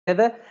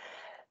together.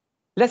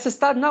 Let's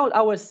start now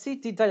our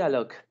city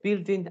dialogue,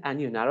 building a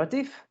new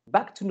narrative.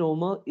 Back to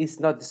normal is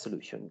not the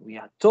solution. We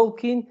are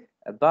talking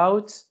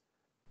about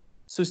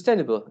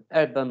sustainable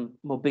urban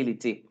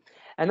mobility.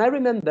 And I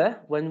remember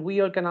when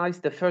we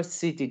organized the first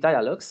city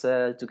dialogues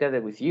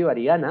together with you,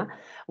 Ariana,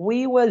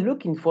 we were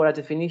looking for a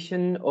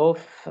definition of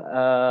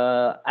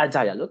a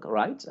dialogue,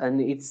 right? And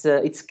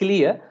it's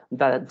clear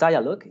that a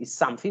dialogue is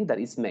something that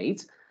is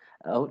made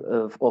out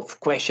of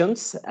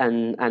questions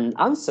and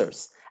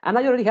answers. And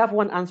I already have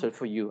one answer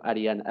for you,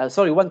 Ariana.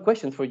 Sorry, one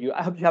question for you.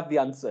 I hope you have the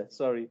answer.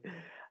 Sorry.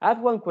 I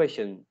have one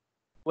question.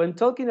 When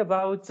talking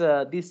about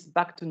this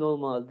back to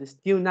normal, this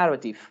new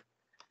narrative,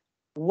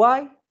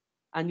 why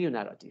a new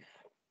narrative?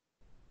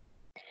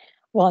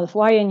 Well,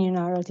 why a new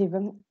narrative?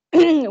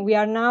 We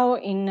are now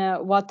in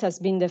what has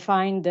been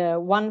defined the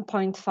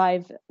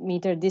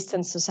 1.5-meter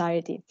distance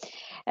society.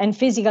 And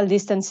physical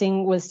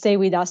distancing will stay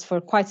with us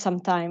for quite some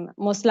time,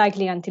 most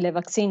likely until a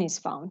vaccine is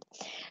found.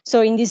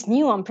 So in this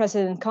new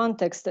unprecedented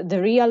context,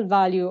 the real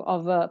value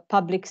of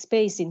public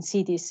space in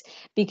cities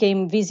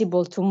became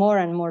visible to more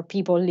and more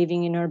people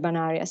living in urban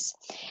areas.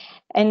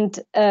 And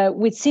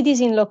with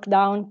cities in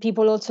lockdown,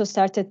 people also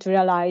started to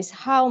realize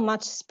how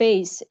much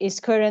space is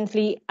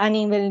currently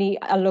unevenly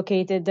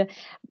allocated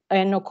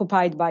and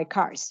occupied by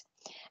cars.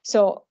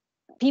 So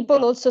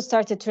people also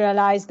started to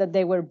realize that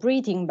they were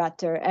breathing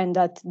better and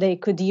that they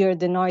could hear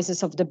the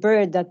noises of the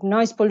bird, that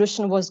noise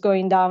pollution was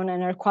going down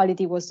and air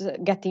quality was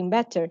getting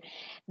better.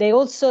 They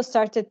also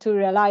started to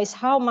realize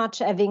how much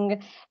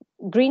having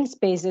green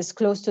spaces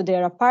close to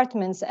their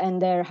apartments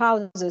and their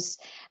houses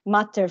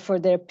matter for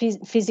their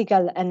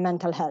physical and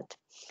mental health.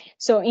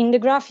 So in the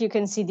graph, you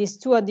can see these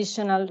two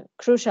additional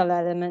crucial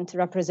elements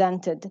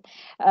represented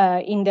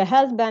in the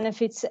health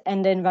benefits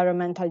and the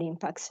environmental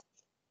impacts.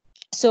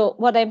 So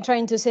what I'm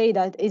trying to say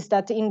is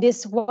that in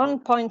this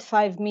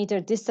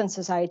 1.5-meter distance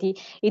society,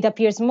 it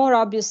appears more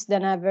obvious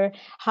than ever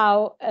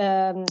how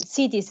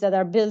cities that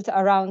are built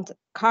around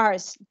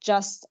cars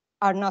just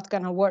are not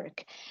going to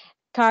work.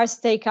 Cars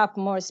take up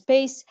more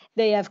space,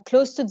 they have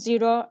close to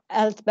zero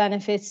health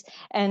benefits,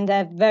 and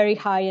have very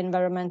high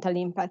environmental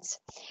impacts,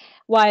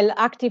 while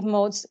active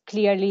modes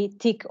clearly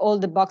tick all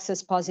the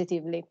boxes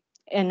positively.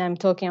 And I'm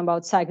talking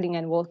about cycling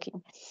and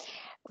walking.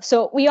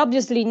 So we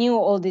obviously knew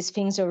all these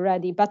things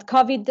already, but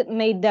COVID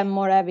made them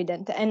more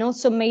evident and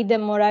also made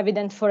them more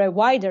evident for a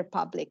wider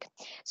public.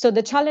 So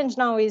the challenge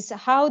now is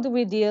how do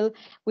we deal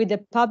with the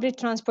public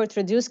transport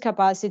reduced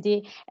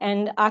capacity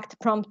and act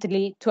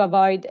promptly to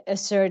avoid a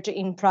surge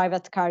in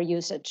private car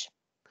usage?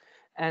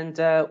 And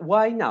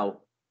why now?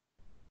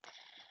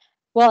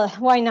 Well,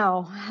 why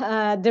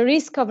now? The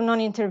risk of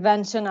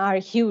non-intervention are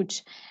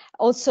huge,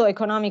 also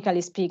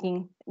economically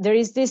speaking. There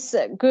is this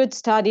good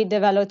study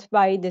developed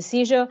by the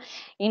CISO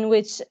in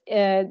which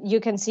you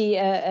can see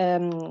a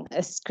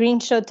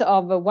screenshot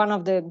of one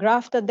of the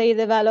graphs that they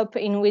develop,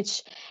 in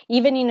which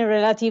even in a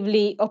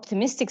relatively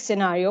optimistic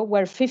scenario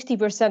where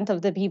 50%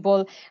 of the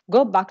people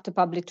go back to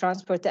public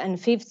transport and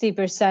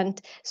 50%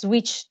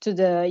 switch to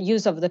the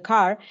use of the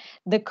car,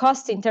 the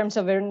cost in terms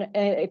of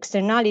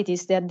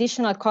externalities, the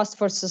additional cost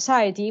for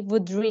society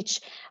would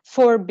reach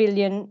 4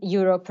 billion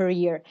euro per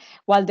year,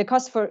 while the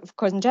cost for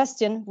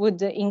congestion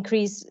would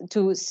increase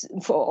to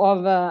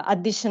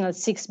additional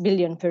 6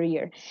 billion per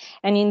year.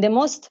 And in the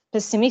most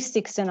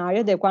pessimistic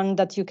scenario, the one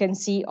that you can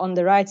see on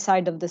the right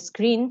side of the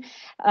screen,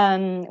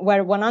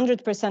 where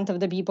 100% of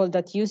the people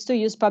that used to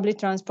use public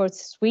transport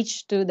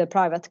switch to the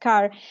private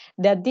car,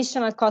 the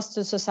additional cost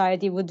to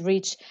society would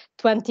reach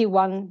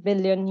 21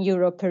 billion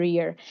euro per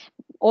year,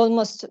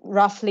 almost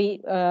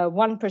roughly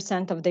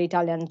 1% of the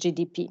Italian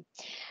GDP.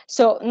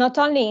 So not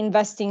only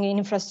investing in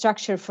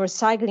infrastructure for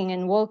cycling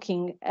and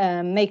walking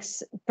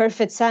makes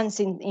perfect sense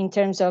in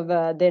terms of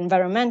the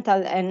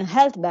environmental and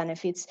health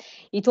benefits,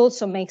 it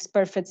also makes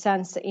perfect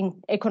sense in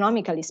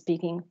economically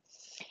speaking.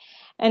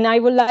 And I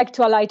would like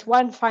to highlight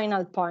one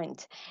final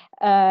point.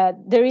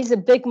 There is a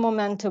big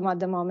momentum at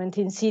the moment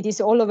in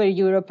cities all over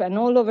Europe and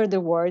all over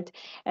the world,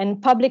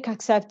 and public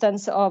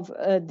acceptance of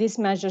these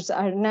measures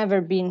have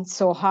never been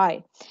so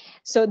high.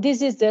 So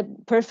this is the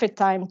perfect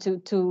time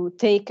to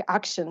take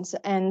actions.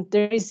 And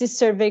there is this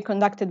survey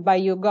conducted by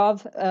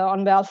YouGov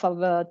on behalf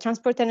of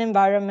Transport and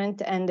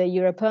Environment and the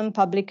European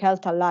Public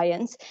Health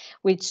Alliance,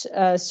 which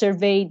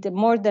surveyed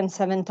more than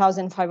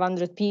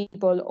 7,500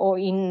 people or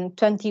in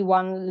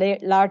 21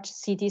 large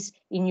cities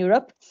in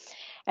Europe.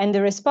 And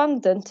the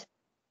respondent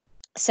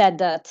said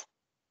that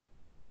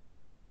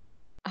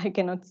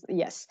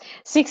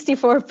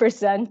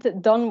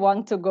 64% don't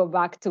want to go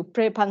back to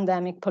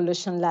pre-pandemic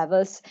pollution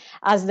levels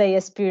as they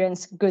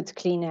experience good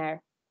clean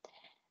air.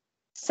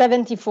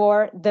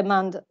 74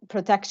 demand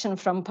protection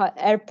from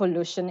air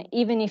pollution,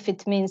 even if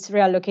it means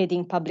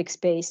reallocating public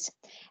space.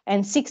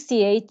 And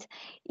 68,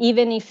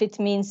 even if it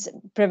means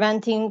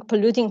preventing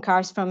polluting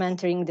cars from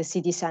entering the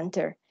city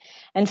center.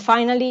 And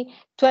finally,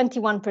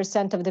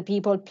 21% of the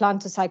people plan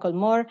to cycle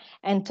more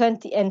and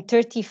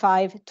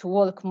 35 to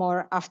walk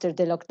more after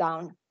the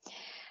lockdown.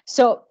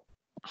 So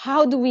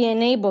how do we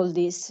enable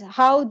this?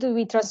 How do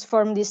we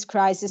transform this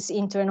crisis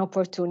into an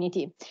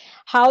opportunity?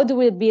 How do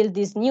we build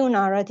this new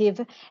narrative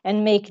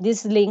and make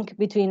this link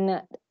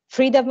between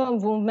freedom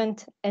of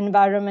movement,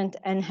 environment,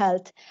 and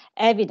health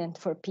evident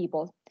for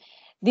people?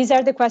 These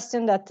are the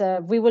questions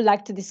that we would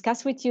like to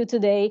discuss with you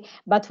today,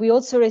 but we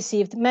also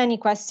received many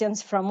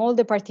questions from all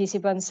the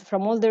participants,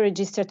 from all the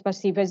registered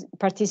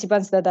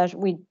participants that are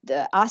with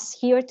us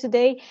here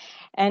today.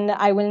 And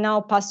I will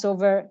now pass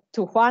over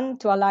to Juan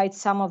to highlight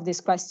some of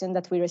these questions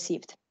that we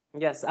received.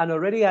 Yes, and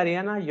already,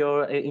 Ariana,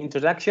 your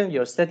introduction,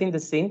 you're setting the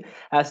scene,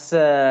 has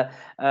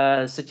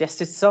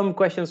suggested some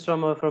questions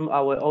from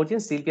our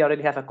audience. Silvia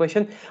already have a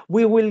question.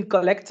 We will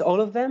collect all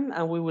of them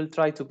and we will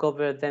try to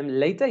cover them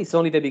later. It's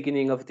only the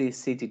beginning of this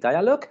city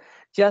dialogue.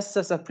 Just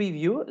as a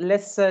preview,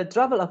 let's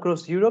travel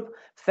across Europe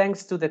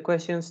thanks to the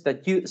questions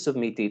that you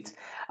submitted.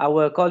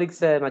 Our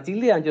colleagues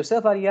Matilde and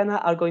yourself, Ariana,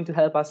 are going to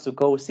help us to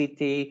go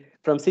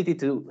from city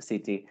to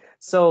city.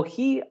 So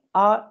here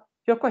are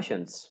your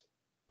questions.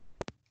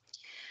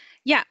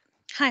 Yeah.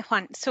 Hi,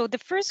 Juan. So the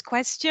first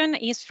question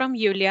is from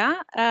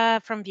Julia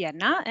from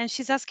Vienna, and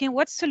she's asking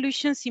what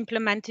solutions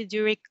implemented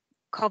during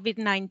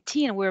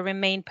COVID-19 will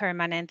remain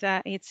permanent?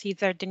 It's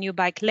either the new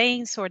bike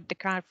lanes or the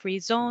car-free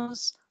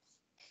zones.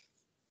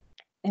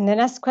 And the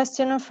next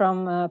question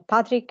from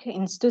Patrick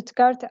in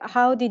Stuttgart.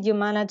 How did you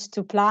manage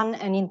to plan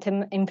and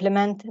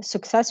implement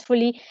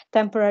successfully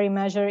temporary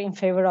measures in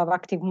favor of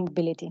active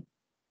mobility?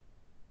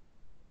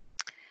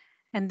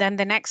 And then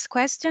the next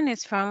question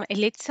is from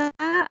Elitsa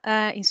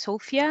in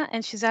Sofia,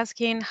 and she's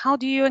asking, how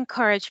do you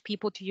encourage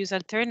people to use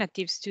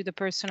alternatives to the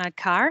personal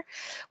car?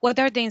 What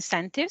are the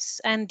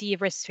incentives and the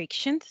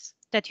restrictions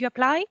that you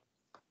apply?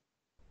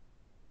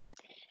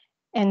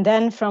 And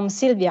then from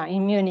Sylvia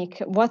in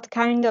Munich, what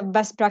kind of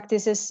best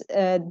practices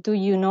do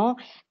you know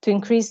to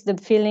increase the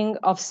feeling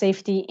of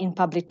safety in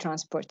public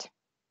transport?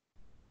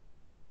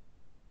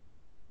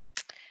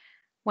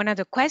 One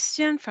other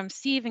question from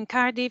Steve in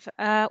Cardiff.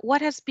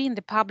 What has been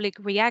the public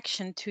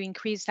reaction to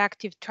increased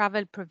active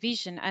travel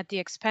provision at the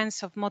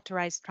expense of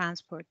motorized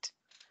transport?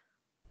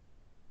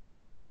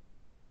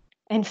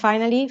 And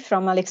finally,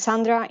 from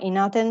Alexandra in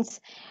Athens,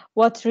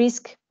 what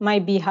risk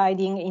might be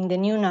hiding in the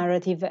new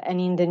narrative and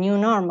in the new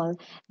normal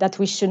that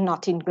we should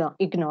not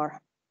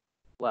ignore?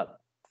 Well,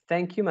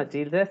 thank you,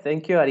 Matilde.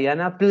 Thank you,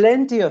 Ariana.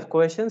 Plenty of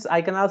questions.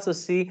 I can also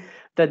see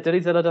that there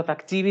is a lot of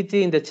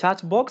activity in the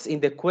chat box, in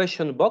the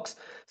question box.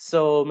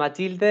 So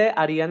Matilde,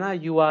 Ariana,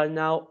 you are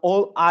now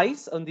all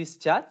eyes on these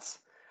chats.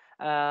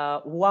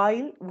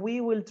 While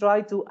we will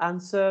try to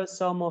answer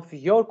some of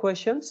your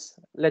questions,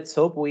 let's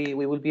hope we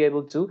will be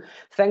able to,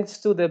 thanks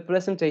to the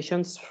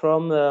presentations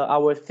from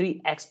our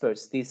three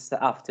experts this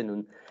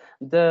afternoon.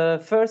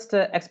 The first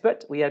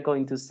expert we are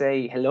going to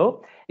say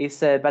hello is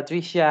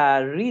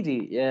Patricia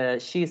Reedy.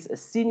 She's a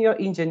senior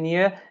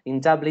engineer in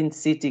Dublin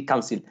City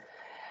Council.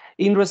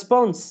 In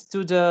response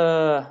to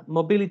the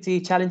mobility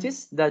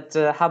challenges that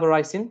have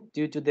arisen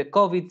due to the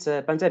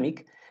COVID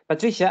pandemic,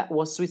 Patricia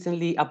was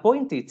recently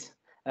appointed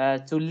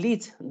to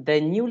lead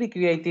the newly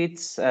created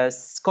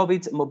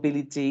COVID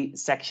mobility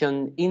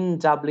section in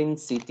Dublin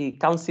City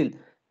Council.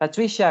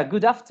 Patricia,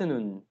 good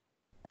afternoon.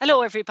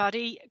 Hello,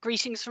 everybody.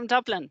 Greetings from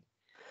Dublin.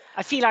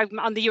 I feel I'm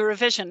on the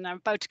Eurovision. I'm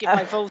about to give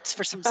my votes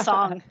for some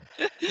song.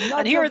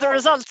 And here are the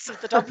results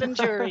of the Dublin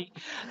jury.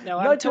 No,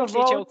 I'm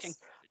totally joking.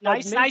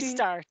 Nice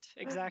start.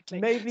 Exactly.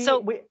 Maybe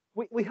so,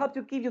 we have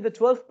to give you the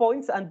 12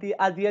 points at the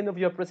end of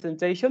your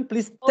presentation.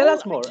 Please tell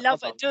us more. I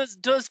love it.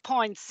 Does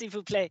points, s'il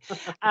vous plaît.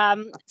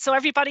 So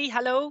everybody,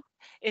 hello.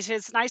 It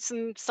is nice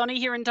and sunny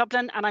here in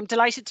Dublin, and I'm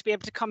delighted to be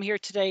able to come here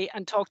today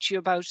and talk to you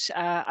about,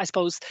 I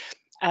suppose,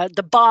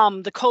 the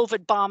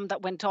COVID bomb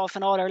that went off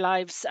in all our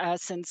lives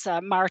since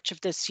March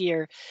of this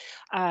year.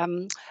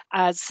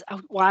 As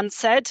Juan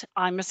said,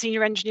 I'm a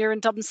senior engineer in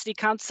Dublin City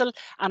Council,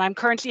 and I'm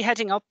currently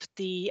heading up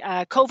the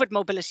COVID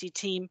mobility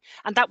team,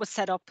 and that was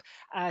set up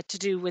to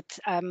do with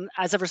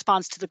as a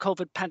response to the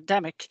COVID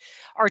pandemic.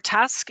 Our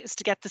task is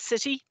to get the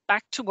city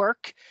back to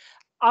work,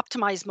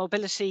 optimize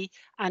mobility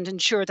and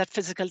ensure that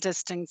physical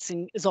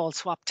distancing is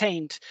also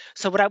obtained.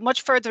 So without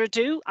much further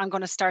ado, I'm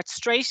going to start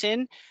straight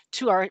in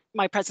to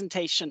my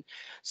presentation.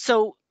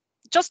 So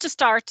just to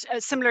start,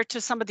 similar to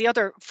some of the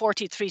other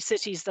 43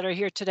 cities that are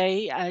here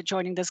today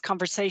joining this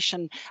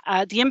conversation,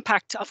 the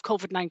impact of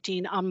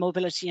COVID-19 on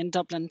mobility in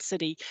Dublin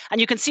City. And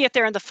you can see it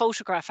there in the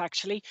photograph,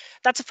 actually.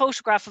 That's a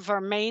photograph of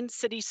our main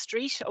city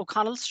street,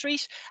 O'Connell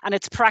Street, and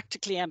it's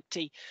practically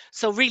empty.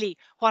 So really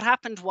what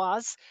happened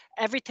was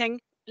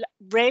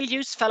rail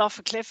use fell off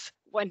a cliff,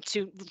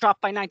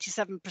 dropped by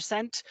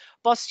 97%,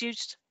 bus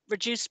use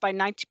reduced by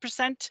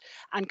 90%,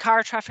 and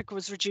car traffic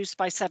was reduced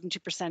by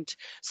 70%.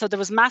 So there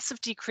was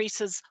massive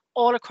decreases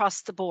all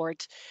across the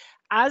board.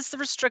 As the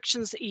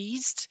restrictions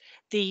eased,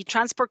 the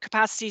transport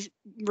capacity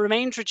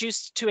remained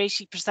reduced to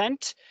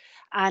 80%,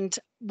 and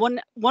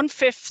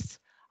one-fifth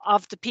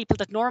of the people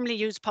that normally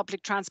use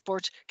public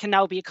transport can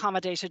now be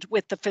accommodated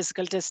with the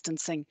physical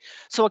distancing.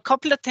 So a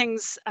couple of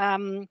things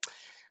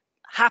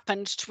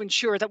happened to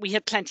ensure that we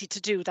had plenty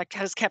to do that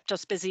has kept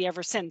us busy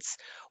ever since.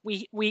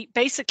 we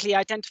basically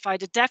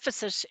identified a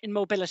deficit in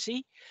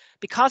mobility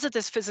because of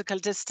this physical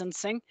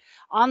distancing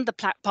on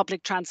the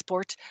public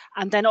transport.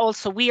 And then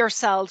also we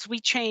ourselves, we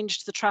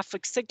changed the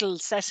traffic signal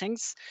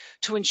settings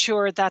to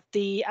ensure that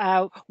the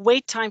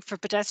wait time for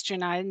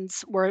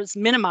pedestrians was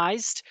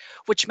minimized,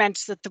 which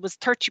meant that there was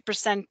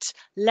 30%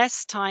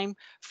 less time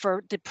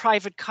for the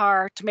private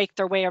car to make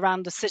their way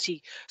around the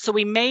city. So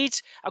we made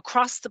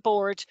across the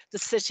board, the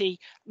city,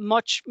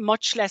 much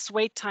less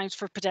wait times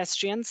for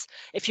pedestrians.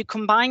 If you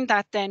combine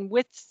that then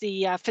with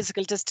the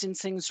physical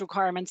distancing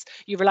requirements,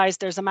 you realize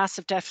there's a massive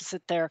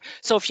deficit there.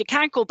 So if you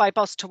can't go by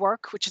bus to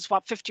work, which is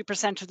what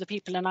 50% of the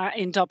people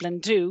in Dublin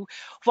do,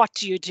 what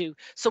do you do?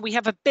 So we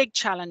have a big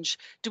challenge.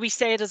 Do we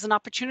see it as an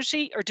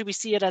opportunity or do we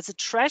see it as a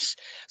threat?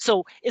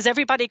 So is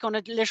everybody going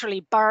to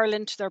literally barrel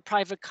into their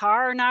private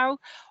car now?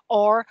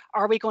 Or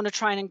are we going to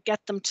try and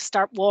get them to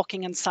start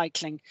walking and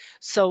cycling?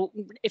 So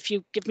if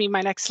you give me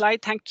my next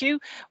slide, thank you.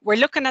 We're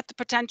looking at the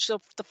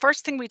potential. The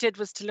first thing we did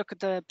was to look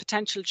at the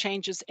potential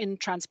changes in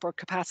transport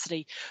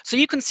capacity. So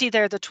you can see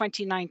there the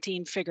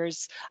 2019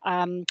 figures.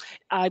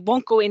 I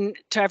won't go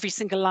into every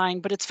single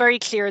line, but it's very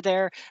clear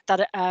there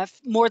that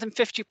more than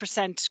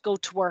 50% go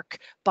to work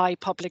by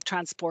public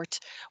transport.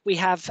 We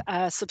have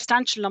a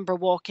substantial number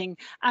walking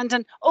and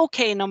an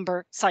okay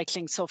number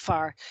cycling so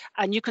far.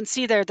 And you can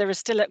see there is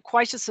still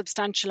quite a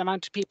substantial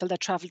amount of people that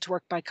travel to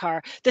work by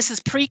car. This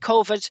is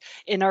pre-COVID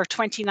in our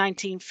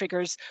 2019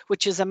 figures,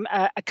 which is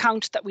a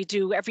count that we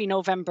do every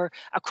November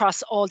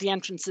across all the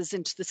entrances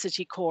into the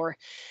city core.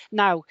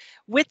 Now,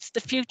 with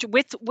the future,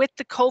 with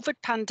the COVID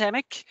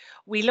pandemic,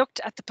 we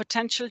looked at the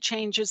potential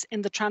changes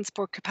in the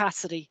transport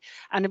capacity,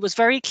 and it was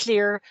very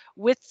clear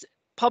with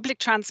public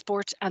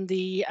transport and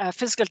the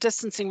physical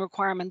distancing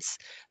requirements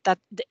that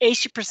the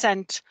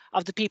 80%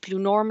 of the people who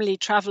normally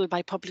travel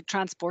by public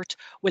transport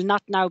will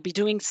not now be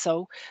doing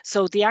so.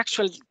 So the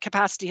actual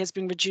capacity has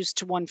been reduced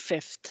to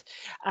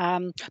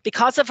 1/5.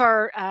 Because of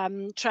our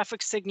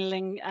traffic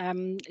signalling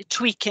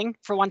tweaking,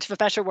 for want of a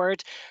better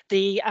word,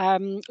 the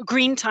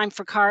green time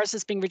for cars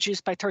has been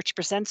reduced by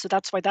 30%. So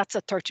that's why that's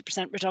a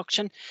 30%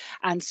 reduction.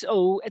 And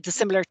so it's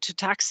similar to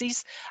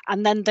taxis.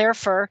 And then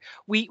therefore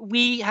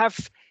we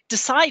have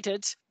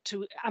decided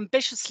to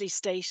ambitiously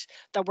state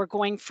that we're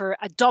going for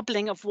a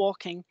doubling of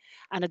walking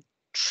and a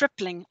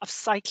tripling of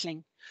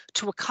cycling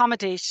to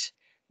accommodate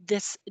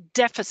this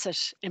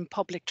deficit in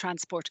public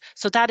transport.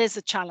 So that is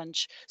a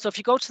challenge. So if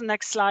you go to the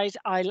next slide,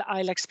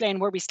 I'll explain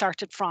where we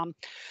started from.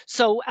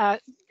 So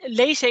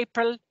late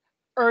April,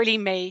 early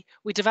May,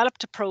 we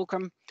developed a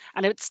programme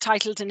and it's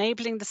titled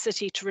Enabling the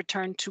City to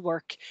Return to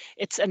Work.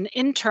 It's an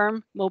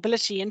interim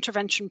mobility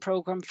intervention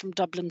programme from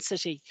Dublin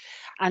City.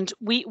 And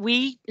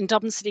we in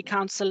Dublin City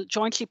Council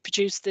jointly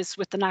produced this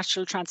with the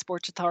National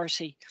Transport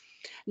Authority.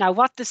 Now,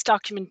 what this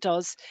document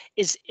does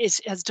is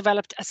has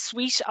developed a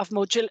suite of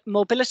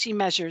mobility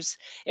measures.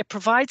 It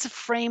provides a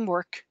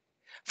framework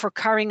for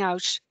carrying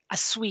out a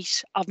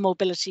suite of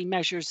mobility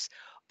measures,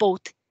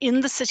 both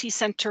in the city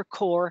centre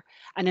core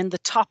and in the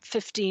top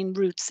 15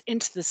 routes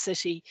into the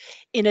city,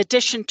 in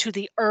addition to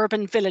the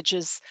urban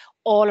villages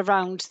all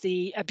around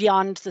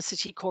beyond the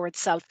city core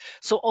itself.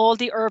 So all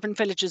the urban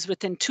villages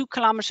within 2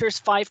 kilometres,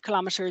 5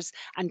 kilometres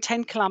and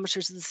 10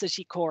 kilometres of the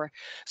city core.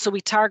 So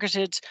we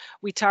targeted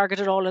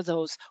all of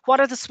those.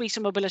 What are the suite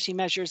of mobility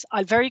measures?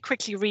 I'll very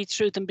quickly read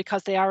through them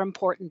because they are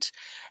important.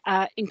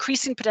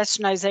 Increasing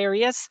pedestrianised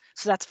areas,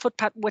 so that's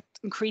footpath width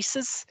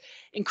increases,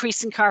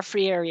 increasing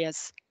car-free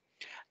areas.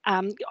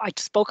 I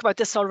spoke about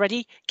this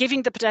already,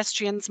 giving the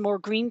pedestrians more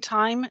green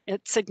time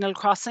at signal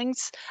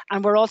crossings,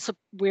 and we're also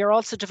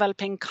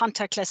developing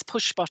contactless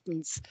push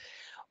buttons.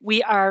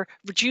 We are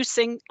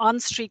reducing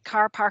on-street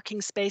car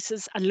parking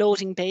spaces and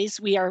loading bays.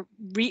 We are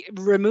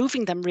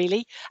removing them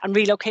really and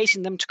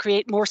relocating them to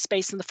create more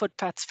space in the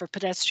footpaths for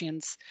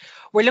pedestrians.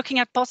 We're looking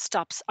at bus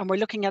stops and we're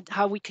looking at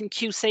how we can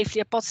queue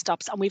safely at bus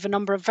stops. And we have a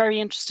number of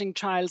very interesting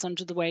trials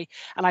under the way.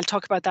 And I'll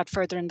talk about that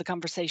further in the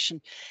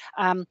conversation.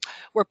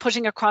 We're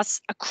putting across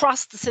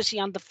the city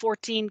on the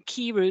 14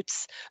 key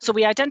routes. So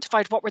we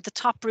identified what were the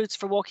top routes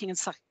for walking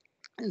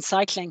and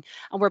cycling,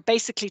 and we're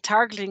basically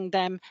targeting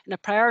them in a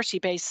priority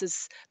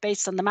basis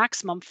based on the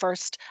maximum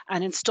first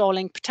and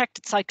installing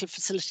protected cycle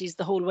facilities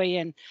the whole way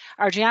in.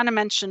 Adriana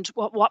mentioned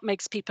what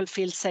makes people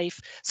feel safe.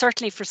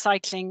 Certainly for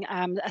cycling,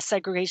 a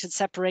segregated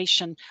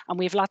separation, and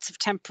we have lots of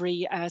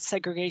temporary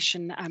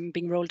segregation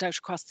being rolled out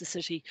across the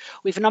city.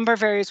 We have a number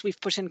of areas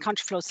we've put in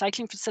contraflow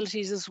cycling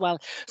facilities as well.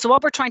 So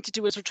what we're trying to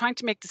do is we're trying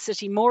to make the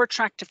city more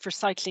attractive for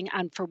cycling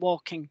and for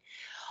walking.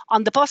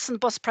 On the bus and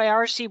bus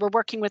priority, we're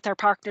working with our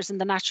partners in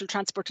the National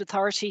Transport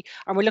Authority,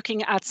 and we're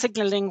looking at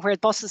signalling where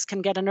buses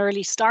can get an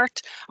early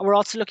start. And we're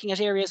also looking at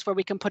areas where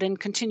we can put in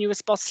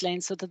continuous bus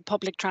lanes so that the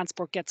public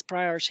transport gets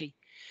priority.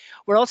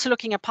 We're also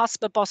looking at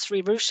possible bus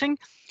rerouting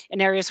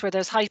in areas where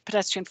there's high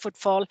pedestrian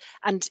footfall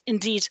and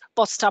indeed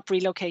bus stop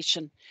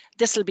relocation.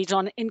 This will be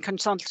done in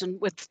consultation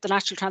with the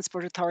National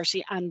Transport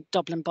Authority and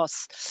Dublin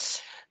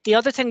Bus. The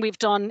other thing we've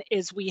done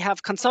is we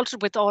have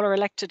consulted with all our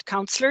elected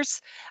councillors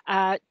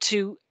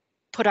to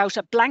put out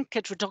a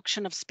blanket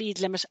reduction of speed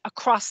limit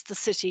across the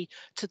city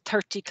to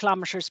 30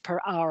 kilometres per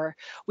hour.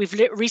 We've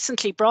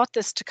recently brought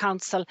this to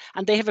council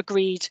and they have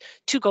agreed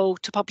to go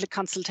to public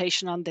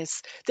consultation on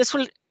this. This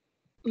will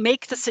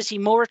make the city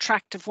more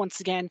attractive once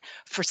again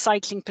for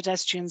cycling,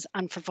 pedestrians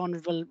and for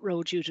vulnerable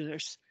road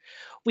users.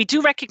 We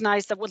do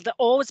recognise that will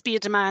always be a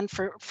demand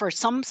for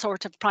some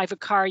sort of private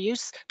car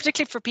use,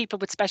 particularly for people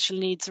with special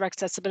needs or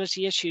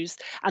accessibility issues.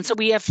 And so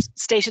we have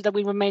stated that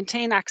we will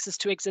maintain access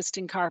to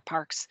existing car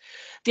parks.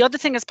 The other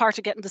thing as part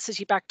of getting the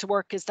city back to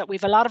work is that we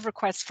have a lot of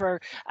requests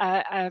for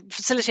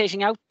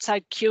facilitating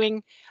outside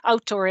queuing,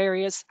 outdoor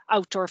areas,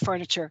 outdoor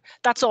furniture.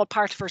 That's all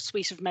part of our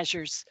suite of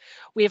measures.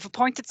 We have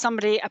appointed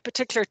a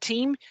particular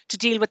team to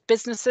deal with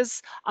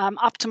businesses,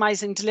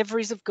 optimising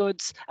deliveries of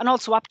goods and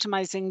also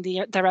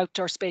optimising their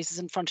outdoor spaces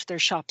in front of their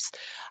shops.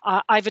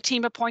 I have a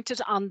team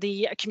appointed on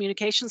the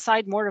communication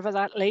side, more of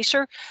that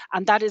later,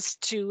 and that is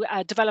to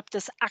develop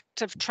this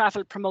active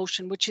travel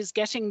promotion, which is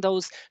getting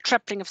those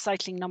tripling of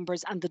cycling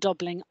numbers and the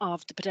doubling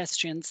of the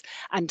pedestrians.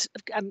 And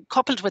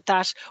coupled with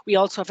that, we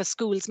also have a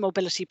schools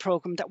mobility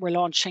programme that we're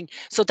launching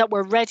so that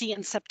we're ready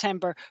in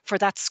September for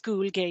that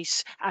school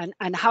gate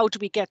and how do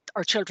we get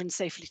our children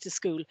safely to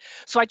school.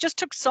 So I just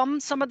took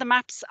some of the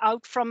maps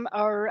out from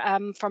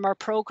our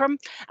programme,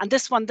 and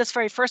this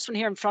very first one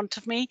here in front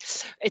of me,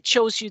 it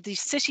shows you the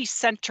city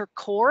centre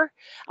core,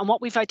 and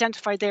what we've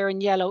identified there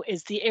in yellow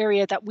is the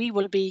area that we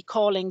will be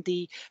calling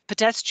the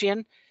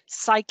pedestrian,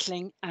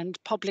 cycling and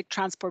public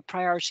transport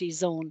priority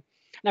zone.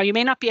 Now you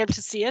may not be able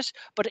to see it,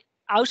 but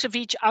out of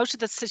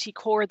the city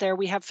core there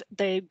we have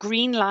the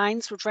green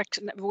lines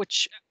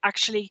which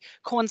actually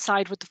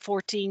coincide with the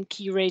 14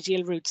 key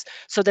radial routes.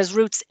 So there's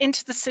routes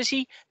into the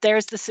city,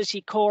 there's the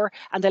city core,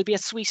 and there'll be a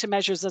suite of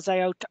measures as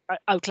I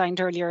outlined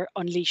earlier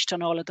unleashed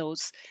on all of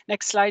those.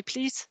 Next slide,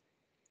 please.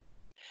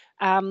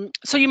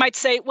 So you might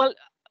say, well,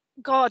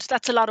 God,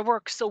 that's a lot of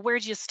work. So where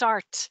do you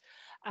start?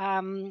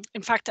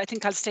 In fact, I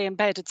think I'll stay in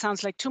bed. It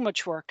sounds like too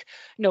much work.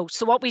 No,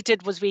 so what we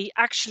did was we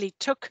actually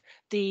took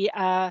the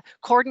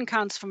cordon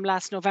counts from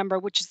last November,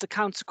 which is the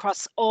counts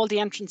across all the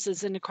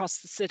entrances in across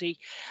the city,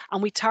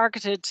 and we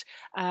targeted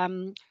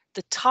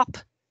the top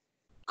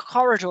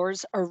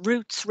corridors or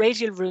routes,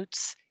 radial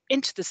routes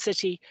into the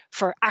city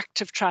for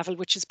active travel,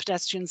 which is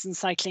pedestrians and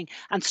cycling.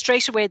 And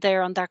straight away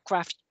there on that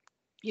graph,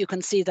 you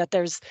can see that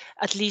there's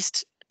at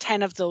least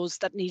 10 of those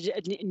that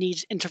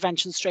need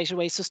intervention straight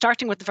away. So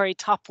starting with the very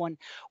top one,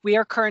 I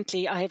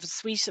have a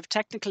suite of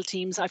technical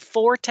teams. I have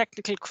 4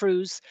 technical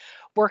crews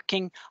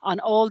working on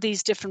all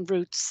these different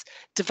routes,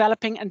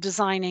 developing and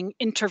designing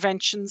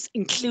interventions,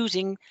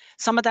 including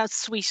some of that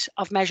suite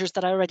of measures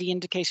that I already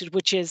indicated,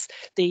 which is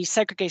the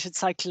segregated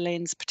cycle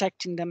lanes,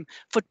 protecting them,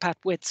 footpath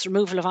widths,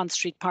 removal of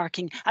on-street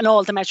parking, and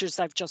all the measures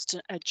I've just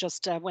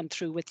went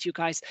through with you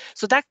guys.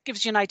 So that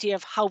gives you an idea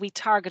of how we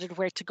targeted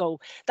where to go.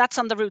 That's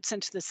on the routes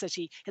into the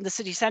city. In the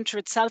city centre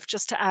itself,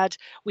 just to add,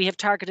 we have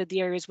targeted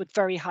the areas with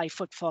very high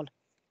footfall.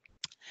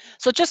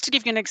 So just to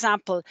give you an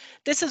example,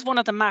 this is one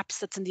of the maps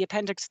that's in the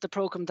appendix to the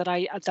programme that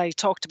I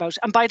talked about.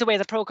 And by the way,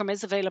 the programme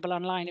is available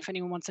online if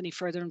anyone wants any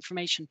further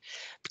information.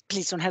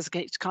 Please don't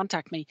hesitate to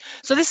contact me.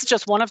 So this is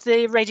just one of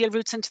the radial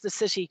routes into the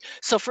city.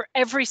 So for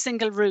every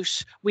single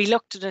route, we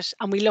looked at it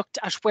and we looked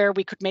at where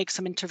we could make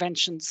some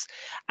interventions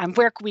and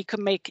where we could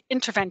make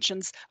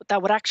interventions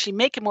that would actually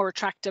make it more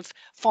attractive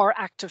for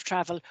active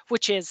travel,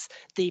 which is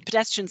the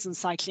pedestrians and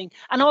cycling,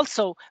 and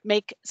also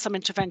make some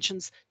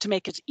interventions to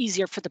make it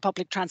easier for the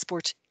public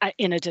transport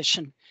in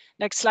addition.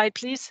 Next slide,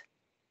 please.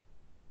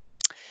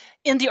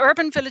 In the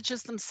urban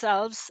villages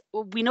themselves,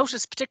 we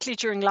noticed, particularly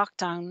during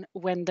lockdown,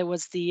 when there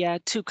was the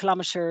 2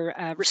 kilometre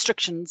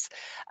restrictions,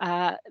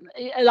 a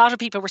lot of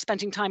people were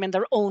spending time in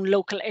their own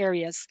local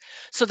areas.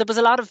 So there was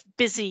a lot of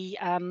busy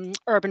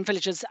urban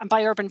villages, and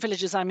by urban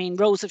villages I mean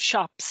rows of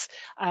shops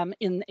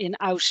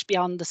out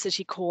beyond the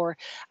city core.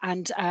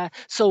 And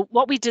so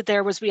what we did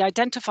there was we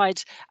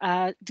identified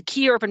the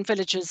key urban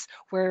villages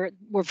where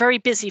were very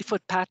busy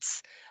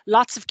footpaths,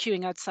 lots of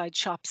queuing outside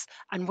shops,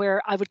 and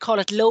where I would call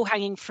it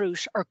low-hanging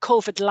fruit or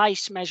COVID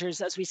light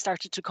measures, as we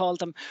started to call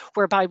them,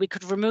 whereby we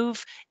could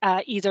remove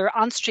either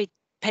on-street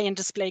pay and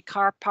display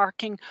car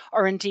parking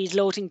or indeed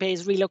loading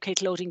bays,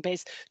 relocate loading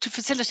bays to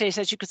facilitate,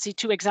 as you could see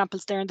 2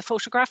 examples there in the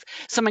photograph,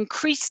 some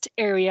increased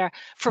area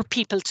for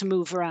people to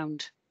move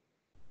around.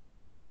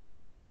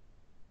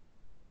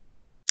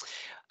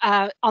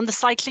 On the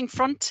cycling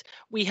front,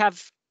 we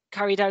have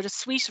carried out a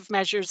suite of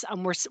measures,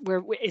 and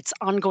it's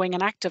ongoing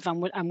and active,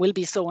 and will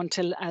be so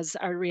until, as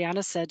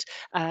Ariana said,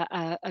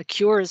 a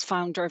cure is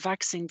found or a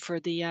vaccine for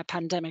the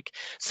pandemic.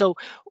 So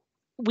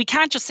we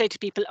can't just say to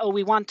people, oh,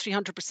 we want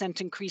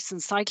 300% increase in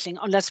cycling,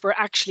 unless we're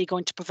actually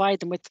going to provide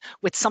them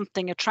with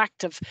something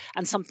attractive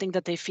and something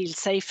that they feel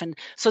safe in.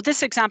 So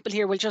this example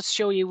here will just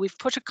show you, we've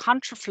put a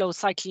contraflow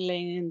cycling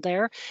lane in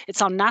there.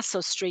 It's on Nassau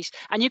Street,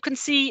 and you can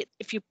see,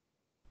 if you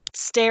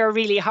stare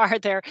really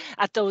hard there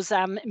at those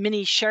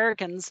mini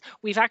shergans,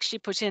 we've actually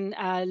put in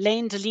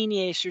lane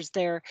delineators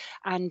there,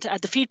 and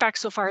the feedback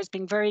so far has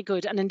been very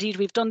good. And indeed,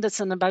 we've done this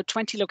in about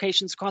 20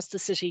 locations across the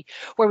city,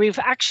 where we've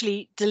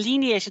actually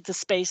delineated the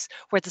space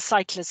where the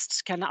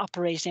cyclists can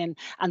operate in,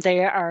 and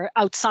they are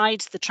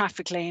outside the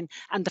traffic lane,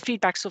 and the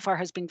feedback so far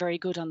has been very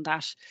good on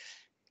that.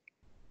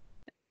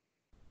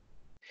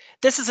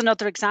 This is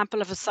another example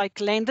of a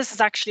cycle lane. This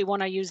is actually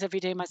one I use every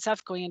day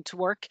myself going into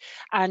work.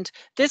 And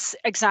this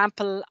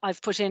example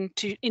I've put in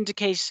to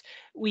indicate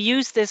we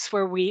use this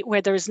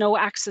where there is no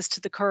access to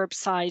the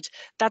curbside.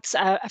 That's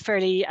a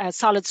fairly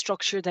solid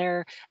structure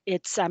there.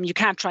 It's you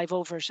can't drive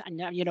over it,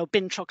 and you know,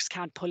 bin trucks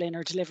can't pull in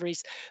or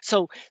deliveries.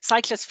 So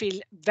cyclists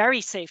feel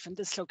very safe in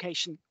this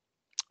location.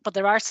 But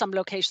there are some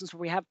locations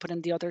where we have put in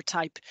the other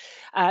type.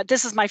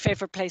 This is my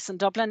favourite place in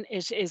Dublin.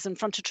 It is in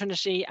front of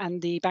Trinity and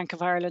the Bank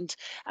of Ireland.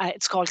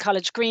 It's called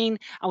College Green,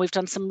 and we've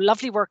done some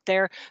lovely work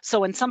there.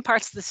 So in some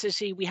parts of the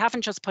city, we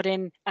haven't just put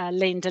in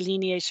lane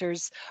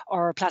delineators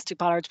or plastic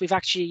bollards. We've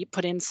actually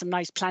put in some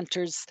nice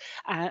planters.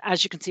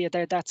 As you can see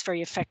there, that's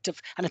very effective,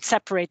 and it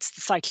separates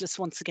the cyclists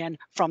once again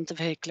from the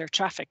vehicular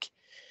traffic.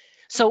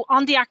 So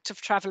on the active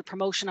travel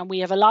promotion, and we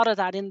have a lot of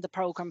that in the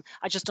programme,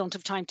 I just don't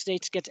have time today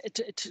to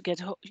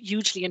get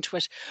hugely into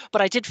it,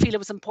 but I did feel it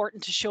was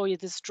important to show you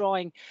this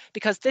drawing,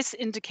 because this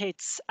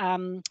indicates,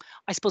 I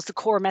suppose, the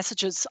core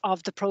messages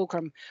of the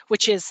programme,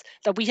 which is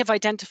that we have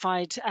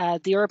identified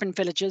the urban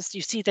villages.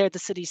 You see there the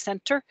city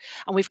centre,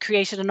 and we've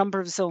created a number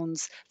of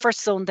zones.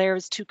 First zone there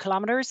is 2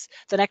 kilometres,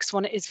 the next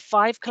one is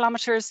 5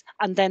 kilometres,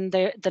 and then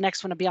the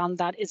next one beyond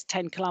that is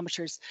 10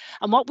 kilometres.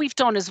 And what we've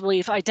done is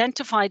we've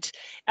identified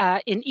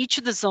in each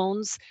of the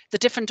zones the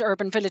different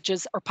urban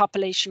villages or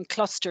population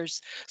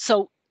clusters.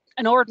 So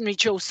an ordinary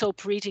Joe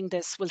Soap reading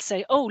this will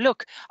say, oh,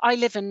 look, I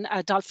live in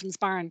Dolphin's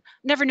Barn.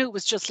 Never knew it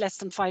was just less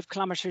than 5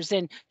 kilometres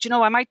in. Do you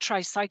know, I might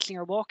try cycling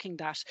or walking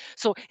that.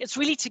 So it's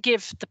really to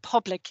give the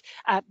public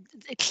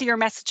clear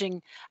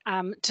messaging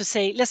to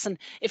say, listen,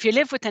 if you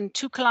live within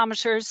 2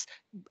 kilometres,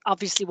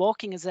 obviously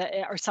walking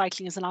or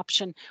cycling is an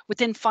option.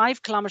 Within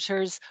 5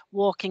 kilometres,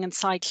 walking and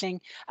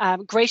cycling.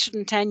 Greater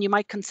than 10, you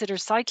might consider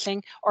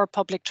cycling or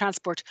public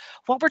transport.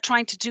 What we're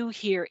trying to do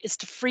here is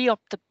to free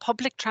up the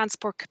public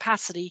transport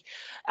capacity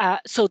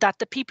so that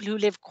the people who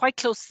live quite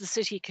close to the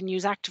city can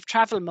use active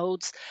travel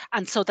modes,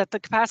 and so that the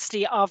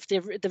capacity of the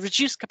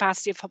reduced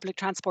capacity of public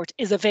transport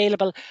is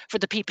available for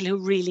the people who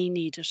really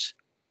need it.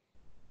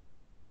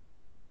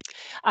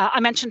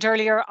 I mentioned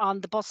earlier on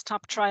the bus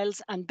stop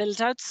trials and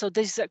build outs. So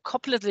these are a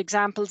couple of the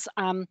examples.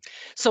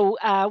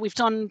 We've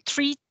done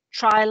 3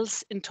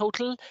 trials in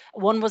total.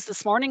 One was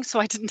this morning, so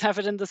I didn't have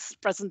it in this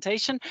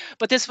presentation,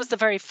 but this was the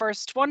very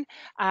first one.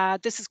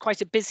 This is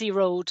quite a busy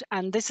road,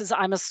 and this is,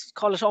 I must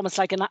call it almost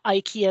like an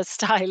IKEA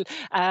style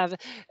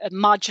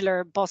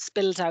modular bus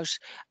build out.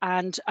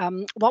 And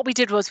what we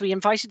did was we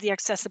invited the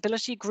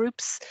accessibility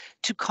groups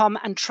to come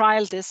and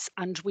trial this,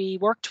 and we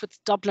worked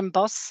with Dublin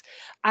Bus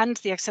and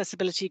the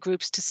accessibility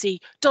groups to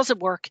see, does it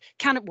work?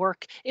 Can it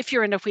work? If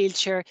you're in a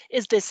wheelchair,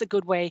 is this a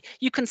good way?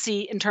 You can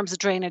see in terms of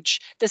drainage,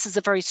 this is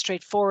a very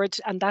straightforward,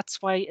 and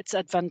that's why it's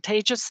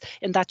advantageous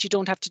in that you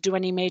don't have to do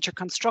any major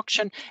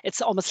construction.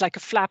 It's almost like a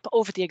flap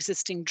over the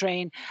existing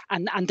drain,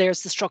 and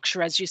there's the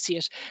structure as you see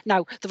it.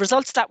 Now, the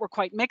results that were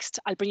quite mixed.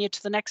 I'll bring you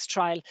to the next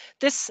trial.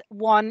 This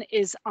one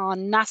is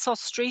on Nassau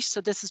Street,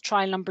 so this is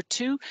trial number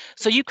 2.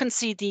 So you can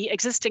see the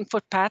existing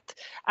footpath,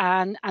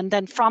 and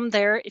then from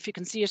there, if you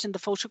can see it in the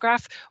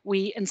photograph,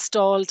 we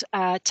installed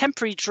a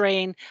temporary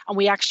drain, and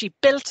we actually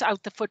built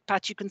out the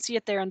footpath. You can see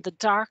it there in the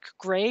dark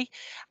grey,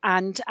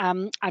 and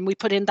we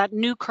put in that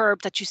new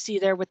curb that you see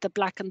there with the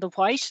black and the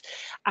white.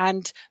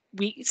 And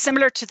we,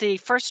 similar to the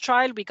first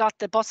trial, we got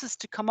the buses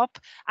to come up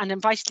and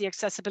invite the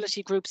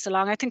accessibility groups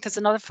along. I think there's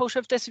another photo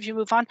of this if you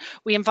move on.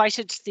 We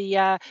invited the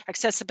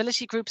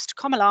accessibility groups to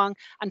come along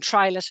and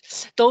trial it.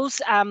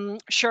 Those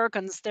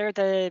shergans, they're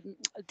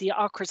the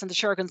ochres and the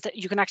shergans that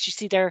you can actually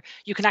see there.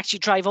 You can actually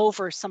drive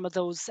over some of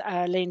those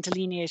lane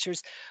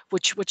delineators,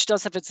 which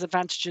does have its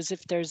advantages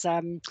if there's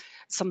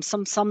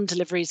some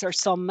deliveries or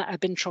some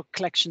bin truck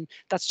collection.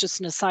 That's just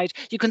an aside.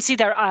 You can see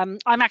there, I'm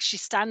actually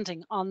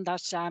standing on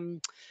that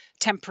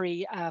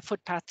temporary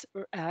footpath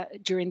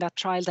during that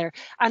trial there,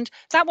 and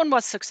that one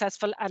was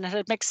successful and it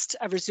had mixed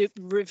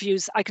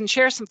reviews. I can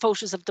share some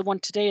photos of the one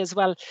today as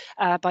well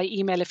by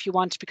email if you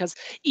want, because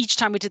each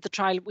time we did the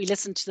trial we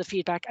listened to the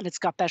feedback and it's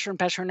got better and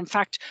better. And in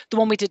fact, the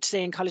one we did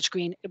today in College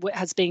Green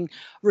has been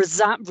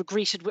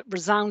greeted with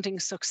resounding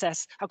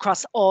success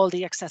across all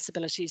the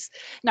accessibilities.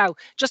 Now,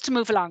 just to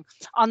move along,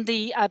 on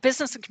the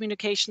business and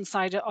communication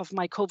side of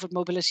my COVID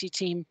mobility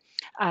team,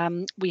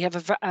 we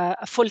have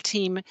a full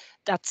team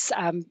that's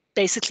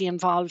basically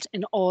involved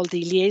in all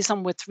the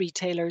liaison with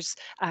retailers,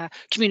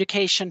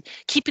 communication,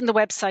 keeping the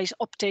website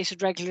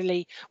updated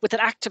regularly with an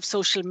active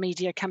social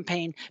media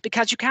campaign,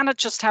 because you cannot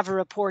just have a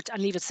report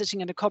and leave it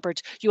sitting in a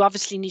cupboard. You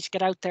obviously need to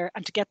get out there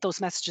and to get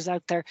those messages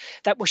out there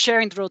that we're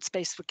sharing the road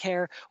space with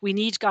care. We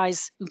need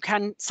guys who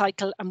can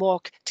cycle and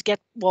walk to get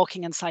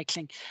walking and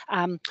cycling.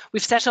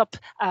 We've set up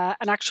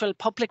an actual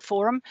public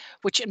forum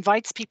which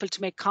invites people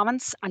to make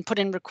comments and put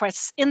in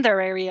requests in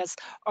their areas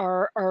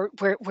or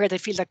where they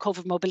feel that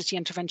COVID mobility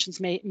interventions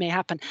may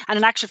happen. And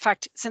in actual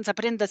fact, since I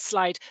put in this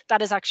slide,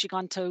 that has actually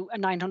gone to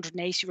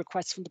 980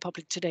 requests from the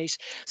public to date.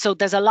 So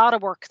there's a lot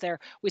of work there.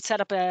 We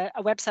set up a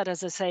website,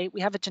 as I say,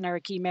 we have a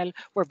generic email.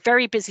 We're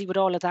very busy with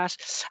all of that.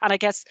 And I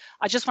guess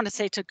I just want to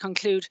say, to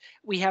conclude,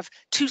 we have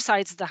two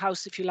sides of the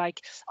house, if you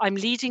like. I'm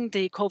leading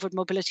the COVID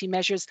mobility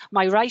measures.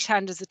 My right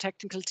hand is the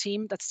technical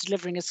team that's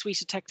delivering a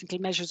suite of technical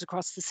measures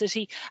across the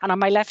city. And on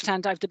my left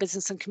hand, I have the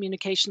business and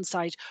communication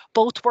side,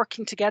 both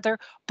working together,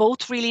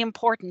 both really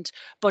important.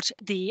 But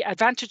the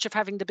advantage of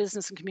having the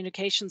business and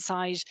communication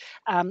side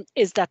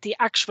is that the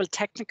actual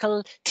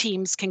technical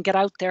teams can get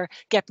out there,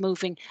 get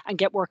moving and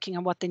get working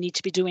on what they need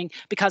to be doing.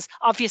 Because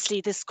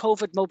obviously this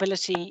COVID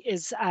mobility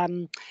is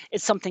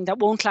something that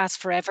won't last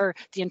forever.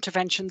 The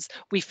interventions,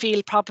 we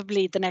feel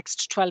probably the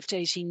next 12 to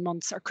 18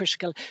 months are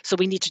critical. So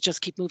we need to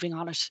just keep moving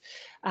on it.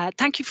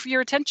 Thank you for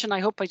your attention. I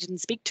hope I didn't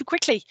speak too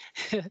quickly.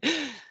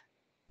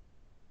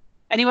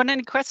 Anyone,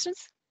 any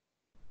questions?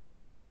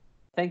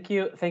 Thank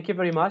you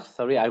very much.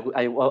 Sorry, I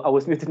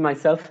was muted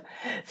myself.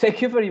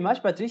 Thank you very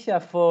much, Patricia,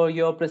 for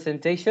your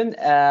presentation.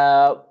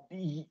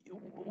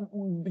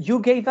 You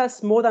gave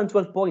us more than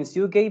 12 points.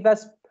 You gave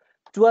us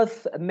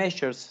 12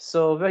 measures,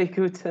 so very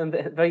good and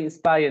very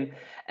inspiring.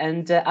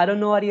 And I don't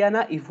know,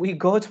 Ariana, if we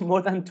got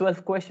more than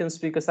 12 questions,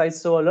 because I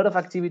saw a lot of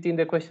activity in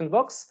the question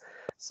box.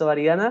 So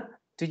Ariana,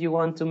 do you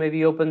want to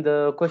maybe open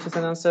the questions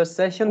and answers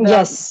session?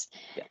 Yes.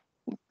 Yeah.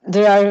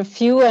 There are a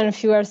few and a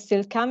few are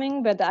still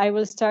coming, but I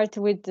will start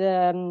with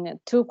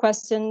two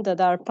questions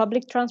that are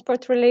public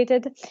transport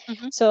related.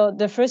 Mm-hmm. So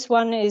the first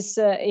one is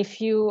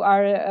if you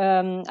are,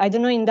 I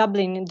don't know, in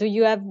Dublin, do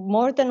you have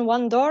more than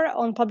one door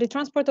on public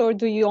transport, or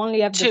do you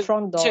only have the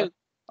front door? Two.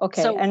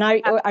 Okay, so, and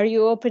are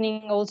you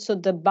opening also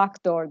the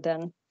back door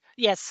then?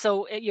 Yes,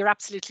 so you're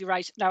absolutely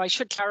right. Now, I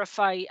should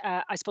clarify,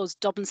 I suppose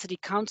Dublin City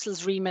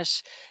Council's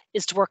remit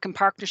is to work in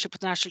partnership with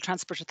the National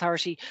Transport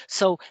Authority.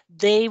 So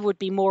they would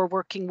be more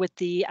working with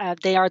they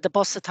are the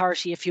bus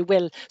authority, if you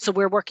will. So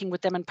we're working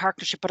with them in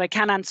partnership, but I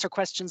can answer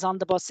questions on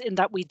the bus in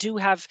that we do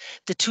have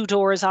the two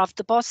doors of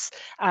the bus.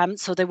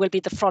 So there will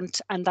be the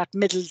front and that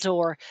middle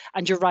door.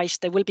 And you're right,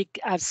 there will be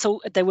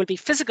there will be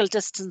physical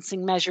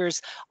distancing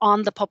measures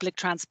on the public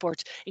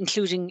transport,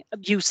 including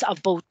use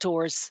of both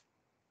doors.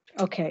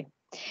 Okay.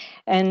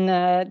 And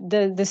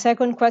the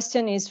second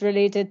question is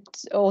related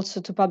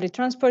also to public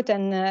transport,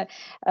 and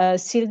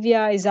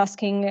Sylvia is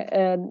asking,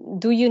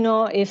 do you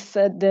know if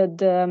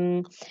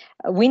the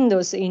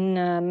windows in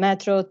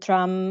metro,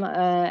 tram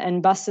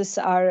and buses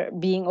are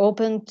being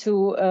opened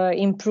to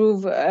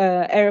improve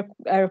air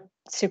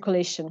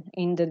circulation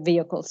in the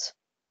vehicles?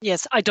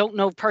 Yes, I don't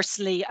know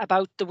personally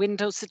about the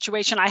window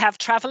situation. I have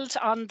travelled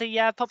on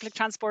the public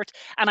transport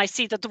and I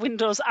see that the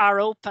windows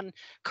are open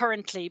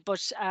currently,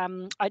 but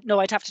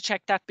I'd have to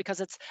check that, because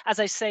it's,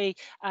 as I say,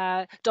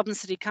 Dublin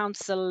City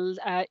Council,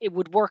 it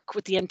would work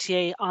with the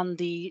NTA on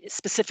the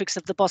specifics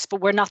of the bus,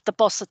 but we're not the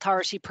bus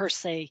authority per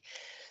se.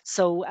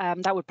 So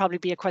that would probably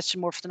be a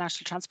question more for the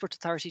National Transport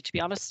Authority, to be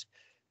honest.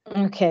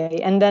 Okay,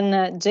 and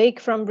then Jake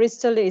from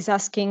Bristol is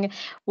asking,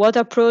 what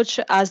approach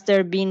has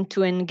there been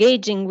to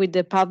engaging with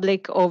the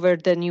public over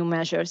the new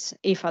measures,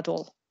 if at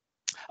all?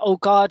 Oh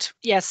God,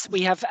 yes,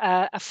 we have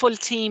a full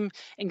team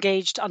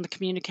engaged on the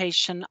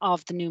communication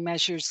of the new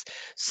measures.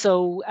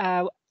 So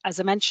as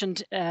I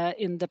mentioned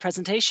in the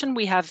presentation,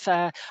 we have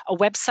a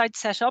website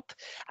set up,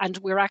 and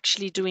we're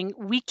actually doing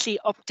weekly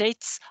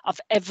updates of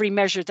every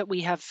measure that we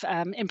have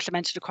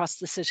implemented across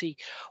the city.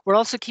 We're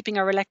also keeping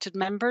our elected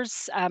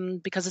members,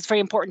 because it's very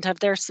important to have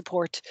their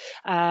support.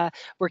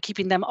 We're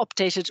keeping them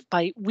updated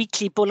by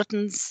weekly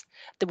bulletins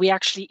that we're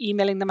actually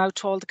emailing them out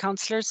to all the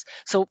councillors.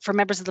 So for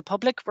members of the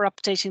public, we're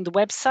updating the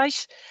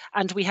website,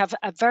 and we have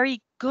a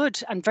very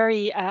good and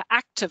very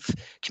active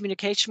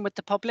communication with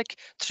the public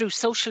through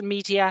social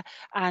media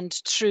and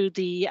through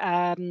the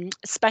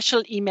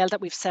special email that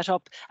we've set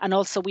up. And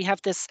also we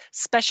have this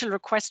special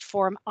request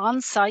form on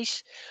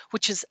site,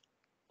 which is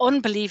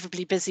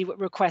unbelievably busy with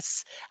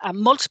requests,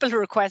 multiple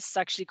requests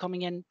actually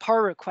coming in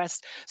per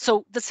request.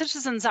 So the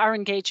citizens are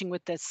engaging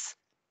with this.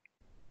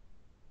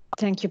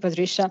 Thank you,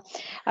 Patricia.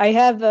 I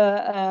have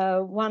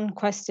one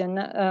question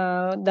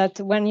that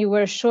when you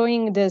were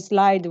showing the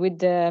slide with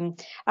the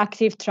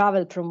active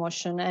travel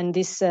promotion and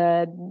this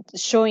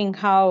showing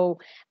how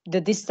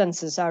the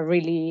distances are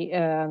really,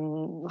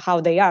 how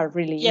they are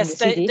really in the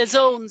city. Yes,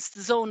 the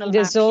zonal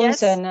map,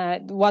 zones, yes.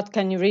 And what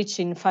can you reach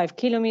in 5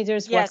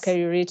 kilometers, yes. What can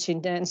you reach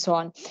in, and so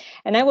on.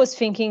 And I was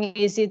thinking,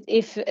 is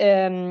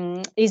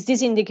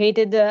this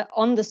indicated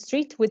on the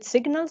street with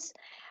signals?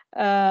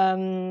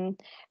 Do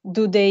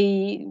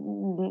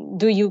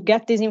you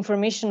get this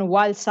information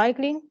while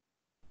cycling?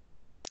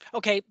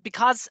 Okay,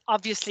 because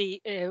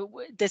obviously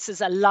this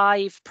is a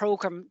live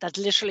program that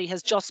literally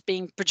has just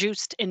been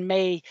produced in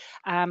May,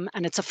 and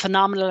it's a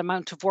phenomenal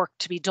amount of work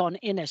to be done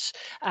in it.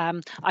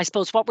 I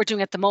suppose what we're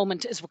doing at the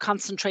moment is we're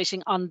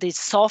concentrating on the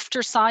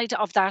softer side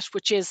of that,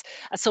 which is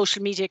a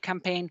social media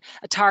campaign,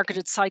 a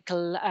targeted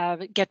cycle,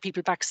 get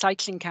people back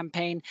cycling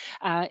campaign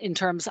in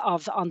terms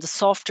of on the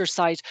softer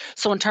side.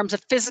 So in terms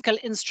of physical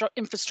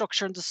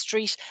infrastructure in the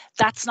street,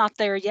 that's not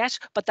there yet,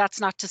 but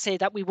that's not to say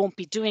that we won't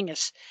be doing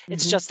it.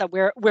 It's just that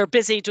we're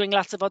busy doing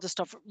lots of other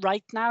stuff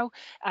right now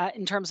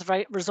in terms of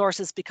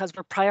resources, because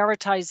we're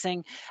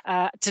prioritizing.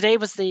 Today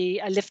was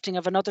the lifting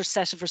of another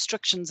set of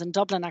restrictions in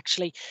Dublin.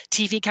 Actually,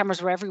 TV cameras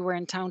were everywhere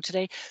in town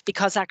today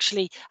because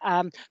actually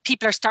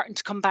people are starting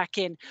to come back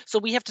in. So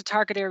we have to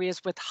target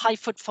areas with high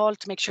footfall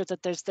to make sure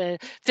that there's the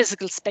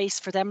physical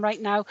space for them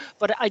right now.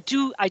 But I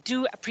do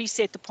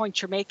appreciate the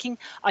point you're making.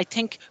 I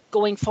think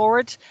going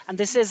forward, and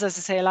this is, as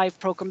I say, a live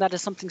program, that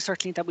is something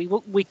certainly that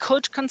we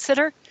could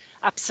consider.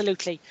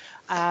 Absolutely.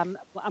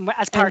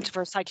 As part of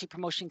our cycling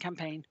promotion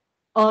campaign.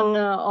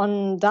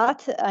 On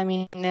that, I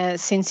mean,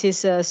 since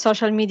it's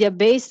social media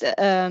based,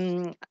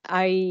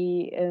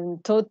 I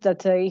thought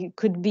that it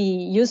could be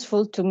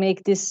useful to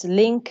make this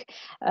link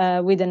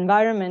with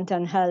environment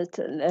and health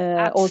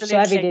also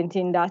evident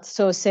in that.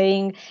 So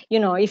saying, you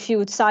know, if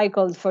you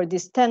cycled for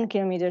this 10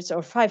 kilometers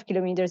or 5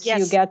 kilometers,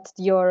 you get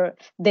your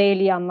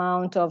daily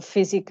amount of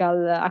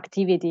physical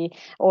activity,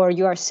 or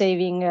you are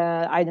saving,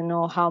 I don't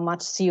know how much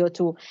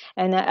CO2.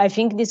 And I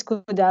think this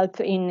could help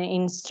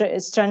in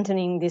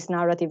strengthening this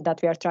narrative that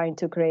we are trying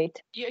to create.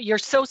 You're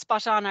so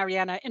spot on,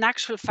 Ariana. In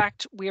actual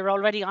fact, we're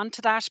already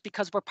onto that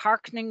because we're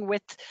partnering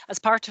with, as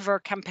part of our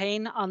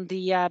campaign on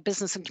the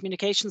business and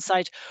communication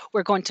side,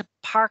 we're going to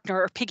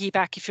partner or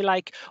piggyback, if you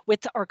like,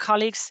 with our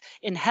colleagues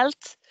in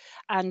health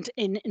and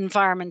in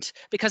environment,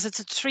 because it's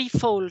a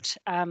threefold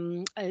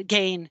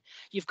gain.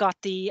 You've got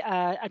the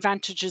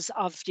advantages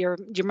of your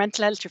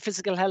mental health, your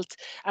physical health,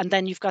 and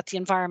then you've got the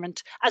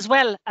environment, as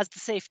well as the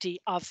safety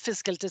of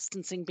physical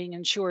distancing being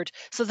ensured.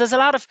 So there's a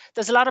lot of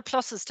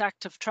pluses to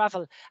active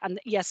travel, and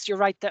yes, you're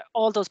right that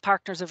all those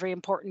partners are very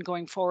important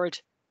going forward.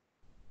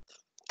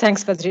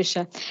 Thanks,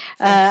 Patricia.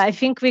 I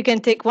think we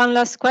can take one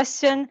last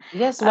question.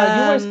 Yes,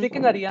 while you were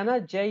speaking,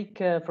 Ariana, Jake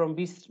from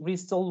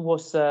Bristol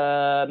was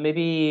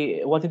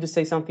maybe wanted to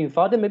say something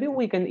further. Maybe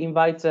we can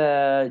invite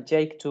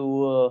Jake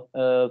to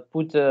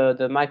put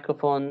the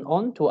microphone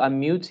on, to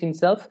unmute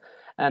himself,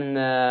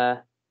 and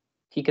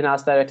he can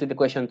ask directly the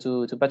question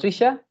to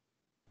Patricia.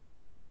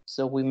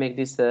 So we make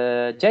this,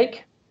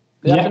 Jake,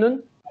 good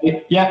afternoon.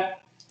 Yeah,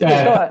 go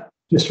ahead.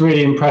 Just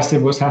really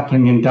impressive what's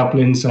happening in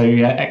Dublin. So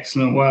yeah,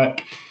 excellent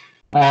work.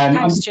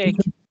 Thanks, Jake.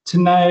 To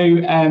know,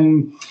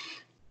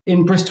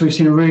 in Bristol, we've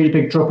seen a really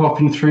big drop-off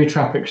in through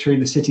traffic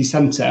through the city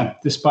centre,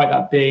 despite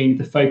that being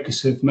the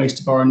focus of most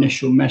of our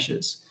initial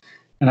measures.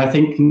 And I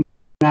think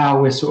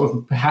now we're sort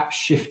of perhaps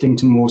shifting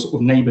to more sort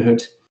of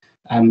neighbourhood,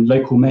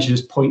 local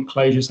measures, point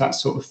closures, that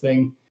sort of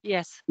thing.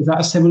 Yes. Is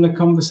that a similar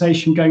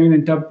conversation going on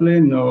in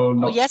Dublin or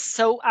not? Oh, yes.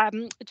 So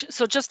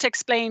just to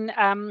explain,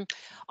 on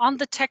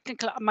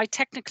my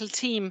technical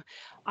team,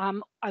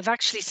 I've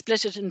actually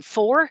split it in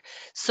 4.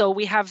 So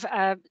we have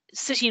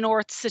City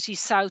North, City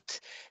South,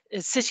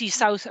 City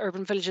South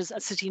urban villages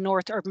and City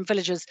North urban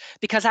villages,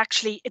 because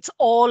actually it's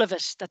all of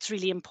it that's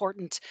really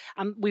important.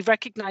 We've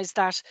recognized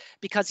that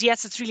because,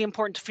 yes, it's really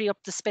important to free up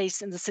the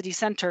space in the city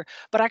centre,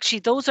 but actually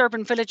those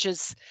urban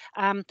villages,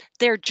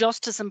 they're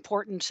just as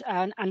important,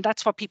 and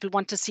that's what people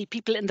want to see.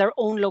 People in their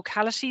own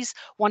localities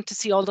want to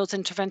see all those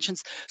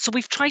interventions. So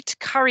we've tried to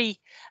carry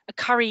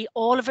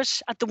all of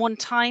it at the one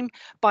time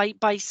by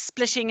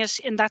splitting it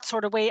in that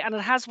sort of way, and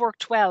it has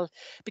worked well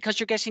because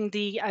you're getting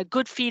the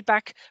good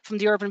feedback from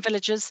the urban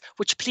villages,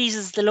 which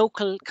pleases the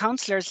local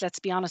councillors, let's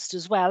be honest,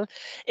 as well,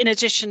 in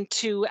addition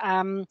to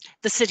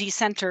the city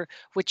centre,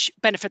 which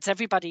benefits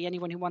everybody,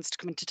 anyone who wants to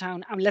come into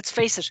town. And let's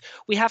face it,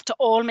 we have to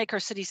all make our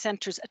city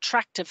centres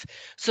attractive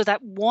so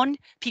that, one,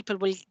 people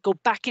will go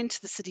back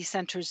into the city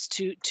centres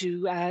to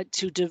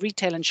the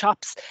retail and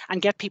shops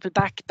and get people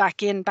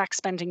back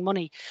spending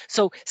money.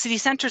 So city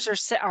centres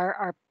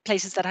are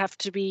places that have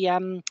to be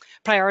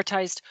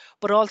prioritised,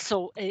 but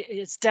also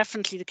it's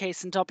definitely the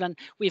case in Dublin.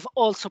 We've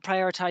also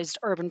prioritised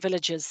urban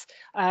villages.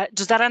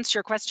 Does that answer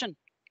your question?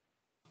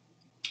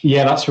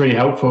 Yeah, that's really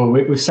helpful.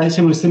 We're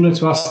similar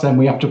to us then.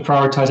 We have to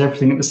prioritise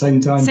everything at the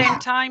same time. Same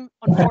time,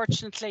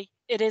 unfortunately,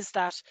 it is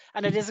that.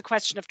 And it is a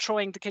question of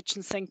throwing the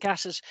kitchen sink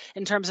at it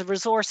in terms of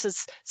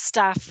resources,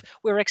 staff.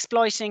 We're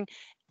exploiting,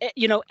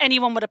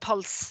 anyone with a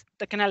pulse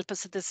that can help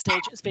us at this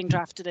stage is being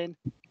drafted in.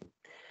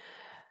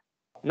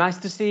 Nice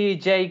to see,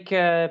 Jake,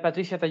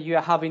 Patricia, that you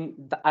are having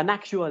an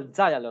actual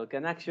dialogue,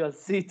 an actual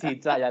city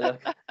dialogue.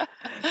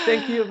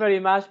 Thank you very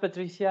much,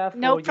 Patricia, for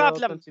your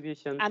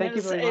contribution. And Thank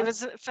you very much. It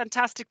was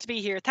fantastic to be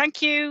here.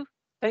 Thank you.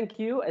 Thank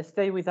you.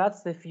 Stay with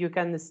us if you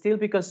can still,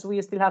 because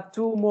we still have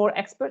two more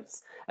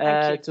experts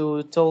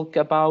to talk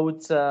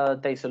about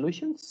their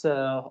solutions,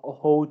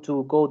 how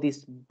to go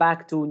this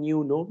back to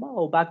new normal,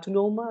 or back to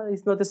normal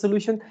is not a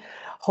solution,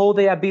 how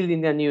they are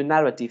building a new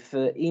narrative.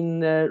 In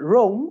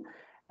Rome,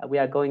 we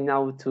are going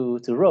now to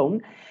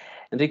Rome.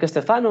 Enrico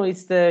Stefano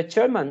is the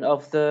chairman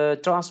of the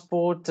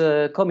transport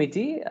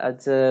committee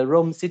at the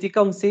Rome City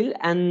Council,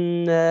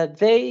 and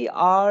they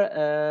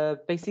are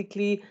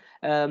basically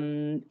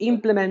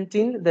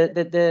implementing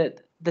the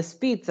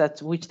speed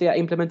at which they are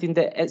implementing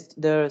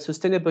the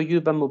sustainable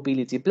urban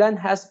mobility plan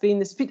has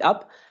been speed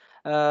up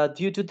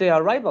due to the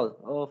arrival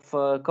of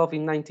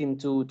COVID-19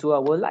 to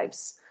our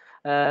lives.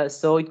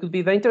 So it could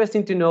be very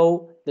interesting to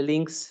know the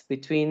links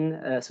between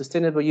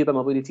sustainable urban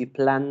mobility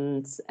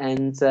plans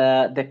and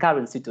the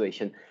current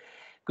situation.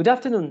 Good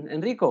afternoon,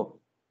 Enrico.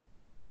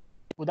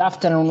 Good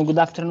afternoon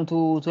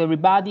to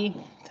everybody.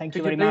 Thank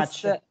you very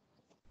much.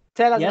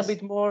 Tell us a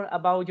bit more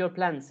about your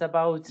plans,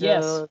 about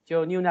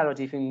your new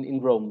narrative in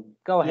Rome.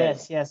 Go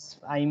ahead. Yes.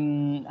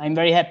 I'm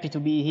very happy to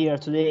be here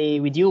today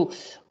with you,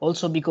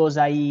 also because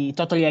I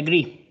totally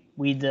agree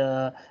with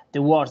the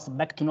words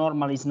back to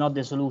normal is not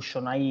the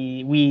solution.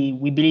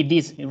 We believe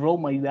this in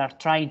Rome. We are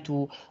trying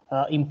to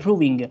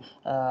improving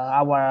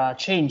our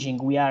changing.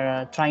 We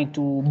are trying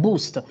to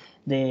boost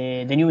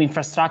the new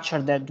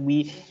infrastructure that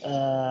we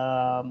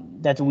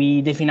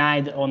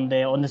defined on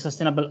the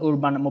sustainable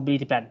urban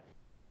mobility plan.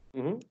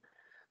 Mm-hmm.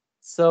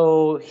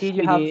 So here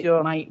you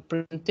have my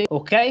presentation.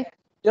 Okay.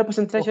 Your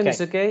presentation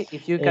is okay.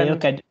 If you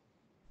can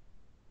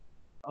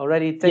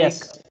already take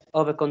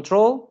over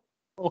control.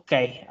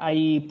 Okay,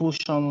 I push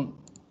on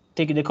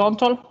take the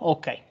control.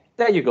 Okay.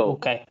 There you go.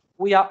 Okay.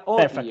 We are all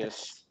perfect.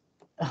 Ears.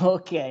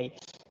 Okay.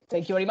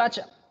 Thank you very much.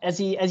 As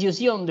you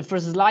see on the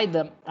first slide,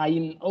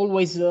 I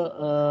always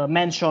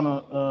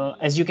mention,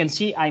 as you can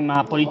see, I'm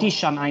a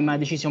politician, I'm a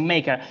decision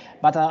maker,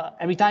 but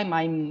every time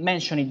I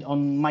mention it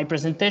on my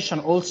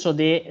presentation, also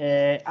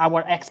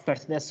our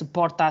experts that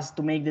support us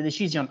to make the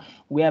decision.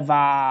 We have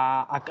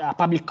a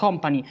public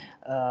company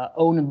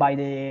owned by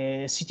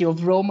the city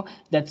of Rome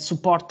that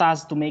support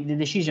us to make the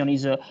decision.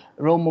 Is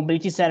Rome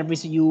Mobility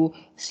Service. You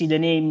see the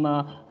name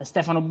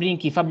Stefano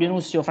Brinchi, Fabio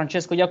Nussio,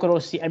 Francesco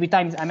Iacorossi. Every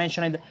time I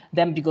mention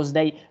them because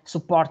they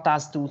support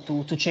us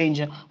to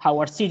change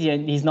our city,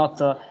 and is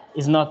not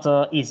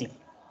easy.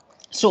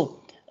 So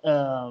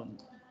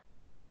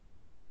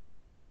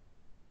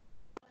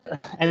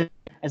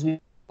as we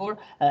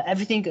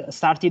everything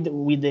started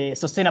with the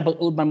sustainable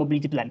urban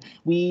mobility plan.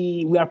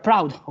 We are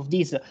proud of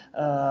this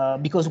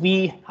because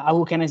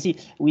how can I say,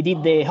 we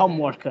did the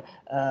homework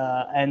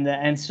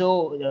and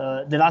so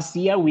the last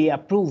year we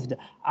approved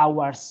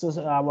our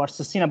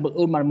sustainable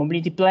urban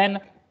mobility plan.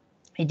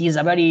 It is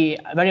a very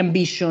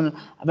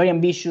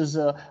ambitious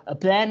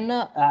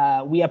plan.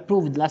 We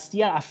approved last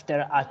year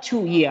after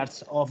 2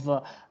 years of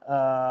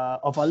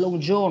a long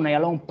journey, a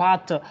long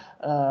path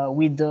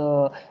with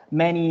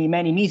many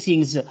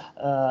meetings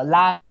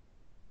live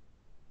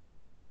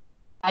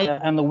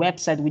on the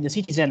website with the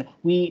citizen.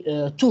 We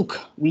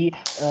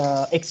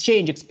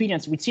exchanged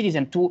experience with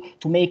citizens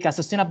to make a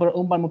sustainable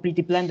urban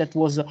mobility plan that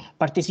was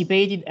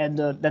participated and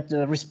that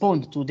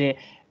respond to the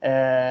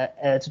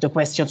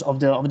questions of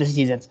the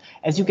citizens.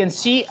 As you can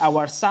see,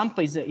 our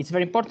sample is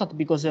very important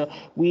because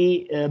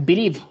we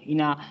believe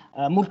in a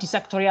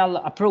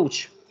multi-sectorial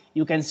approach.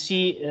 You can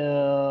see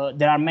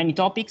there are many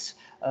topics: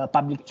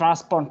 public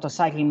transport,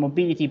 cycling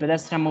mobility,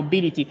 pedestrian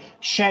mobility,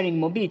 sharing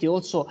mobility.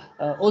 Also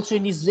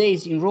in these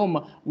days in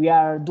Rome, we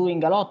are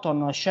doing a lot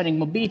on sharing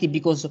mobility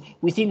because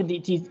we think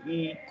that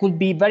it could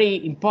be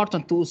very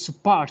important to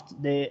support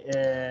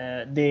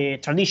the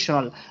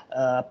traditional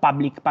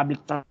public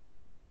transport.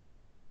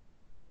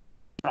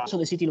 Also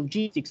the city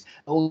logistics,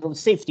 or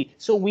safety.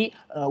 So we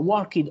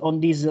worked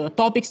on these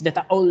topics that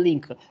are all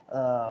linked.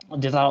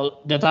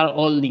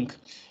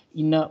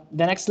 In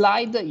the next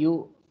slide,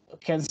 you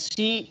can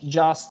see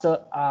just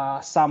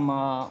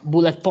some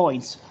bullet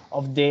points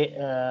of the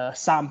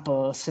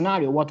sample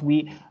scenario. What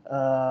we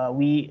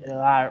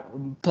are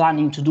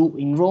planning to do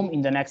in Rome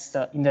in the next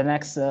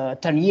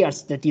 10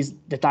 years. That is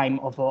the time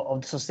of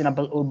the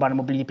sustainable urban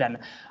mobility plan.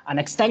 An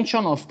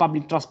extension of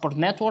public transport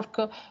network,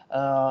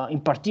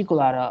 in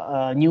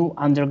particular new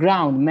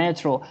underground,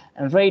 metro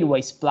and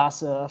railways,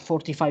 plus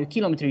 45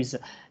 kilometers.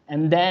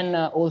 And then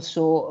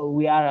also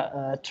we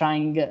are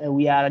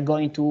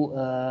going to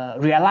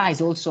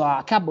realize also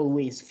a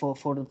caboways for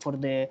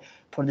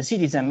the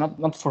citizen,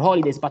 not for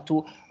holidays, but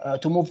to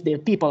move the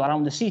people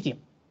around the city.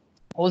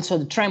 Also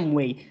the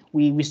tramway,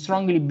 we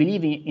strongly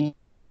believe in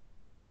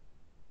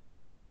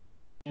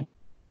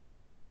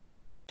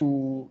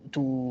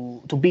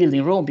to build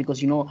in Rome,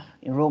 because in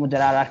Rome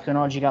there are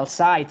archaeological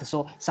sites,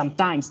 so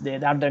sometimes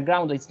the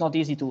underground it's not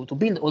easy to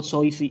build.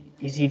 Also if it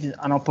is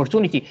an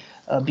opportunity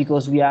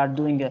because we are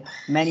doing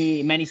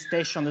many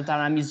stations that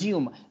are a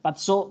museum, but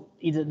so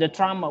the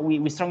tram,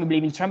 we strongly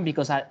believe in tram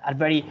because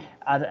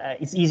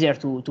it's easier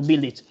to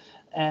build it.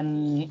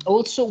 And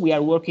also we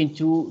are working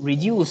to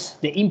reduce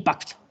the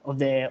impact of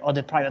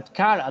the private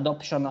car,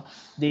 adoption of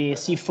the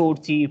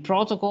C40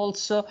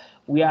 protocols.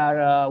 We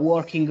are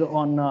working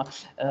on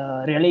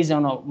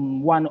realizing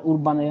one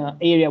urban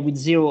area with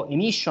zero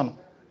emission.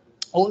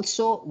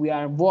 Also, we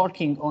are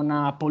working on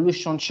a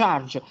pollution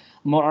charge,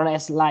 more or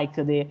less like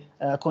the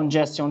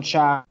congestion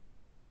charge.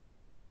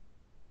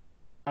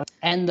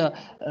 And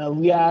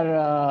we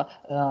are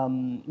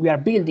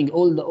building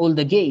all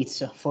the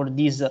gates for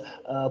this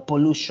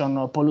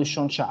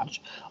pollution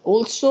charge.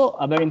 Also,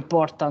 a very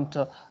important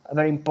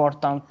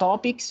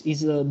topic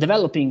is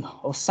developing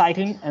of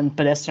cycling and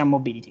pedestrian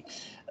mobility.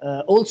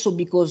 Also,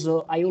 because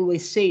I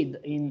always said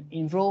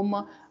in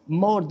Rome,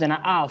 more than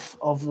half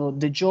of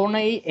the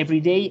journey every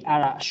day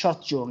are a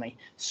short journey.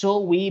 So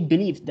we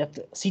believe that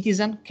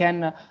citizens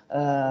can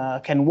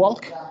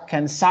walk,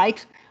 can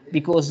cycle,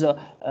 because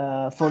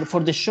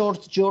for the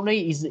short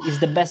journey is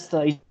the best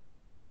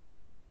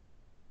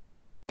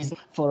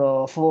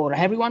for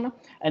everyone,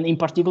 and in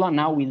particular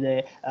now with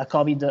the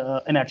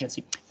COVID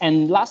emergency.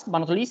 And last but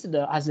not least,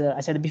 as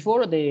I said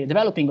before, the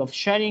developing of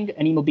sharing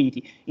and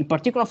e-mobility. In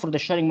particular, for the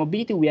sharing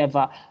mobility, we have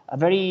a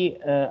very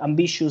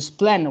ambitious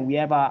plan. We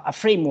have a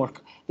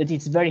framework that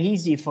it's very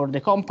easy for the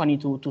company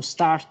to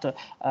start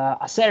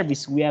a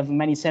service. We have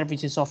many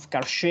services of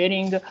car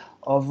sharing,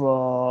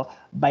 of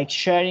bike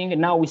sharing.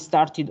 Now we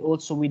started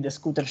also with the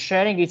scooter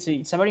sharing. It's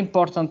a very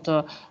important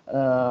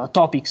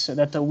topics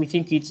that we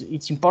think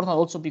it's important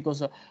also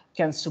because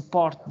can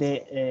support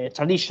the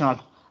traditional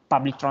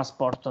public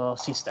transport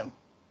system.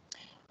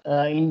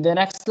 In the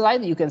next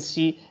slide, you can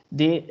see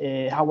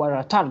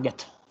our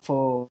target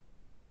for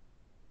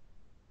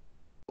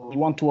we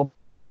want to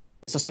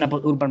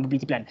sustainable urban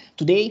mobility plan.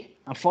 Today,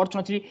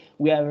 unfortunately,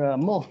 we are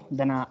more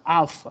than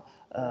half,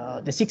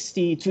 the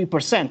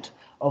 63%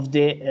 of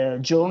the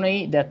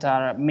journey that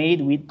are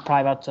made with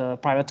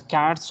private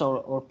cars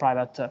or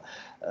private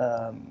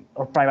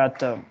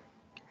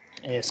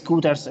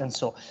scooters and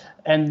so.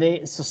 And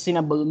the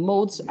sustainable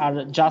modes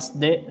are just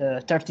the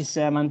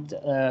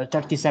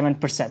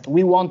 37%.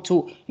 We want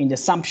to, in the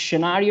sub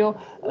scenario,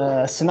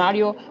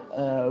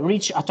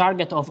 reach a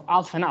target of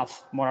half and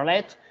half, more or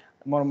less.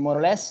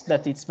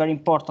 That it's very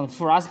important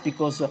for us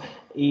because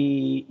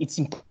it's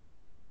important.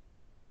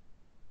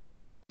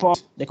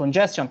 The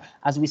congestion,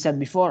 as we said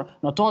before,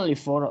 not only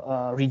for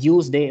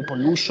reduce the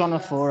pollution,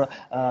 for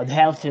the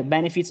health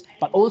benefits,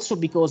 but also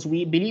because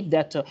we believe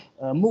that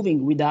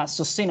moving with a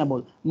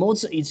sustainable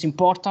modes, it's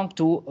important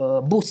to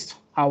boost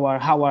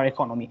our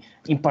economy,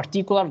 in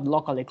particular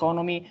local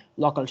economy,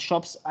 local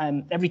shops.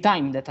 And every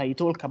time that I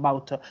talk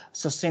about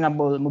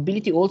sustainable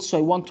mobility, also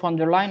I want to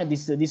underline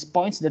these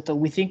points that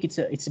we think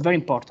it's very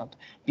important,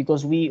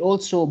 because we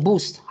also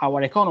boost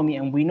our economy,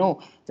 and we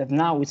know that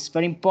now it's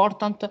very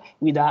important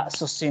with a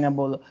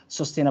sustainable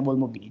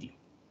mobility.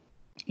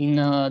 In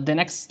the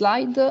next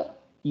slide,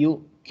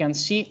 you can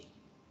see,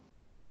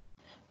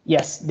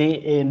 yes,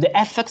 the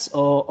effects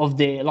of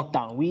the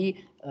lockdown. We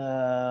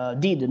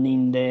did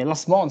in the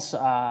last months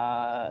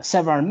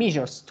several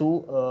measures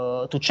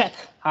to check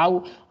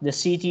how the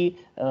city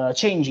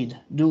changed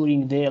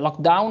during the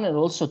lockdown, and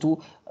also to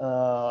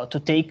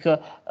take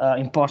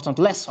important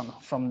lesson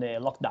from the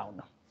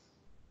lockdown.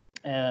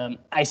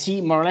 I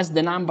see more or less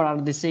the number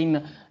are the same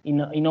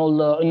in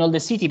all the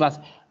city,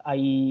 but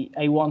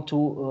I want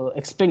to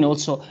explain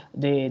also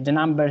the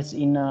numbers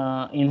in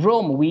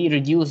Rome. We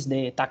reduced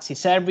the taxi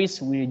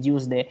service, we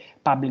reduced the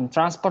public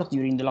transport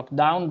during the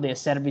lockdown. The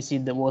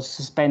services that was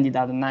suspended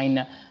at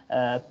 9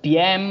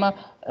 p.m.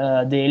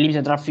 The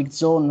limited traffic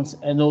zones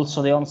and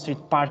also the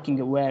on-street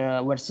parking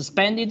were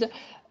suspended.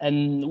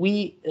 And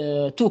we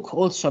took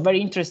also a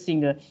very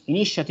interesting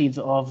initiative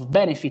of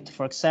benefit.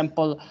 For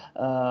example,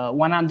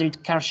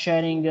 100 car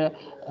sharing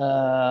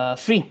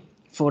free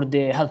for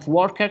the health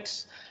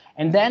workers.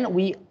 And then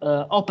we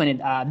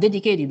opened a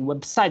dedicated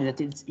website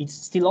that it's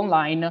still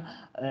online,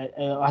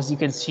 as you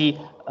can see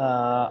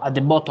at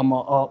the bottom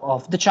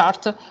of the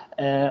chart.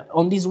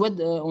 On this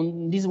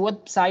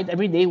website,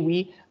 every day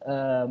we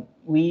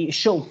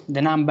show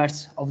the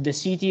numbers of the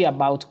city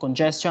about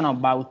congestion,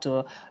 about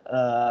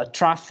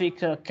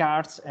traffic,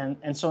 cars,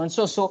 and so on.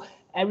 So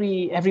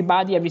every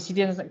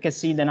citizen can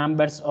see the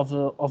numbers of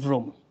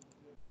Rome.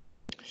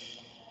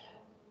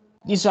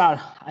 These are,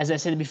 as I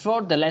said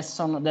before, the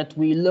lessons that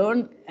we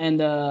learned,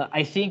 and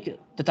I think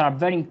that are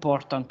very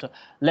important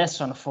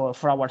lessons for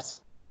our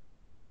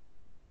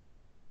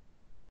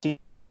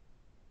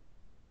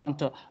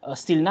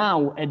still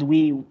now, and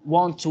we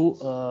want to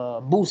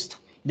boost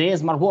the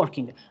smart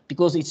working,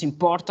 because it's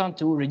important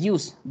to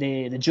reduce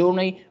the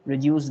journey,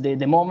 reduce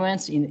the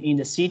moments in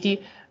the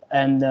city.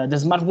 And the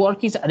smart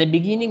working, at the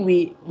beginning,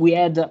 we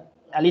had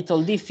a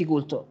little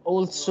difficult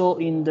also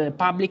in the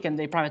public and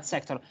the private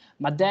sector.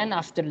 But then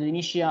after the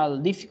initial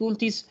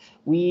difficulties,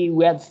 we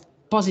had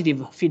positive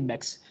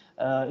feedbacks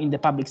in the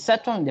public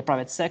sector, in the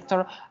private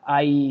sector.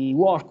 I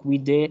work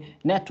with the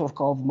network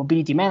of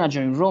mobility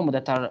managers in Rome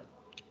that are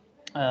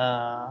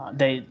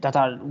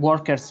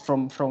workers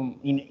from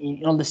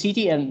in all the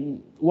city,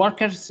 and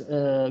workers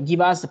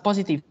give us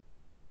positive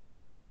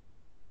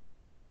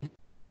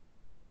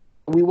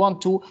we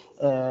want to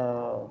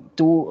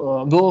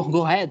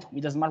go ahead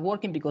with the smart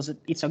working because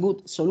it's a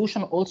good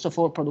solution also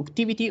for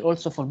productivity,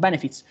 also for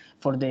benefits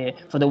for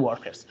the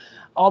workers.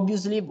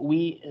 Obviously,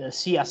 we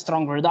see a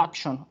strong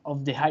reduction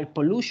of the air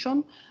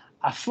pollution,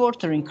 a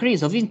further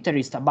increase of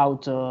interest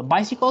about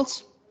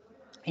bicycles.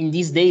 In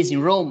these days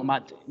in Rome,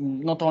 but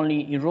not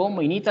only in Rome,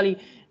 in Italy,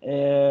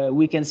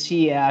 we can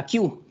see a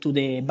queue to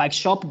the bike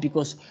shop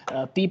because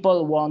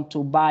people want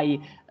to buy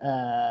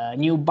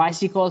new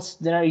bicycles.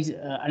 There is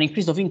an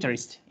increase of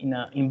interest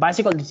in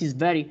bicycles. This is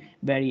very,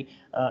 very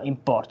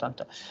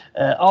important.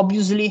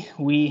 Obviously,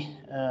 we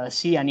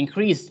see an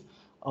increase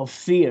of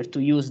fear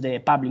to use the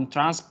public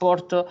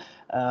transport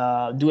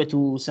due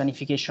to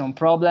sanification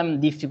problem,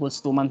 difficult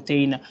to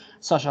maintain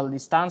social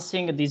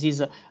distancing. This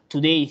is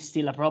today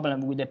still a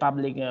problem with the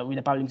public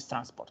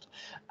transport.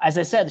 As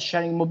I said,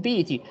 sharing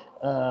mobility,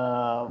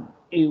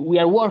 we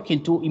are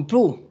working to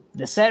improve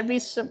the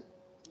service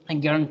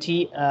and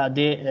guarantee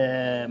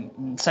the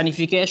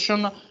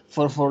sanification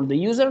for the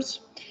users.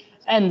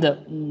 And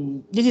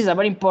this is a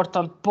very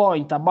important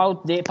point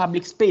about the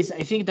public space.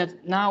 I think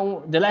that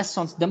now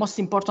the most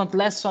important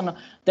lesson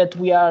that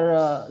we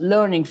are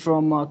learning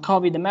from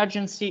COVID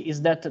emergency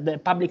is that the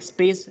public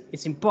space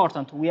is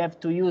important. We have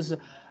to use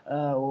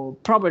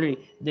properly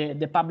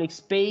the public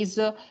space.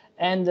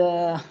 And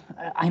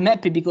I'm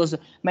happy because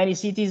many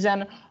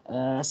citizens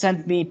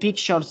sent me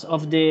pictures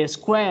of the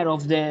square,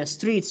 of the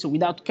streets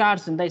without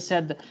cars. And they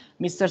said,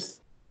 Mr.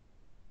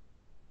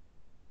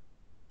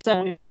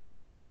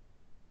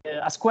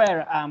 A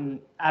square,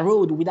 a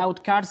road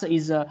without cars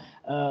is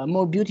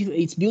more beautiful.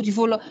 It's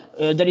beautiful.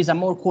 There is a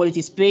more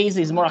quality space.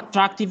 It's more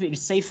attractive.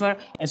 It's safer.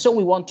 And so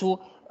we want to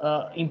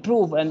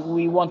improve, and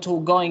we want to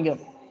going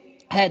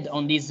ahead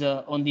on this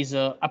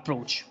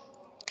approach.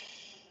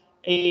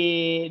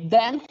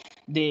 Then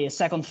the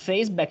second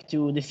phase, back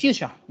to the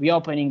future,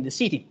 reopening the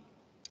city.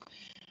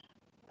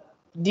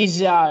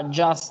 These are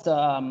just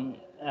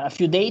a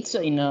few dates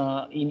in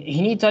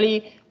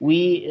Italy.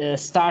 We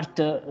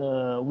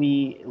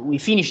we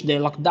finished the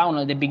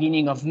lockdown at the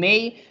beginning of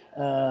May.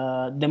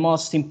 The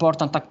most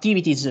important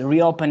activities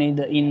reopened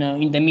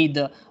in the mid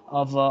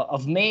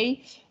of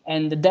May,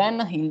 and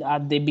then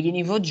at the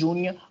beginning of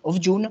June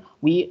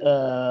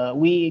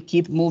we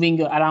keep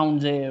moving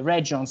around the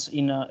regions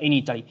in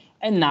Italy.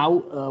 And now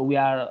we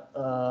are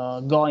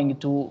going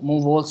to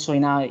move also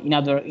in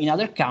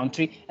other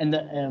country, and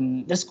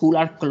the schools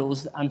are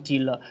closed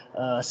until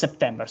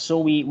September. So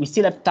we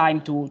still have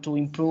time to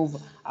improve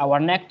our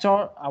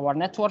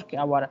network,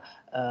 our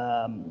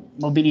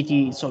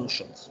mobility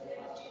solutions.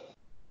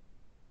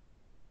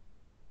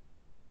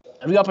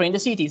 Reopening the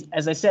cities,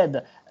 as I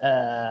said,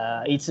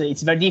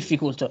 it's very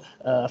difficult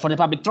for the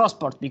public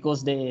transport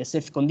because the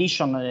safe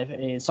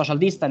condition, social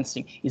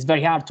distancing is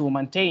very hard to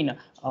maintain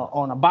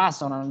on a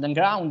bus, on the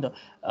ground.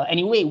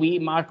 Anyway, we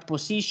mark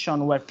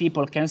position where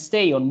people can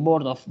stay on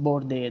board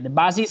the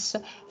buses,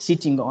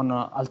 sitting on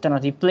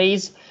alternative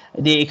place.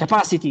 The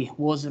capacity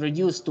was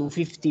reduced to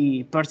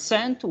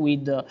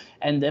 50%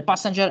 and the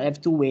passenger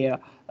have to wear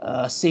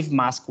safe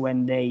mask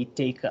when they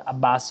take a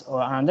bus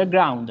or an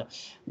underground.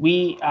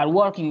 We are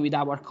working with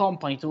our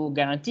company to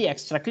guarantee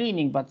extra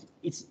cleaning, but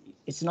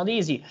it's not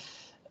easy.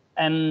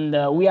 And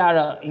we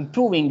are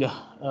improving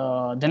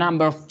the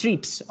number of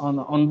trips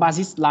on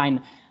buses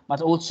line,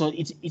 but also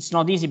it's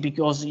not easy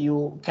because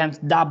you can't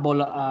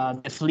double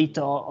the fleet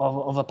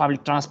of a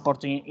public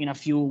transport in a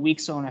few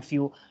weeks or in a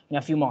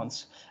few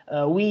months.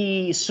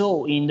 We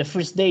saw in the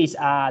first days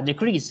a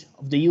decrease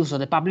of the use of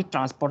the public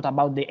transport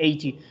about the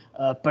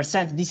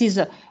 80%. This is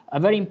a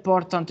very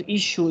important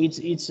issue.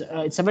 It's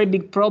a very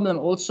big problem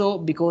also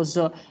because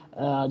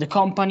the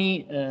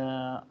company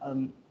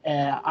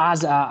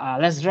has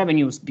less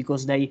revenues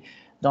because they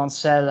don't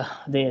sell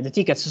the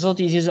tickets. So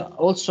this is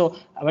also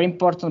a very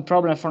important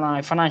problem from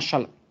a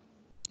financial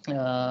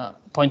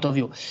point of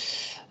view.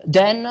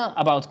 Then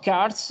about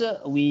cars,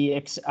 we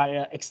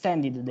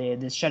extended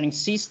the sharing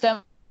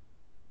system.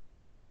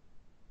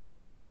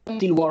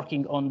 Still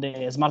working on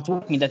the smart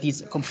working that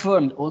is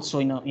confirmed also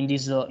in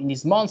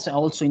these months and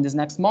also in these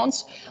next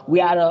months. We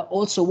are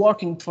also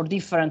working for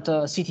different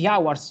city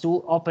hours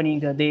to opening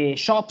the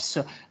shops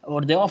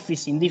or the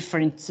office in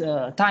different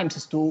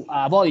times to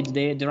avoid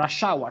the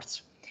rush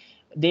hours.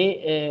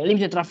 The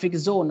limited traffic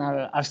zone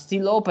are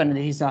still open.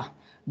 There is a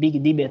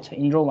big debate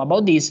in Rome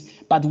about this,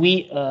 but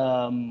the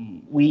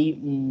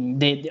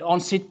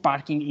on-street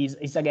parking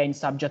is again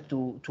subject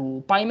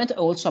to payment.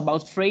 Also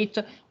about freight,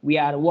 we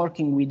are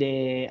working with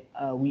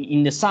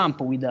in the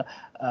sample with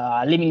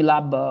Living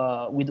Lab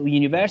with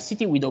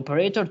university, with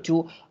operator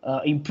to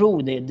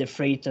improve the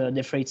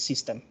freight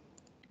system.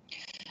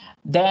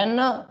 Then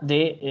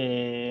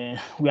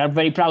we are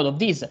very proud of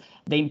this.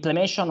 The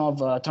implementation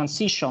of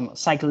transition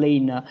cycle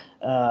lane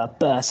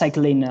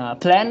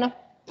plan.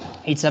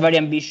 It's a very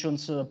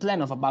ambitious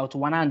plan of about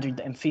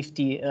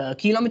 150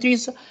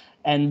 kilometers,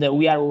 and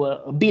we are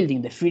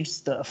building the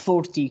first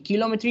 40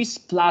 kilometers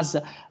plus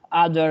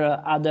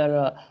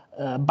other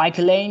bike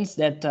lanes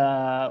that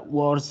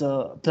was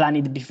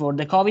planned before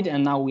the COVID,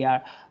 and now we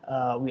are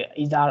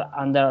are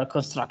under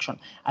construction.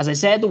 As I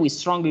said, we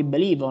strongly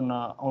believe on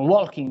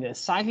walking and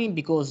cycling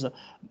because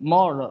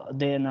more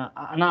than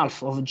an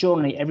half of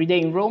journey every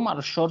day in Rome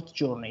are short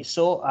journeys,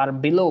 so are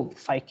below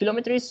 5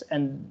 kilometers,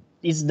 and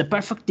is the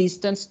perfect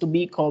distance to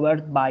be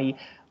covered by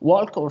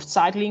walk or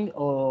cycling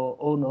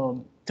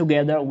or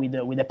together with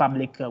the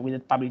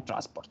public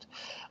transport.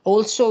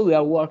 Also, we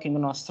are working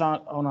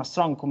on a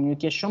strong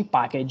communication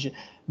package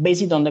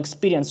based on the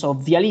experience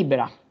of Via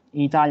Libera.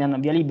 In Italian,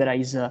 Via Libera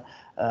is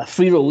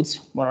free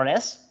roads, more or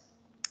less.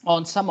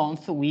 Once a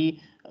month,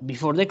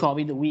 before the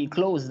COVID, we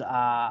closed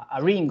a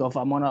ring of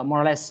more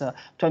or less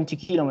 20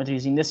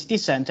 kilometers in the city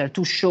center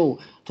to show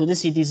to the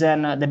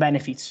citizen the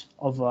benefits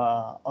of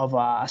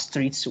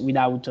streets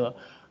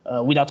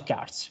without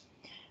cars.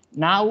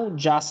 Now,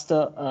 just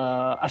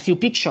a few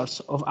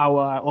pictures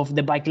of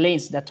the bike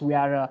lanes that we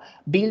are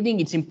building.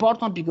 It's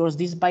important because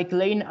these bike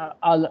lanes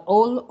are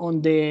all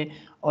on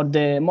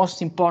the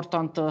most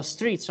important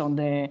streets, on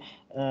the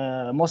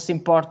most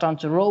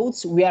important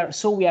roads. We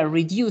are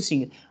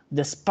reducing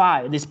the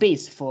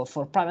space for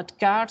private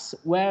cars,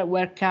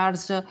 where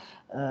cars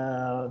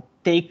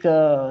take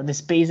the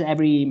space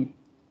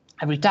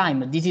every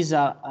time. This is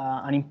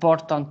an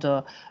important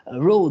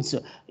roads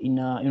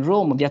in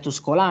Rome, Via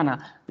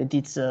Tuscolana, that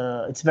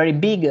it's very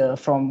big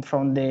from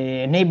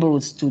the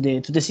neighborhoods to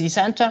the city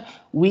center.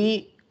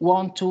 We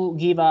want to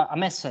give a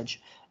message.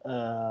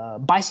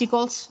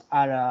 Bicycles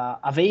are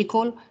a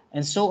vehicle,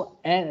 and so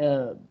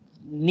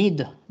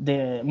need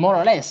the more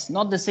or less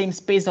not the same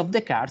space of the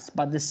cars,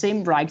 but the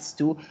same rights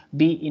to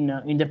be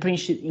in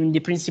the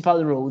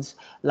principal roads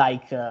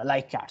like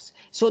cars.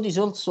 So this is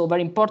also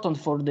very important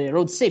for the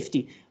road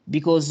safety,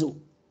 because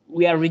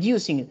we are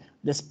reducing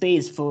the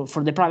space for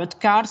the private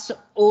cars.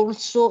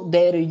 Also,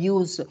 they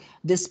reduce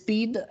the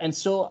speed, and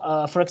so,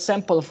 for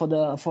example,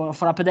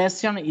 for a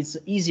pedestrian, it's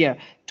easier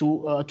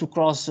to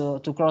cross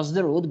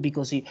the road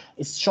because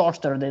it's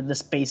shorter the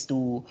space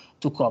to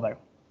cover.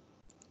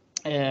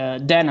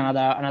 Then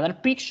another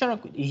picture.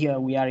 Here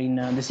we are in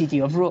the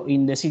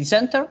city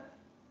center.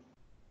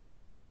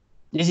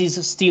 This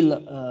is still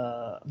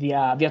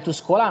via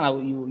Tuscolana.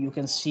 You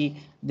can see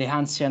the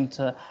ancient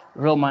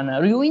Roman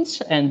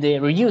ruins, and the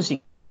reusing,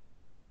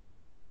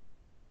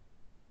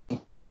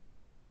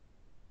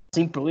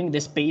 improving the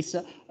space,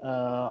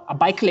 a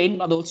bike lane,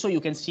 but also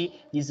you can see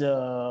this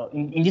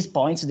in these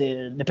points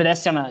the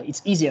pedestrian.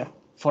 It's easier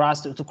for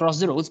us to cross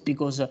the roads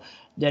because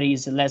there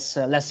is less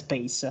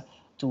space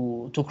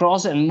to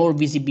cross and more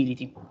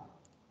visibility.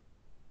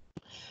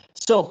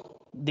 So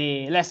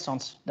the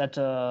lessons that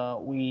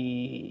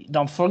we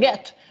don't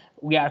forget,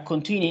 we are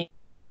continuing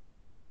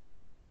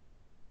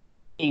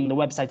the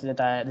website that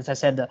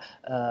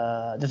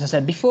I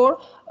said before.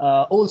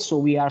 Also,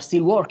 we are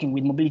still working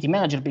with mobility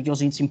manager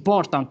because it's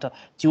important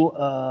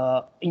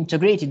to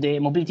integrate the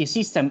mobility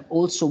system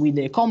also with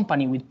the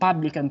company, with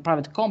public and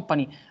private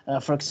company,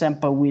 for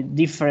example, with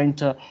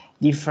different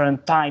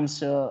times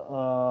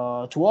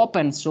to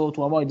open, so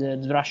to avoid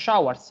the rush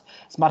hours.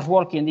 Smart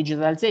working and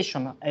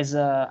digitalization, as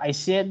I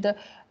said,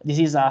 this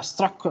is a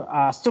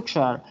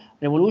structural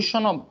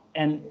revolution,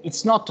 and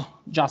it's not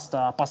just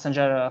a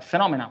passenger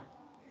phenomenon.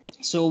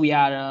 So we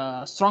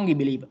are strongly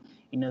believe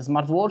in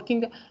smart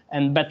working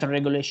and better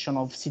regulation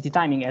of city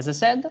timing, as I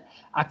said.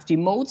 Active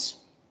modes,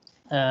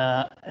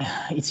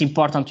 it's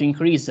important to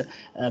increase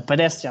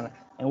pedestrian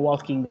and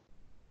walking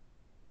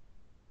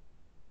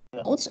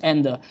modes.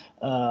 And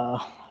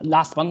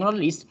last but not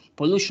least,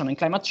 pollution and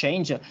climate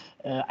change.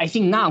 I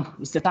think now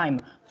is the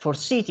time for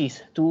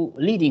cities to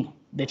leading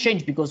the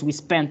change, because we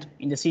spend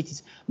in the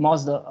cities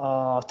most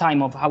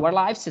time of our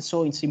lives.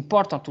 So it's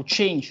important to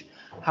change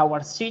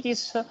our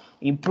cities,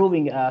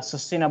 improving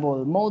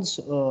sustainable modes,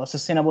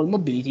 sustainable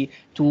mobility,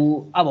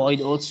 to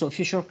avoid also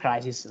future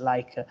crises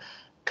like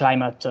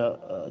climate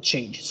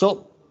change.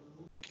 So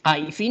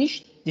I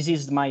finished. This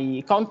is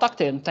my contact,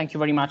 and thank you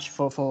very much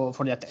for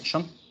the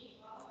attention.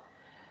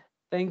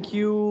 Thank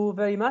you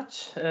very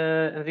much,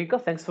 Enrico.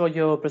 Thanks for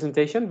your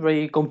presentation,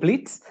 very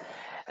complete.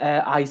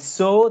 I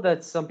saw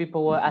that some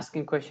people were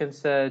asking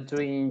questions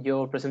during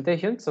your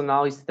presentation, so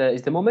now is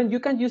the moment. You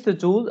can use the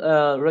tool,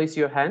 raise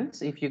your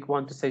hands if you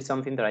want to say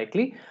something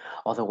directly.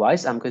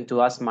 Otherwise, I'm going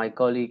to ask my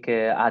colleague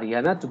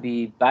Ariana to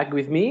be back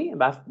with me,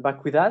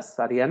 back with us.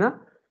 Ariana,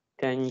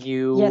 can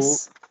you?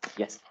 Yes.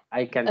 Yes,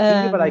 I can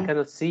hear you, but I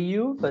cannot see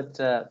you. But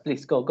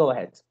please go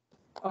ahead.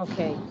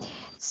 Okay.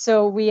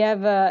 So we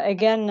have,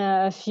 again,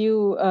 a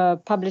few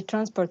public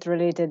transport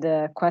related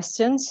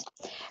questions.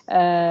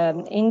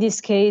 In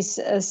this case,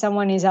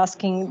 someone is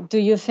asking, do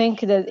you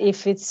think that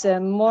if it's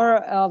more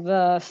of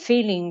a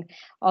feeling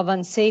of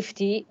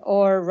unsafety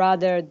or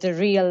rather the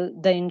real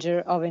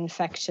danger of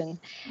infection?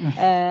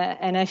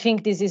 And I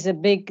think this is a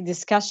big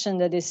discussion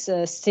that is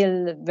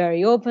still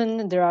very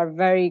open. There are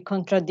very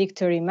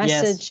contradictory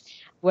messages. Yes.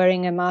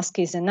 Wearing a mask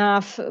is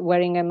enough,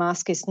 wearing a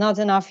mask is not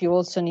enough. You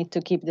also need to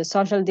keep the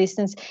social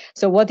distance.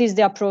 So what is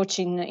the approach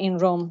in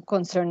Rome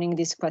concerning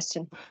this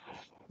question?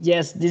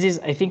 Yes,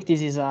 I think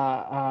this is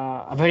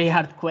a very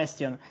hard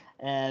question.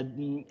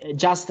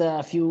 Just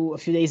a few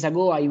days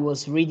ago, I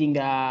was reading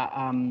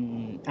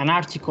an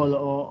article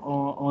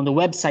on the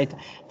website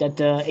that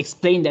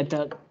explained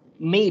that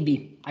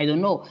maybe, I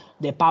don't know,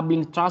 the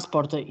public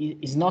transport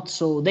is not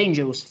so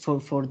dangerous for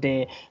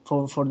the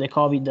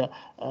COVID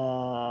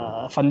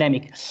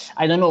pandemic.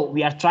 I don't know.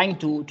 We are trying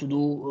to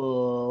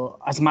do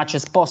as much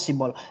as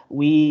possible.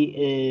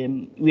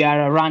 We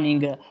are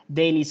running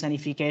daily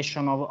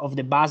sanification of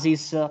the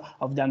buses,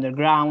 of the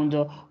underground.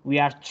 We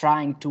are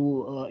trying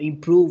to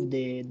improve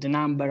the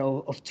number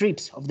of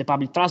trips of the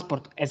public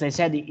transport. As I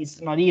said, it's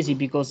not easy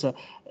because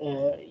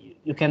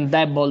you can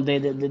double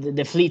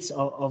the fleets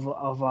of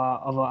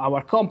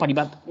our company,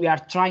 but we are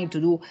trying to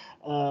do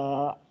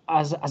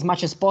as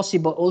much as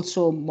possible,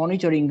 also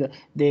monitoring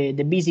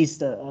the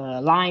busiest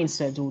lines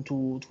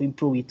to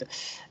improve it.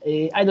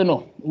 I don't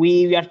know.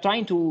 We are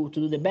trying to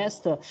do the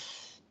best.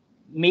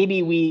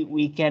 Maybe we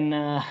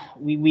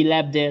will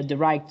have the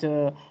right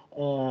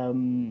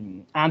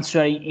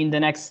answer in the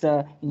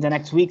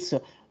next weeks.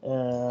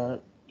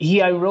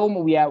 Here in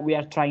Rome, we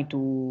are trying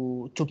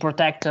to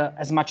protect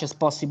as much as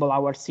possible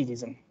our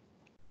citizens.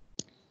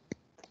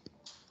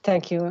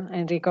 Thank you,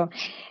 Enrico.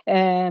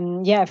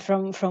 Yeah,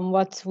 from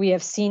what we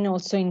have seen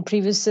also in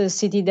previous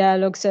city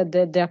dialogues,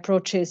 the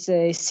approach is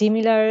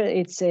similar.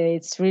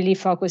 It's really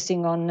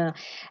focusing on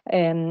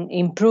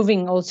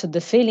improving also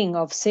the feeling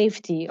of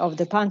safety of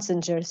the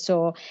passengers.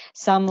 So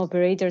some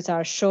operators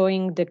are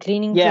showing the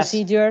cleaning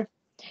procedure.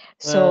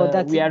 So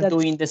we are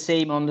doing the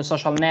same on the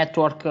social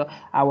network.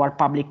 Our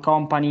public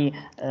company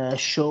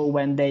show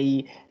when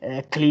they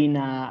clean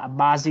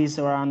buses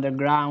or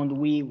underground.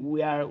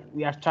 We are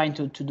trying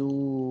to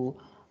do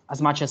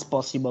as much as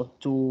possible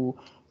to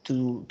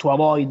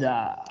avoid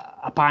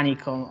a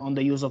panic on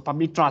the use of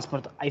public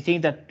transport. I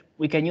think that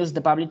we can use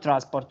the public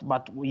transport,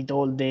 but with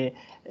all the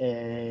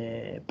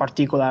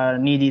particular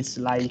needs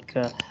like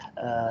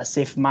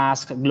safe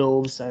mask,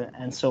 gloves,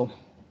 and so.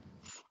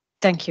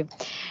 Thank you.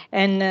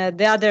 And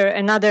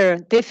another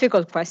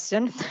difficult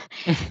question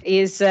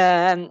is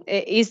the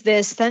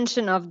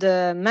extension of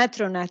the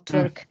metro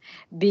network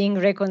being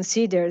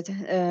reconsidered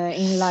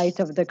in light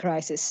of the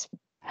crisis?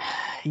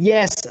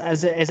 Yes,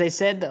 as I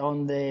said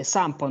on the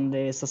SAMP, on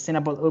the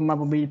Sustainable Urban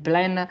Mobility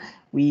Plan,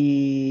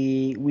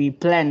 we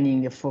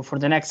planning for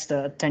the next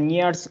 10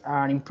 years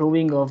an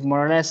improving of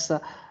more or less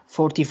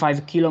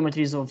 45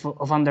 kilometers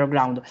of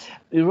underground.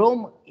 In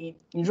Rome,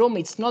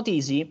 it's not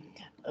easy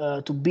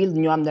to build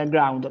new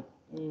underground,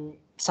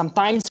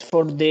 sometimes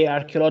for the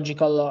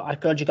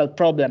archaeological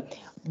problem,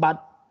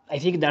 but I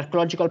think the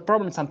archaeological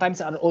problems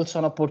sometimes are also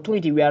an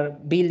opportunity. We are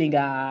building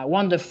a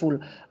wonderful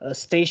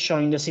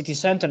station in the city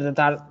center that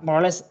are more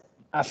or less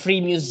a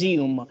free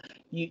museum.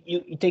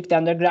 You take the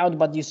underground,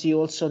 but you see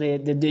also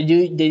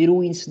the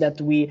ruins that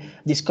we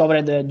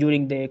discovered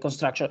during the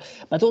construction.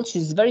 But also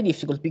it's very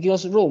difficult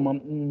because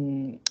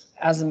Rome,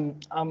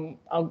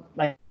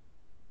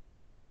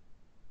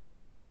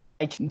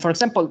 for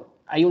example,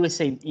 I always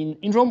say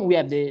in Rome we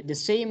have the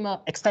same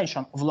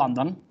extension of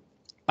London,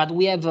 but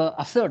we have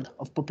a third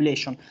of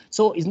population.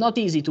 So it's not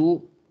easy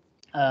to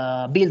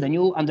build a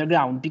new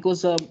underground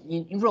because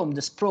in Rome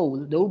the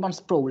urban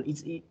sprawl,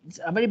 it's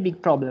a very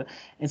big problem.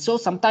 And so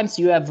sometimes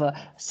you have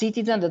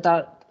citizens that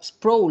are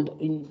sprawled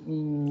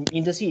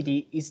in the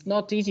city. It's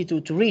not easy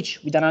to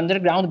reach with an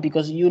underground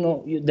because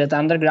that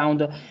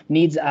underground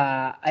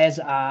has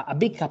a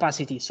big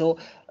capacity. So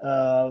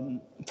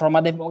from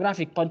a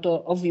demographic point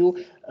of view,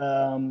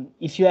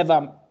 if you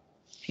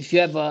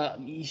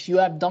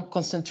have not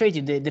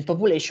concentrated the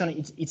population,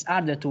 it's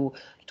harder to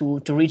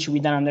reach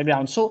with an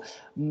underground. So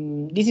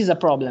this is a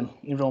problem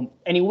in Rome.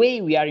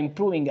 Anyway, we are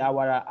improving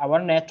our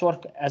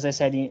network. As I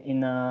said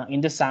in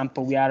the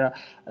sample, we are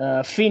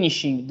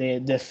finishing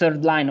the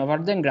third line of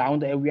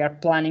underground, and we are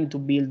planning to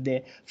build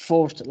the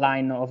fourth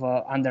line of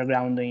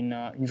underground in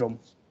Rome.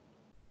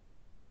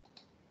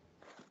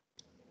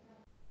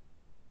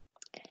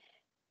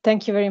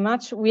 Thank you very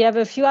much. We have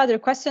a few other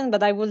questions,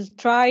 but I will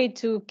try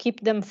to keep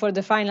them for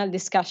the final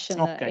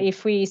discussion. Okay.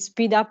 If we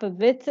speed up a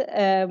bit,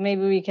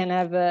 maybe we can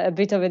have a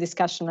bit of a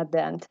discussion at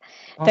the end.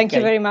 Okay. Thank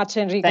you very much,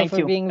 Enrico,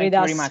 for being with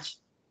us. Thank you very much.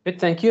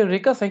 Thank you,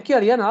 Enrico. Thank you,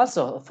 Ariana,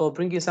 also for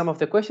bringing some of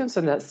the questions.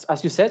 And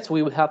as you said,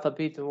 we will have a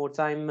bit more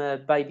time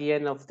by the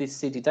end of this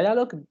city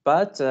dialogue.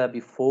 But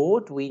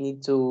before, we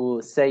need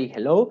to say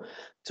hello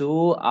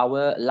to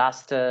our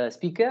last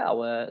speaker,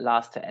 our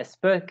last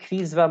expert,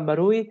 Chris Van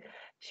Barui.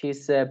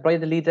 She's a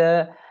project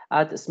leader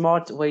at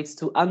Smart Waste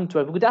to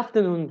Antwerp. Good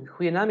afternoon.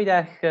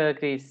 Goedemiddag,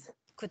 Chris.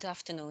 Good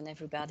afternoon,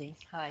 everybody.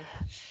 Hi.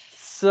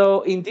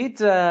 So indeed,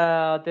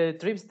 the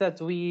trips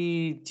that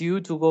we do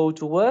to go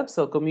to work,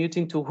 so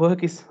commuting to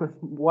work is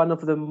one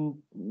of the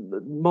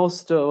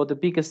most or the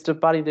biggest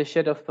part in the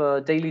share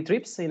of daily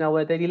trips in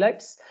our daily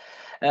lives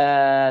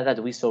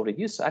that we saw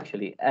reduced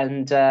actually.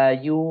 And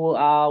you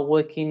are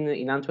working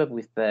in Antwerp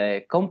with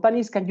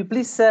companies. Can you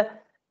please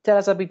tell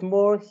us a bit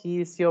more?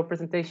 Here's your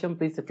presentation.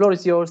 Please, the floor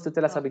is yours to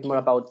tell us a bit more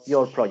about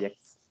your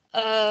projects.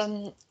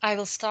 I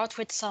will start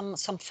with some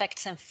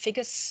facts and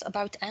figures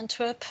about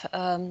Antwerp.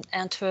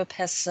 Antwerp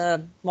has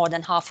more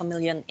than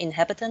 500,000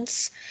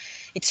 inhabitants.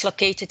 It's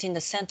located in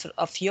the center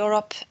of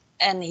Europe,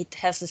 and it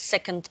has the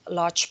second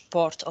large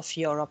port of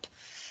Europe.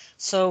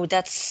 So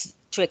that's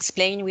to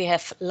explain, we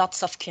have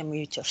lots of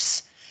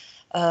commuters.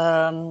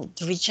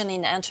 The region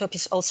in Antwerp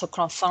is also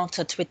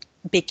confronted with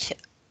big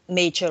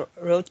major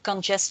road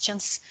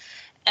congestions.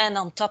 And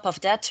on top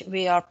of that,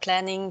 we are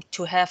planning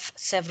to have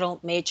several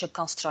major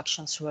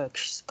construction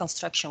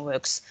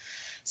works.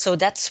 So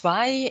that's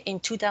why in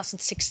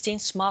 2016,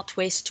 Smart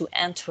Waste to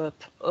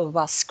Antwerp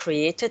was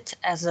created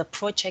as a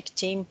project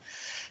team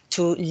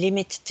to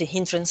limit the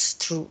hindrance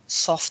through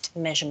soft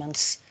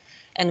measurements.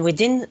 And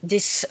within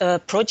this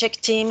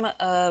project team,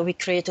 we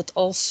created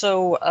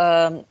also,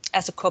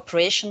 as a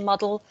cooperation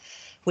model,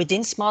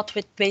 within Smart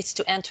Waste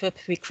to Antwerp,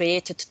 we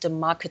created the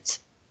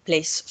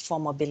marketplace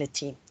for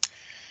mobility.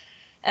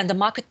 And the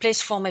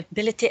marketplace for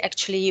mobility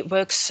actually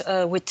works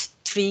with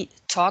 3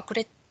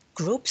 target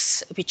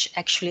groups, which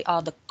actually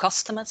are the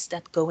customers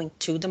that go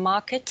into the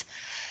market,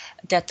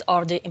 that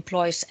are the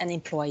employers and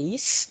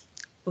employees.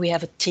 We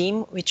have a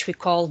team which we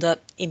call the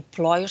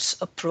employers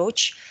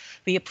approach.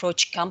 We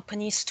approach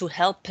companies to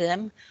help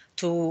them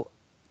to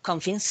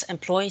convince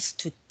employees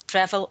to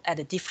travel at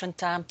a different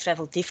time,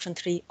 travel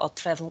differently, or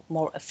travel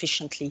more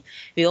efficiently.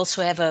 We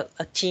also have a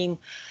team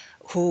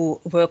who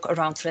work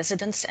around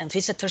residents and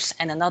visitors,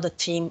 and another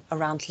team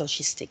around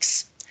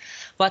logistics.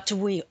 What do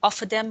we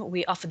offer them?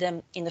 We offer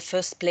them, in the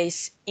first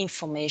place,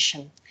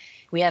 information.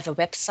 We have a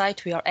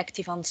website, we are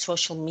active on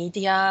social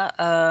media,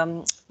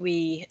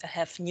 we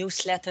have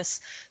newsletters,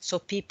 so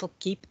people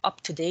keep up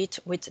to date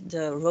with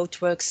the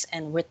roadworks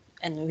and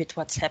with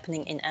what's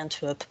happening in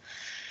Antwerp.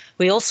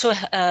 We also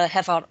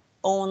have our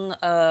own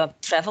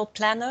travel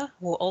planner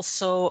who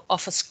also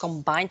offers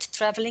combined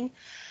traveling.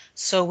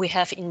 So we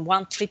have in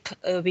one trip,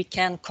 we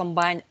can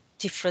combine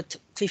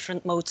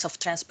different modes of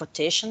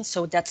transportation.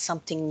 So that's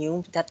something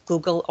new that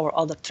Google or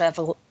other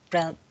travel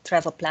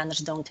planners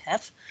don't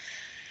have.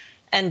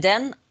 And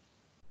then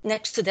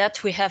next to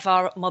that, we have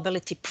our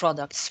mobility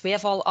products. We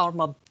have all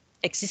our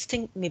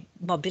existing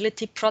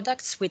mobility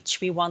products, which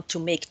we want to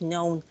make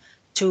known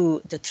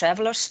to the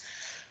travelers.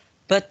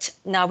 But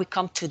now we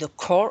come to the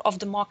core of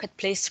the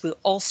marketplace. We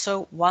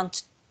also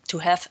want to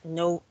have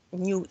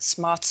new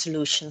smart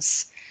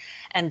solutions.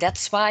 And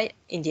that's why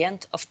in the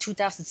end of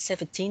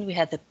 2017, we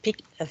had a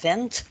big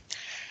event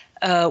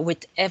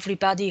with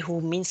everybody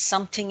who means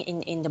something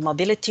in the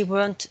mobility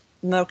world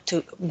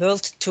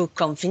to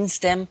convince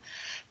them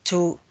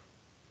to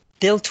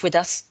build with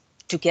us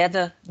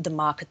together the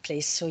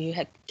marketplace. So you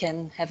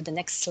can have the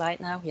next slide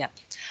now. Yeah.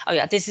 Oh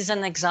yeah, this is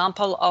an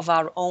example of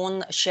our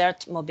own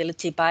shared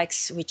mobility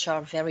bikes, which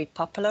are very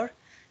popular.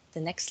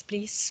 The next,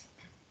 please.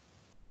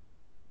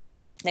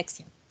 Next.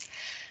 Yeah.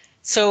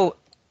 So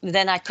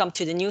then I come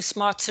to the new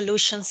smart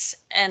solutions,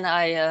 and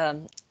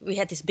we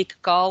had this big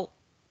call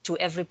to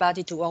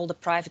everybody, to all the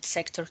private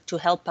sector, to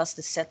help us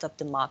to set up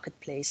the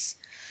marketplace.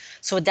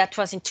 So that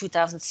was in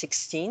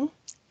 2016.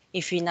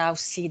 If we now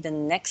see the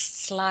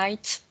next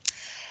slide,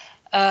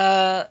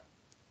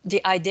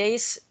 the idea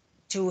is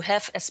to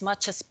have as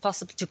much as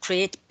possible, to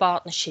create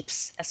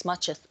partnerships as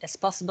much as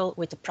possible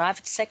with the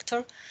private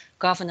sector,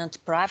 government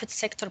private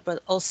sector,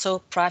 but also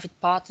private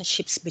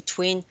partnerships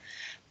between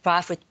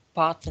private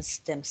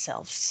partners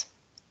themselves.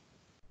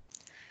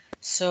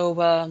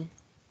 So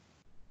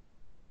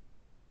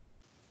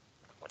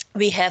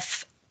we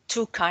have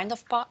 2 kinds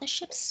of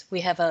partnerships.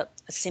 We have a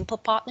simple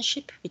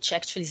partnership, which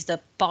actually is the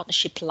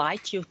partnership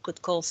light, you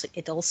could call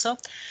it also,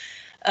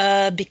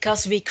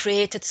 because we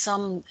created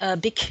some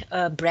big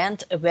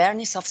brand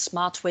awareness of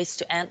Smart Waste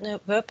to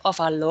Antwerp,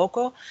 of our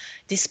logo.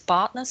 These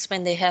partners,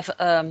 when they have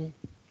a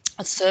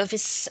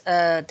service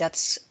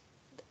that's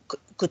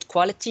good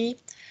quality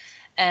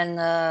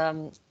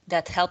and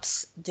that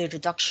helps the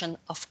reduction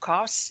of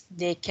cars,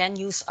 they can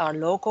use our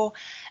logo,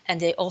 and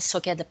they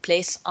also get a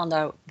place on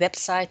our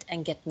website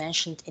and get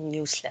mentioned in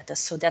newsletters.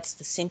 So that's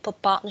the simple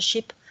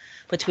partnership,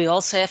 but we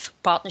also have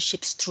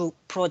partnerships through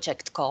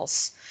project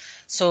calls.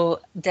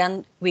 So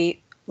then we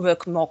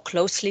work more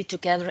closely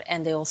together,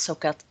 and they also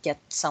get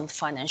some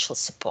financial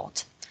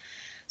support.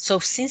 So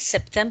since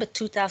September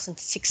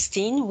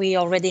 2016, we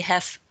already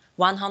have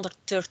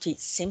 130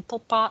 simple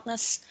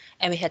partners,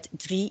 and we had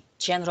 3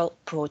 general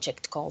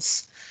project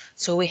calls.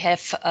 So we had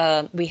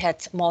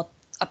more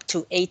up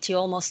to 80,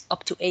 almost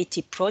up to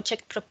 80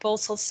 project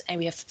proposals, and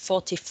we have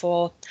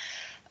 44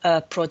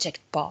 project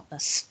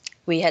partners.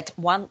 We had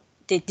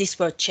these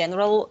were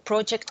general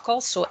project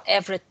calls, so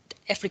every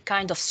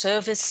kind of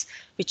service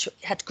which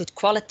had good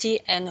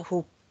quality and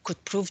who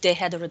could prove they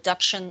had a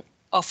reduction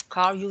of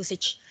car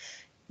usage,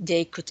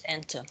 they could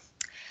enter.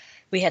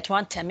 We had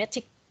one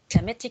thematic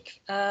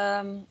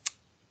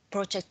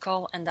project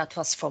call, and that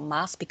was for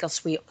mass,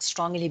 because we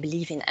strongly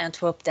believe in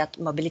Antwerp that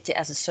mobility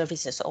as a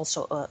service is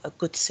also a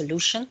good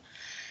solution.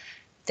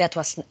 That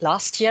was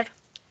last year,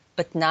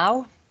 but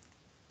now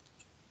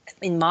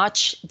in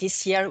March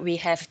this year we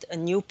have a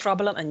new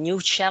problem, a new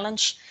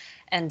challenge,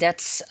 and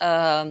that's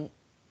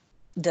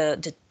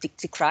the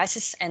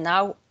crisis, and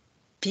now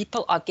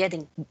people are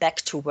getting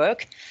back to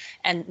work,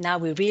 and now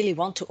we really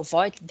want to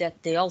avoid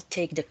that they all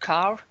take the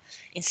car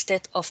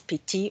instead of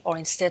PT or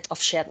instead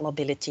of shared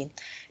mobility.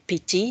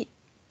 PT,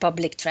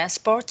 public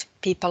transport,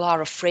 people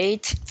are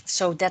afraid,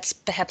 so that's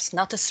perhaps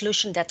not a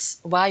solution. That's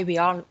why we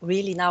are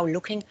really now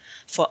looking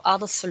for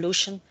other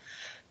solutions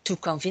to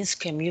convince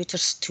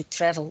commuters to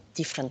travel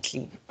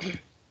differently.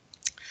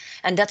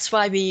 And that's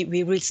why we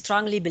really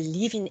strongly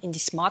believe in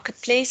this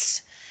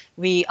marketplace.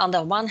 We, on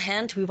the one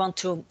hand, we want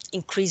to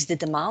increase the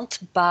demand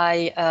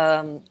by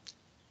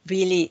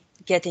really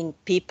getting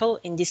people,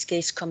 in this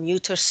case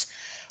commuters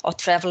or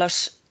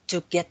travelers,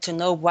 to get to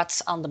know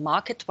what's on the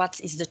market, what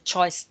is the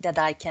choice that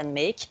I can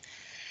make.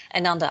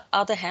 And on the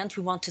other hand,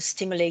 we want to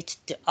stimulate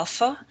the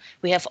offer.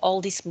 We have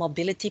all these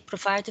mobility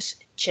providers,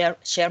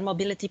 share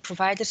mobility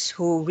providers,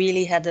 who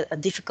really had a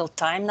difficult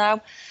time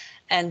now,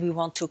 and we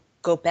want to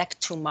go back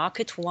to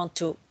market. We want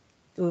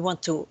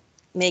to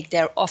make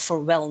their offer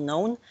well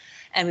known,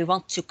 and we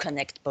want to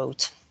connect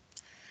both.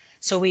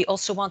 So we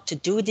also want to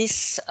do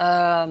this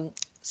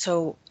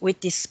so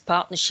with these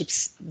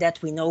partnerships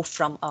that we know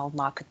from our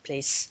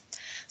marketplace.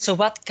 So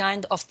what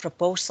kind of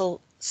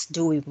proposals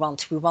do we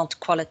want? We want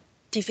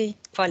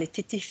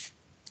qualitative,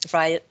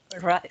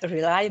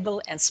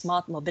 reliable and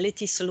smart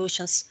mobility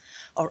solutions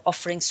or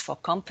offerings for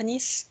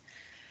companies,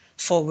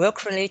 for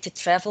work-related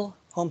travel,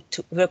 home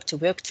to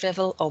work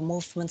travel, or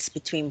movements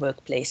between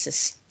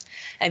workplaces.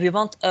 And we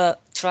want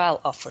trial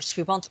offers.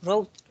 We want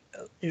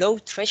low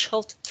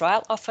threshold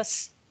trial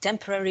offers,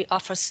 temporary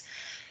offers,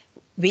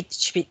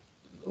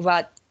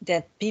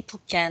 that people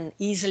can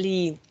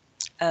easily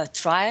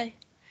try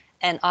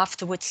and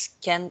afterwards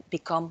can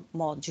become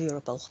more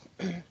durable.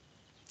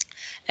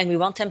 And we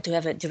want them to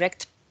have a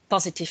direct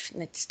positive,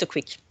 it's too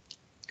quick,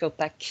 go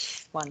back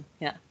one,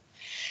 yeah.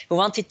 We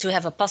want it to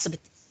have a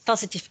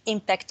positive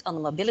impact on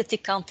the mobility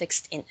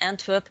context in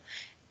Antwerp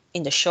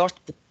in the short,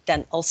 but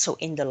then also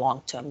in the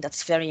long term.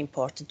 That's very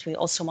important. We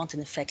also want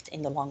an effect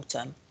in the long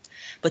term,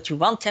 but we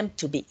want them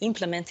to be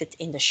implemented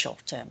in the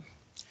short term.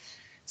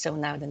 So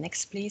now the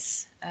next,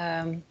 please.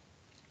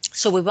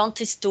 So we want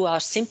this to our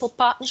simple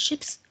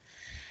partnerships.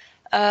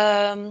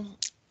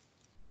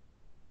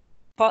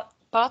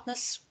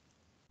 Partners,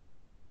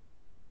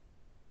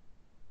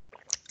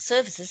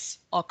 services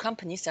or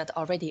companies that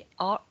already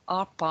are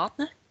our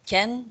partner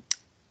can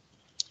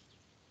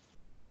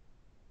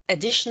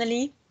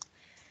additionally,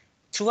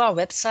 through our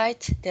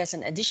website, there's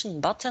an additional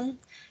button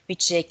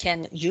which they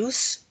can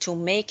use to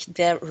make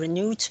their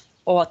renewed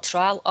or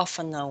trial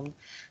offer known.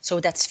 So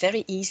that's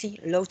very easy,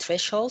 low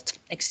threshold.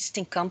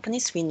 Existing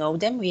companies, we know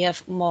them. We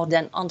have more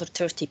than under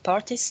 30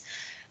 partners.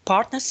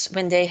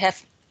 When they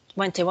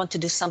want to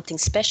do something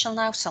special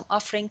now, some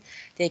offering,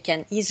 they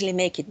can easily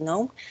make it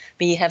known.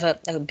 We have a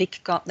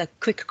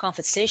quick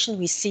conversation.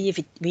 We see if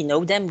we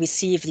know them. We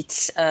see if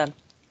it's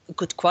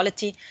good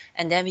quality,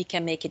 and then we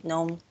can make it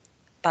known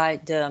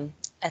at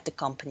the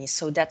company.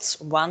 So that's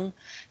one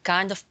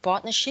kind of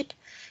partnership.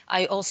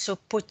 I also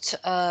put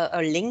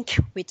a link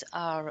with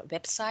our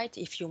website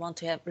if you want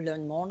to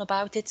learn more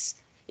about it.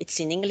 It's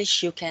in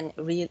English. You can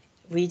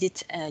read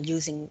it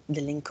using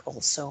the link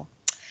also.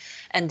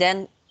 And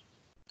then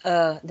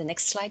the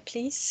next slide,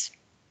 please.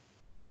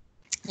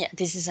 Yeah,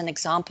 this is an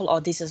example, or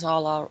this is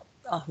all our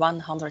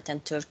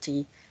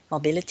 130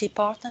 mobility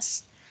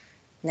partners.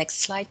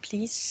 Next slide,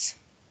 please.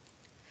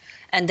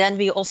 And then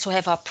we also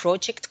have our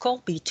project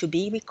call,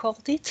 B2B, we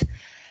called it.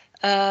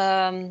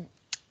 There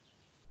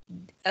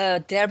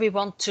we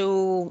want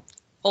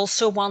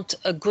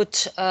a good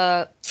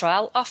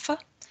trial offer.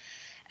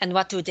 And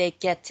what do they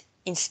get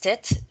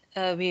instead?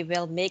 We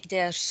will make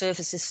their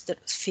services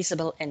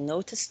visible and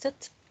noticed.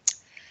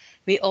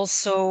 We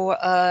also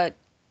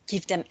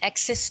give them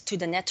access to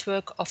the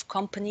network of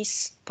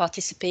companies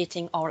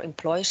participating our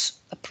employers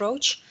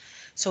approach.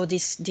 So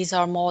these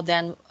are more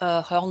than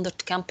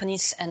 100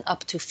 companies and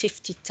up to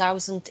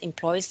 50,000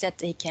 employees that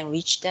they can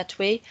reach that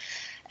way.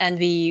 And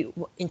we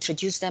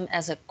introduce them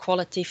as a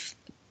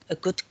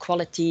good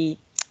quality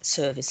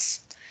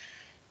service.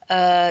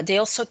 They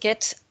also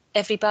get,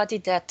 everybody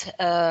that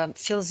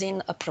fills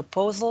in a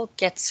proposal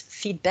gets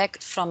feedback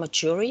from a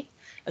jury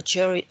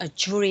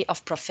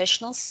of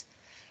professionals.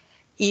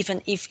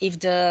 Even if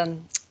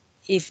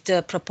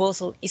the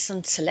proposal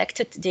isn't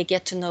selected, they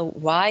get to know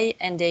why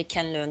and they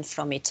can learn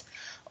from it.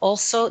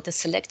 Also, the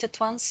selected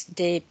ones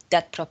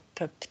that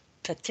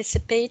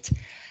participate,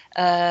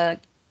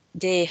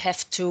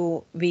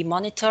 we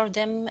monitor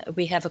them.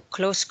 We have a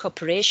close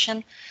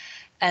cooperation,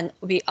 and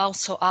we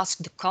also ask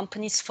the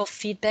companies for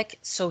feedback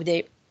so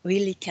they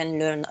really can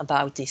learn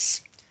about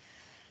this.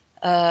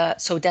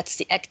 So that's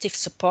the active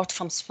support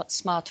from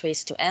Smart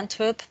Ways to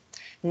Antwerp.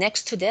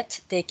 Next to that,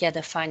 they get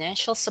a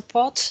financial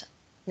support.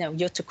 No,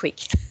 you're too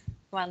quick.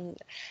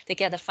 They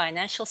get a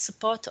financial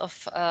support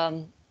of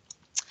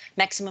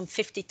maximum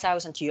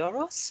 50,000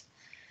 euros,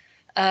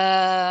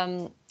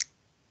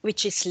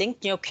 which is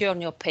linked, no cure,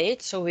 no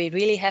paid. So we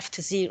really have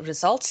to see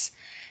results.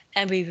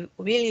 And we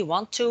really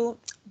want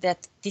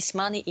that this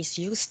money is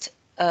used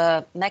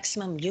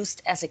maximum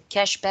used as a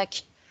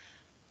cashback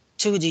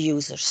to the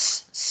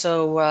users.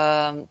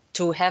 So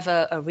to have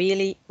a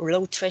really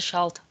low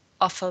threshold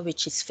offer,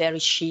 which is very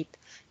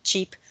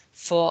cheap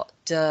for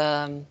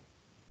the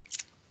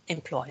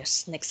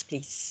employers. Next,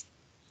 please.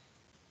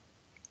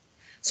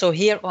 So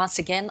here, once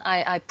again,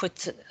 I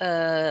put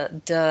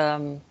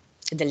the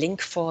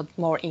link for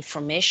more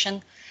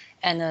information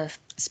and a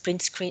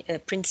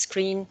print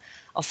screen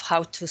of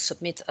how to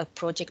submit a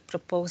project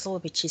proposal,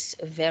 which is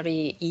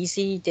very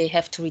easy. They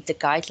have to read the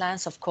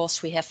guidelines. Of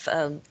course, we have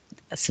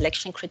a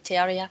selection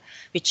criteria,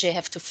 which they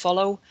have to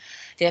follow.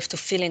 They have to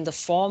fill in the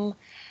form,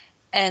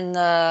 and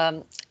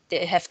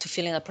they have to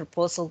fill in a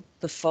proposal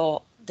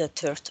before the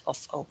 3rd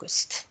of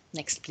August.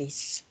 Next,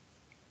 please.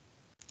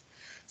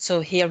 So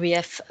here we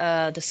have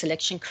the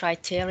selection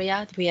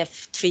criteria. We have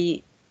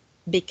 3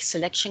 big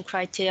selection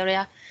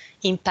criteria: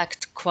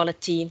 impact,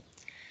 quality,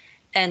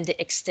 and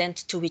the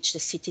extent to which the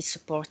city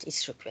support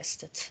is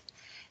requested.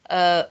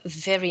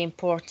 Very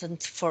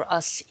important for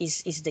us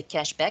is the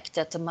cashback,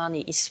 that the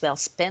money is well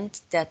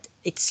spent, that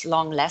it's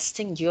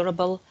long-lasting,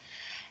 durable,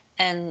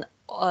 and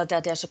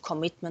that there's a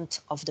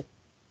commitment of the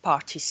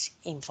parties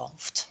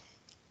involved.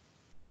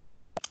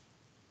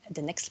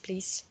 The next,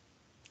 please.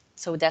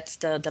 So that's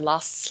the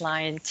last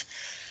slide.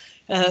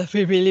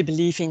 We really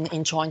believe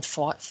in joint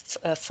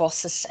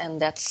forces,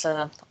 and that's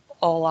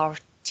all our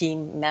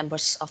team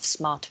members of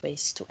Smart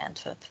Ways to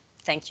Antwerp.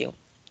 Thank you.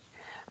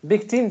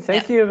 Big team,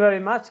 thank you very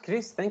much,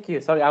 Chris. Thank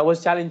you. Sorry, I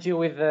was challenging you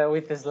with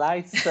the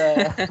slides,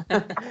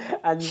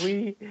 and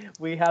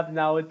we have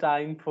now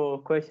time for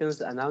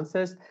questions and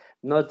answers,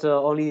 not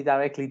only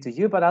directly to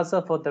you, but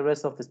also for the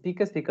rest of the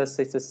speakers, because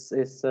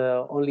it's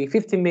only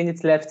 15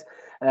 minutes left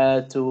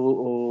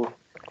to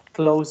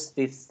close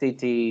this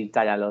city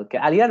dialogue.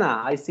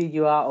 Ariana, I see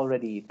you are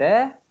already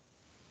there.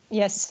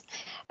 Yes,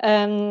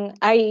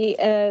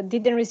 I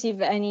didn't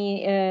receive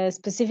any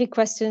specific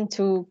question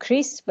to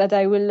Chris, but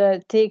I will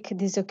take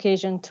this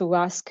occasion to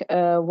ask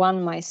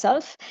one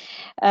myself.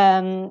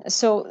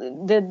 So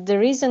the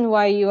reason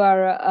why you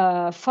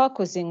are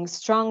focusing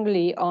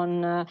strongly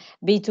on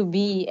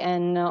B2B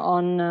and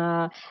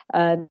on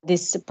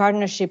this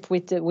partnership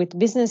with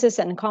businesses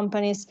and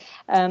companies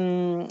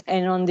and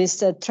on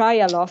this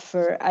trial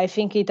offer, I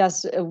think it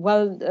has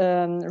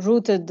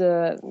well-rooted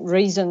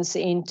reasons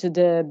into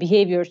the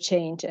behavior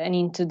change and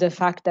into the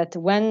fact that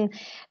when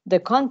the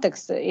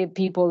context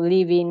people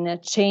live in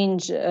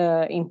change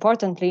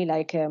importantly,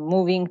 like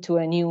moving to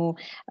a new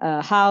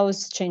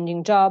house,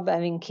 changing job,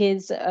 having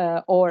kids,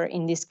 or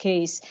in this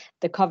case,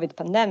 the COVID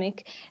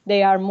pandemic,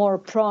 they are more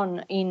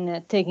prone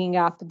in taking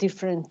up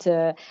different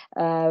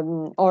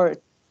or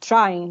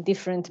trying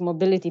different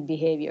mobility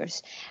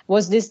behaviors.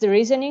 Was this the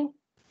reasoning?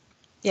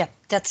 Yeah,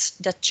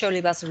 that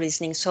surely was the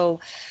reasoning. So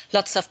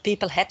lots of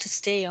people had to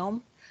stay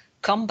home,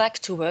 come back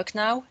to work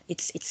now.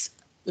 It's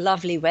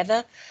lovely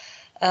weather.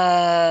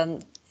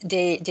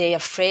 They're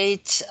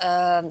afraid.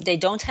 They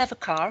don't have a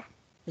car.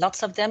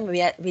 Lots of them.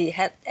 We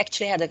had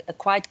a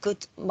quite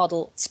good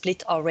model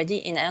split already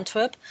in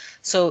Antwerp.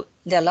 So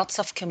there are lots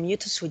of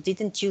commuters who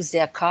didn't use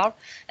their car,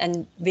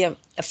 and we are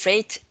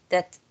afraid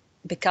that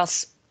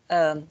because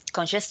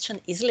congestion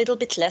is a little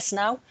bit less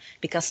now,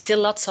 because still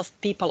lots of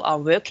people are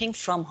working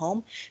from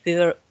home. We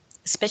were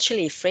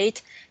especially afraid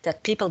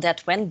that people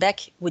that went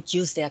back would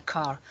use their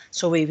car.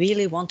 So we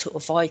really want to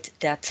avoid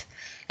that.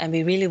 And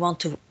we really want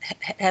to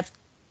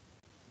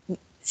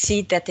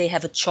see that they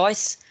have a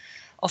choice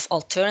of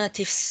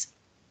alternatives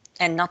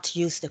and not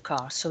use the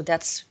car. So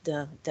that's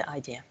the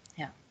idea.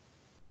 Yeah.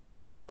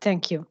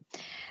 Thank you.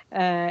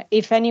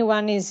 If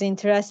anyone is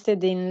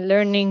interested in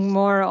learning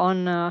more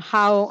on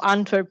how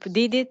Antwerp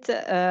did it,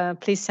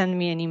 please send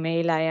me an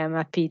email. I am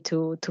happy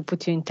to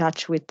put you in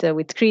touch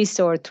with Chris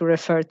or to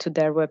refer to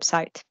their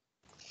website.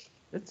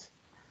 Good.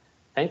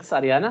 Thanks,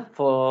 Ariana,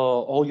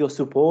 for all your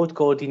support,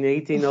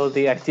 coordinating all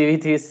the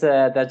activities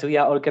that we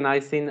are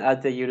organizing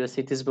at the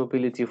EUROCITIES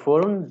Mobility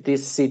Forum.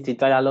 This City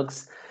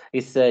Dialogues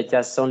is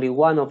just only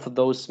one of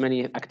those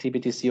many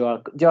activities you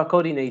are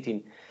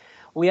coordinating.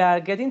 We are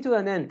getting to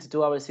an end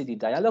to our city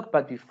dialogue,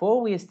 but before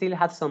we still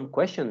have some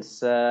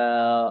questions.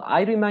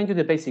 I remind you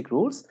the basic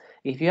rules.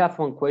 If you have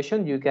one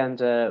question, you can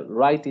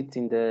write it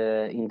in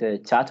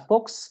the chat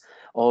box,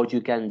 or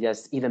you can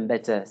just, even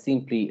better,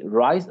 simply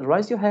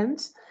raise your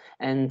hands,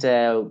 and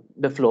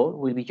the floor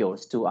will be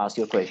yours to ask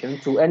your question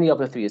to any of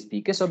the 3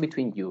 speakers or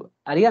between you.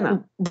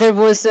 Ariana. There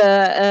was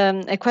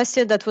a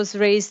question that was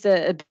raised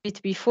a bit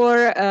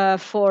before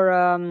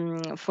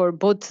for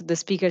both the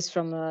speakers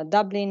from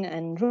Dublin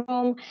and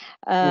Rome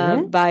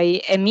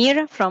by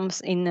Emir from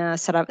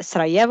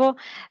Sarajevo.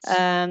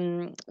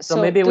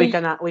 So maybe we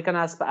can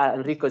ask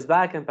Enrico is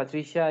back, and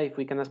Patricia, if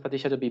we can ask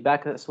Patricia to be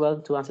back as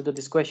well to answer to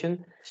this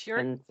question. Sure.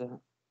 And,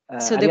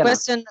 so the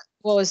question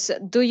was,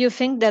 do you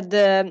think that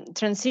the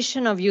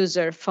transition of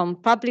user from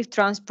public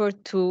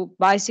transport to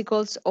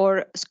bicycles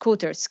or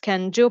scooters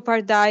can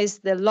jeopardize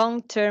the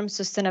long-term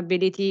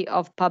sustainability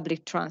of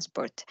public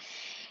transport?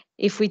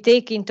 If we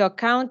take into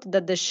account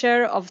that the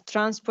share of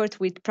transport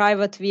with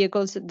private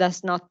vehicles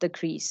does not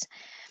decrease.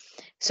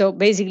 So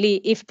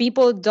basically, if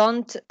people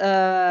don't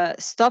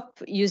stop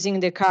using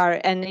the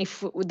car, and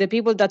if the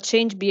people that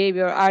change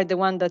behavior are the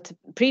ones that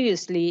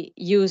previously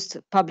used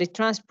public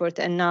transport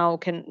and now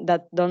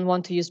that don't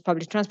want to use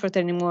public transport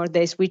anymore,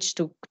 they switch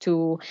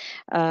to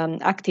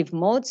active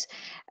modes.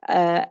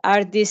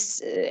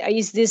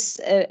 Is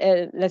this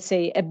let's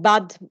say a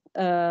bad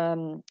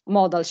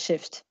modal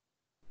shift?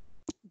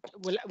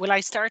 Will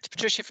I start,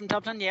 Patricia from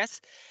Dublin?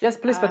 Yes. Yes,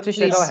 please,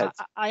 Patricia, go ahead.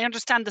 I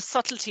understand the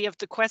subtlety of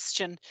the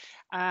question.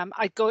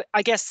 I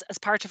guess as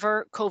part of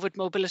our COVID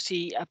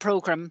mobility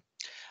programme,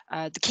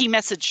 the key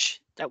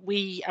message that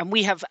we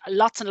have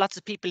lots and lots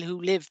of people who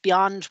live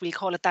beyond, we'll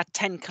call it that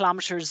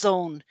 10-kilometre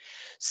zone.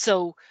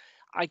 So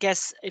I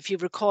guess if you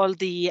recall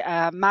the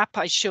map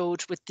I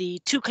showed with the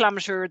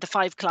 2-kilometre, the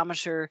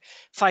 5-kilometre,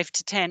 5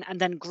 to 10, and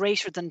then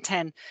greater than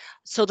 10.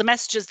 So the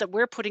messages that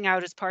we're putting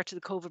out as part of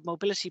the COVID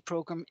mobility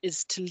programme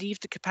is to leave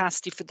the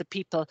capacity for the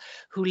people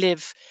who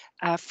live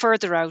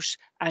further out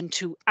and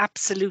who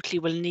absolutely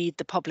will need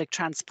the public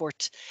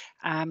transport.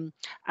 And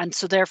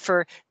so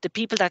therefore, the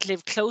people that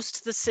live close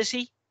to the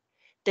city,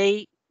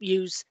 they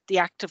use the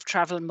active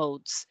travel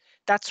modes.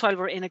 That's why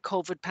we're in a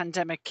COVID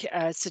pandemic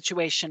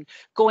situation.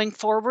 Going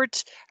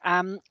forward,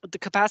 the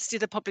capacity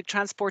of the public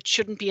transport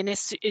shouldn't be an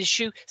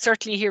issue,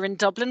 certainly here in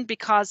Dublin,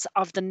 because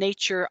of the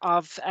nature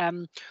of,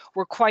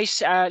 we're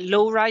quite a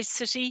low-rise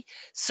city.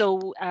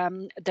 So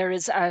there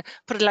is,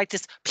 put it like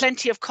this,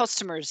 plenty of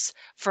customers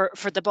for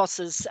the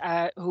buses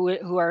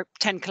who are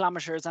 10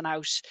 kilometres and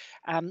out.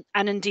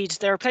 And indeed,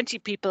 there are plenty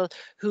of people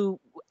who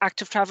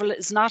active travel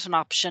is not an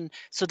option,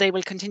 so they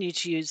will continue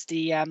to use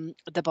the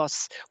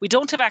bus. We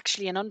don't have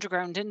actually an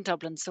underground in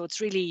Dublin, so it's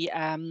really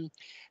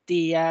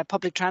the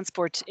public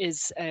transport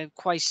is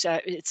quite.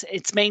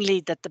 It's mainly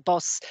that the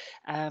bus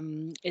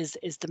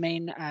is the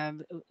main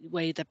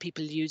way that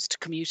people use to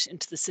commute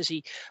into the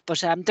city.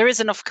 But there is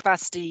enough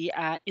capacity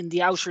in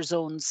the outer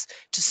zones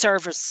to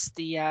service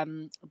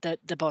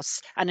the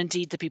bus, and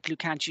indeed the people who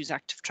can't use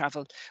active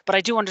travel. But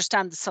I do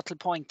understand the subtle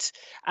point.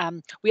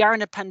 We are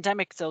in a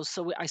pandemic, though,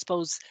 so I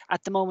suppose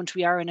at the moment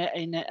we are in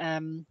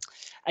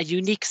a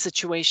unique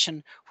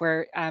situation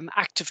where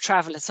active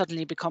travel has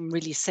suddenly become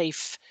really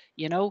safe,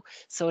 you know.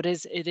 So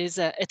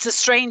it's a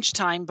strange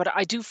time, but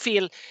I do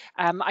feel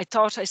I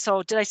thought I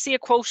saw, did I see a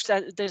quote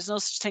that there's no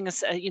such thing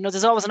as you know,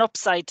 there's always an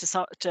upside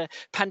to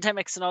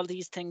pandemics and all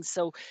these things.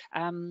 So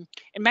in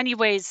many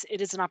ways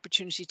it is an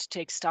opportunity to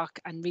take stock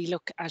and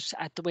relook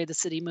at the way the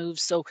city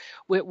moves. So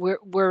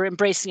we're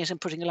embracing it and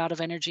putting a lot of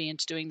energy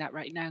into doing that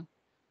right now.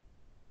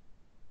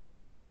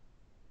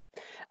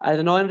 I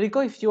don't know,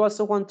 Enrico, if you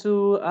also want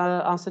to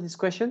answer this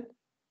question.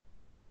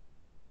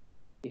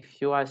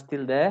 If you are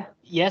still there.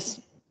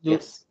 Yes.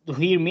 Yes. Do you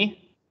hear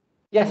me?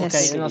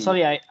 Yes. Okay. No,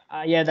 sorry, I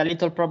had a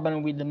little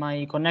problem with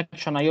my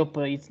connection. I hope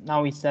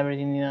now it's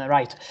everything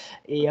right.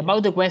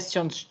 About the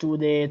questions to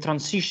the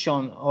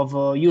transition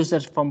of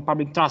users from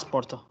public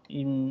transport,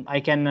 I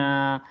can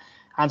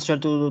answer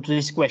to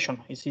this question.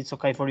 It's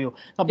okay for you?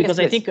 No, because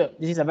yes, I think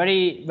this is a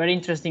very, very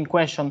interesting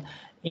question.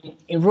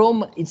 In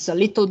Rome, it's a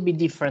little bit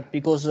different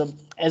because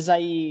as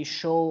I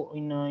show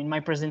in my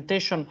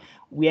presentation,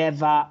 we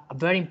have a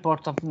very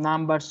important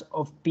numbers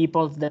of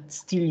people that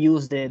still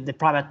use the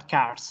private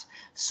cars.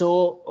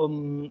 So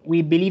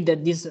we believe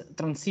that these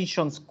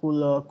transitions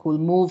could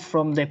move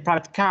from the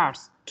private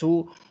cars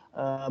to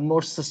a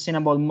more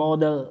sustainable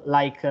model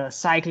like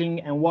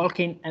cycling and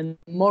walking, and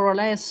more or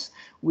less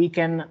we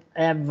can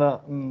have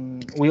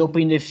we hope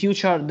in the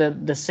future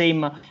the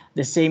same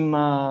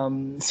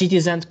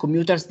citizens,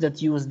 commuters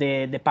that use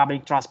the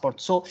public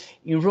transport. So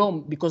in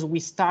Rome, because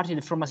we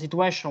started from a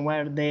situation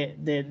where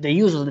the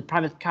use of the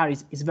private car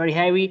is very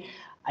heavy,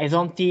 I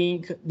don't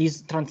think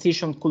this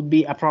transition could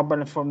be a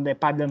problem from the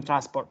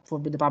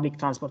public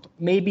transport.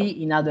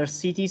 Maybe in other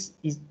cities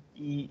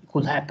it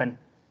could happen.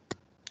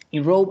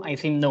 In Rome, I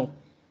think no.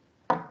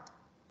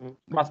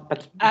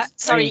 But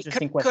sorry,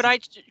 could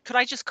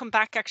I just come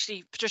back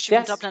actually, Patricia,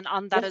 from Dublin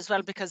on that as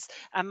well, because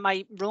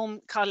my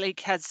Rome colleague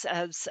has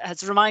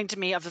reminded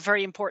me of a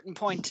very important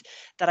point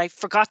that I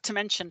forgot to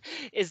mention,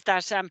 is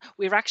that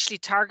we're actually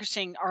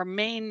targeting our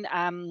main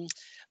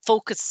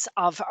focus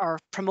of our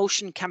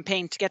promotion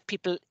campaign to get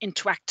people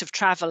into active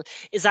travel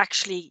is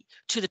actually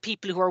to the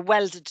people who are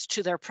welded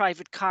to their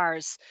private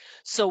cars.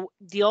 So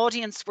the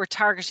audience we're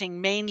targeting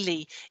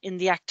mainly in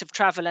the active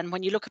travel, and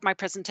when you look at my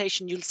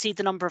presentation, you'll see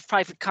the number of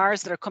private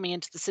cars that are coming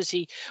into the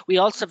city. We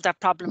also have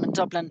that problem in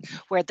Dublin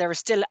where there is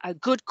still a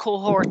good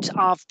cohort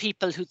of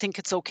people who think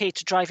it's okay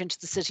to drive into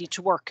the city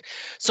to work.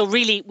 So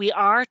really we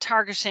are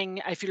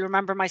targeting, if you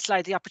remember my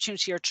slide, the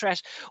opportunity or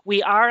threat,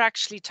 we are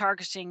actually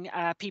targeting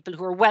people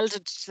who are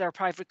welded to their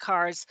private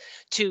cars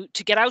to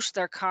get out of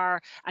their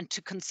car and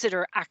to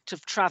consider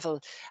active travel.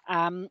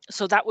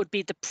 So that would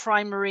be the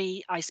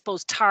primary, I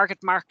suppose, target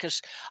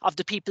market of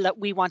the people that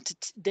we wanted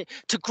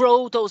to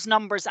grow those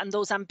numbers, and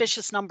those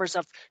ambitious numbers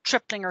of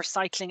tripling or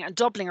cycling and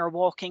doubling or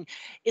walking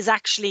is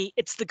actually,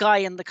 it's the guy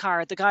in the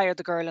car, the guy or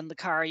the girl in the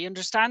car, you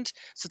understand?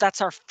 So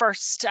that's our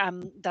first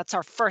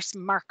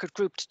market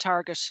group to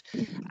target.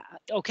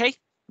 Okay.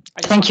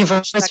 Thank you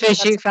for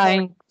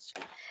specifying.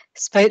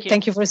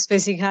 Thank you for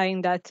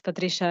specifying that,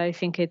 Patricia. I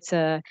think it's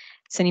an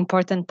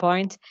important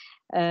point,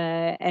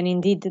 and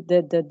indeed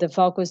the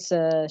focus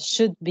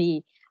should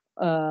be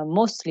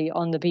mostly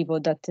on the people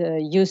that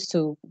used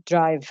to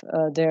drive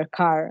their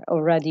car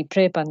already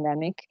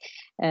pre-pandemic,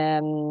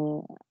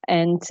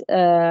 and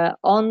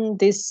on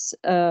this.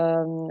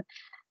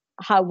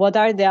 What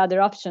are the other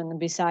options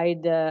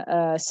beside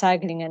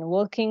cycling and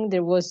walking?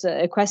 There was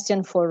a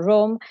question for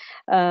Rome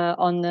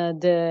on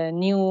the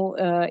new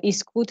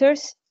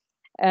e-scooters.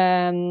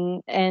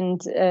 And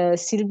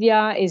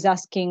Sylvia is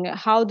asking,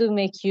 how to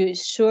make you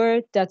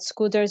sure that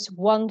scooters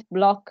won't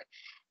block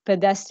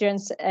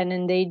pedestrians and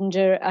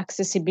endanger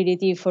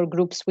accessibility for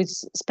groups with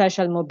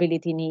special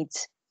mobility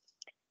needs?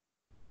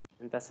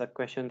 And that's a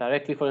question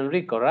directly for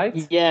Enrico, right?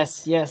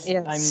 Yes.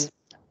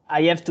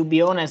 I have to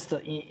be honest.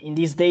 In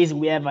these days,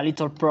 we have a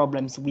little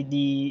problems with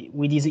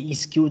these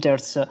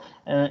e-scooters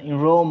in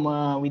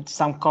Rome, with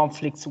some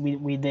conflicts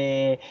with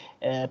the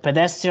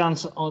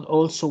pedestrians, and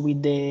also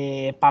with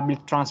the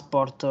public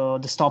transport,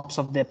 the stops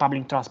of the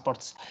public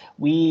transports.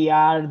 We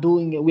are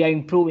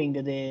improving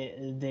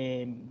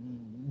the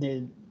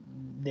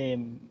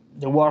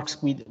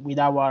works with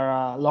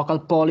our local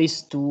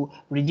police to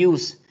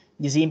reduce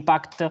this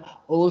impact.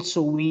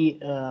 Also, we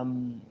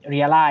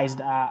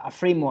realized a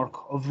framework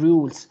of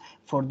rules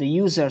for the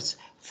users,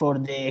 for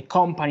the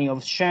company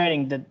of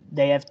sharing, that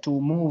they have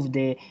to move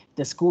the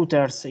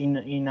scooters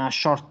in a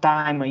short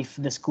time if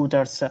the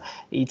scooters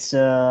it's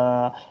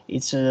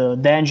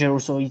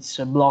dangerous, or it's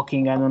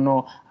blocking, I don't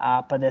know,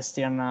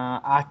 pedestrian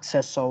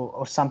access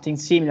or something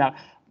similar.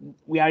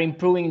 We are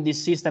improving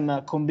this system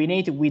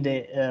combined with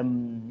the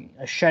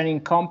sharing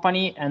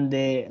company and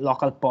the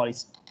local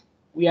police.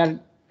 We are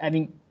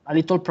having a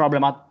little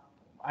problem.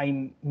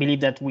 I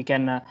believe that we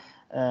can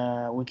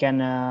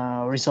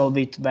resolve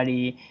it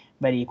very,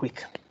 very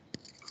quick.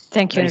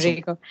 Thank you,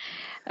 Enrico.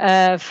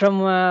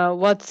 From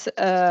what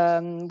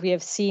we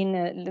have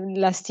seen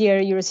last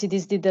year,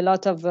 EuroCities did a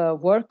lot of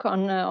work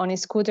on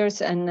e-scooters,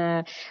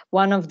 and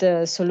one of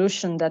the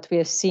solutions that we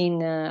have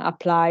seen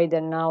applied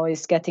and now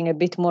is getting a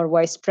bit more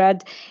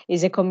widespread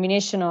is a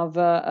combination of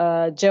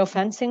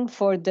geofencing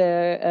for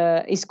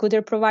the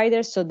e-scooter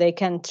providers, so they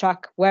can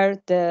track where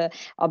the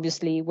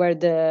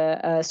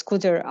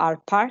scooter are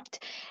parked.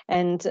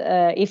 And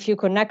if you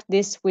connect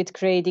this with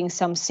creating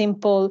some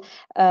simple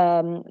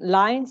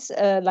lines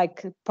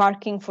like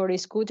parking for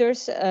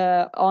e-scooters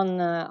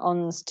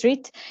on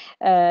street,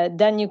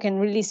 then you can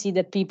really see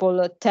that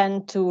people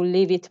tend to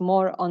leave it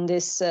more on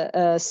this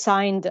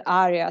signed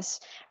areas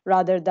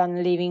rather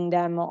than leaving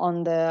them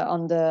on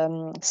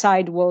the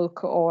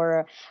sidewalk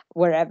or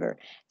wherever.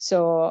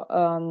 So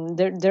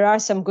there are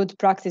some good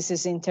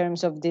practices in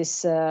terms of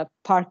these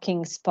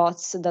parking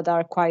spots that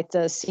are quite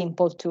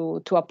simple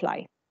to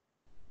apply.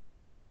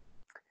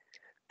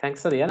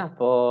 Thanks, Ariana,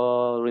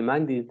 for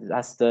reminding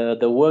us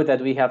the work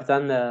that we have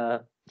done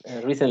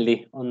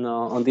recently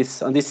on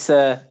this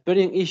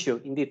burning issue.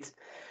 Indeed.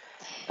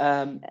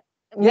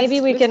 Maybe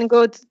we can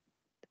go.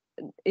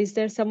 Is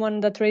there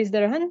someone that raised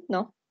their hand?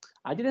 No,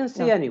 I didn't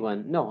see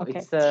anyone. No, okay.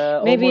 It's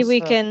maybe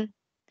we can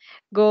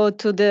go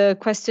to the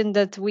question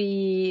that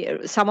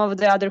some of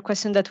the other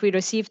questions that we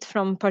received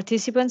from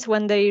participants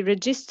when they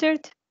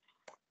registered.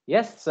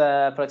 Yes,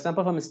 for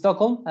example, from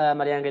Stockholm,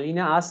 Maria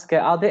Angelina asked,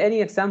 are there any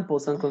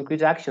examples on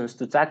concrete actions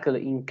to tackle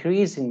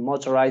increase in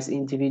motorized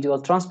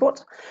individual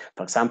transport?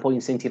 For example,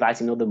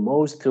 incentivizing other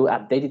modes through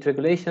updated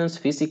regulations,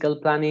 physical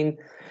planning,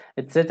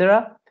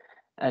 etc.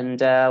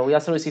 And we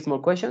also received more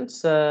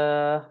questions.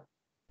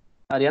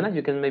 Ariana,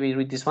 you can maybe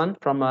read this one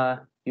from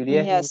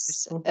Julia.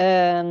 Yes.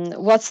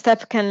 What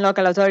step can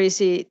local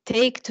authorities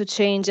take to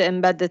change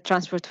and embed the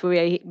transport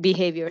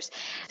behaviors?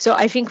 So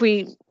I think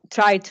we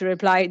try to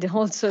reply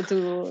also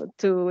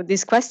to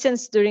these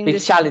questions during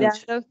this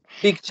dialogue.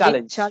 Big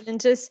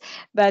challenges.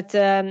 But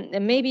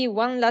maybe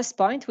one last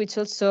point, which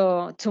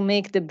also to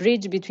make the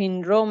bridge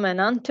between Rome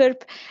and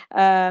Antwerp.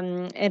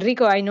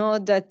 Enrico, I know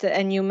that,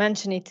 and you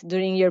mentioned it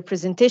during your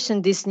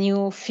presentation, this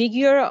new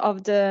figure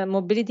of the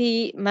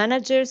mobility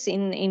managers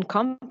in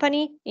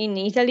company in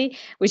Italy,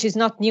 which is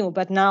not new,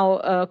 but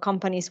now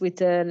companies with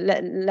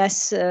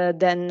less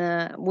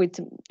than with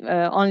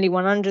only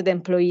 100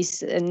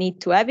 employees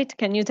need to have it.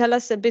 Can you tell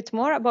us a bit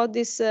more about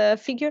this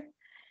figure?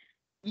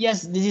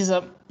 Yes, this is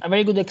a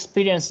very good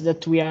experience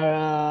that we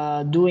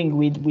are doing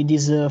with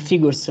these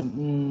figures.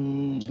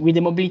 With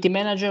the mobility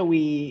manager,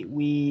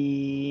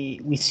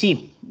 we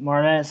see more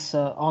or less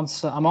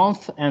once a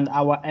month, and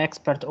our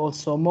expert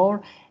also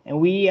more. And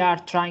we are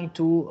trying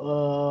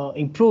to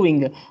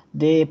improving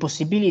the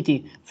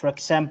possibility, for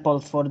example,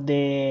 for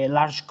the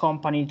large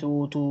company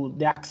to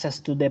the access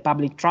to the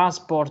public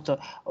transport,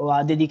 or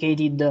a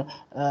dedicated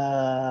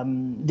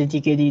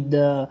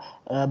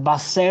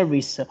bus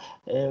service.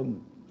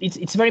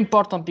 It's very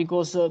important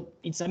because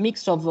it's a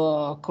mix of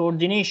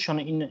coordination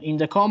in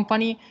the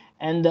company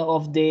and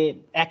of the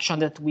action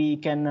that we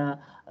can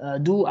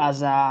do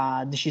as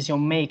a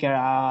decision maker,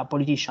 a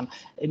politician.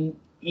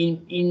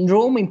 in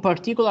Rome in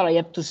particular, I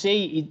have to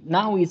say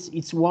now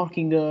it's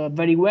working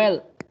very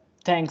well,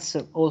 thanks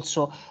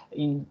also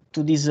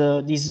to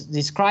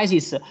this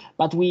crisis.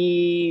 But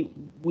we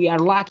are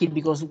lucky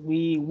because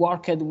we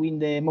worked with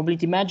the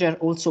mobility measure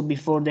also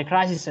before the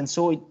crisis, and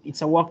so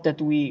it's a work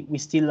that we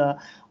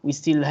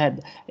still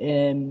had.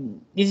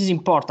 This is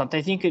important.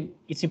 I think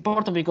it's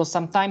important because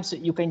sometimes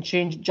you can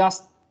change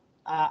just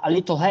a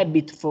little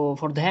habit for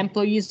the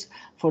employees,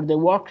 for the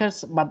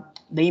workers, but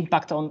the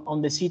impact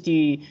on the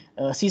city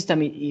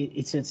system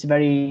it's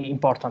very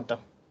important.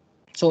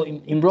 So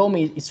in Rome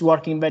it's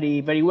working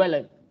very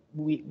well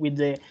with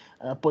the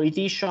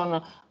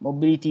politician,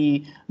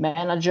 mobility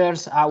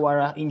managers,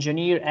 our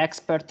engineer,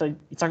 expert.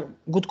 It's a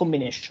good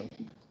combination.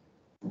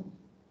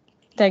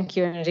 Thank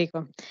you,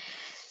 Enrico.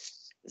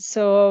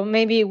 So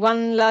maybe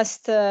one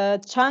last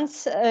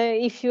chance.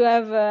 If you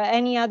have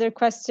any other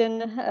question,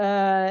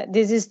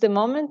 this is the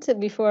moment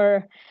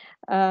before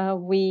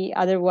we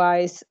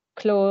otherwise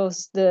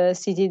close the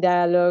city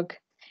dialogue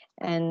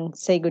and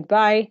say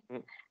goodbye.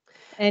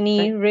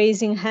 Any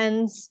raising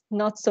hands?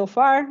 Not so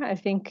far. I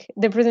think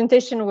the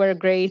presentation were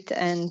great,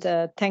 and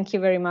thank you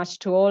very much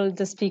to all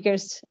the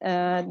speakers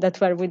that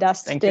were with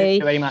us today. Thank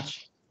you very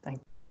much.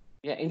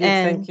 Yeah,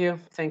 indeed.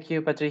 Thank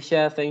you,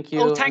 Patricia. Thank you.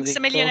 Oh, thanks Enrico.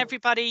 a million,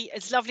 everybody.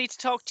 It's lovely to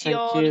talk to you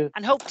all,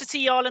 and hope to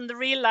see you all in the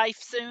real life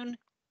soon.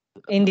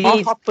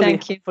 Indeed. Hopefully,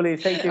 thank you.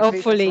 Thank you.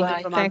 Hopefully.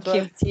 From Thank Antwerp.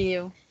 you. See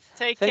you.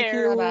 Take Thank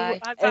care. you, Bye.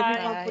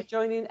 everyone, for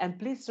joining. And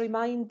please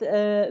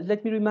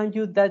let me remind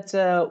you that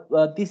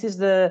this is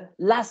the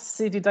last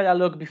city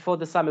dialogue before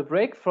the summer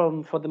break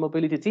for the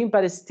mobility team,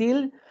 but it's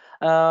still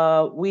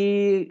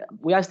we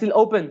are still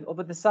open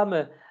over the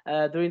summer.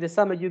 During the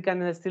summer, you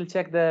can still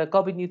check the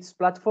COVID News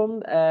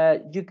platform.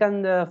 You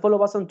can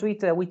follow us on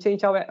Twitter. We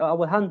changed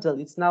our handle.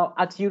 It's now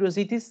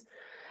 @EUROCITIES.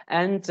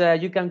 And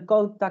you can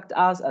contact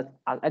us at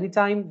any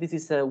time. This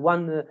is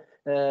one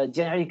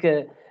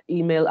generic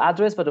email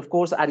address, but of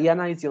course,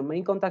 Ariana is your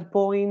main contact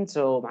point,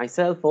 or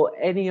myself, or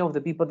any of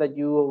the people that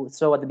you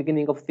saw at the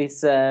beginning of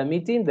this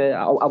meeting,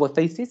 our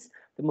faces.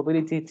 The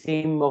mobility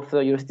team of the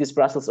EUROCITIES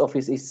Brussels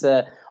office is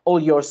all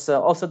yours,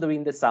 also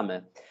during the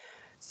summer.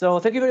 So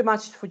thank you very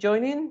much for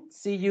joining.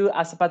 See you,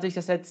 as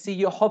Patricia said, see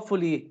you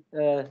hopefully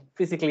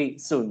physically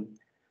soon.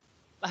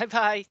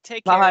 Bye-bye.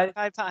 Take care.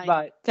 Bye-bye.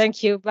 Bye.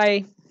 Thank you.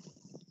 Bye.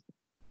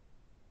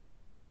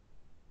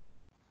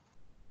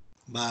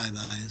 Bye.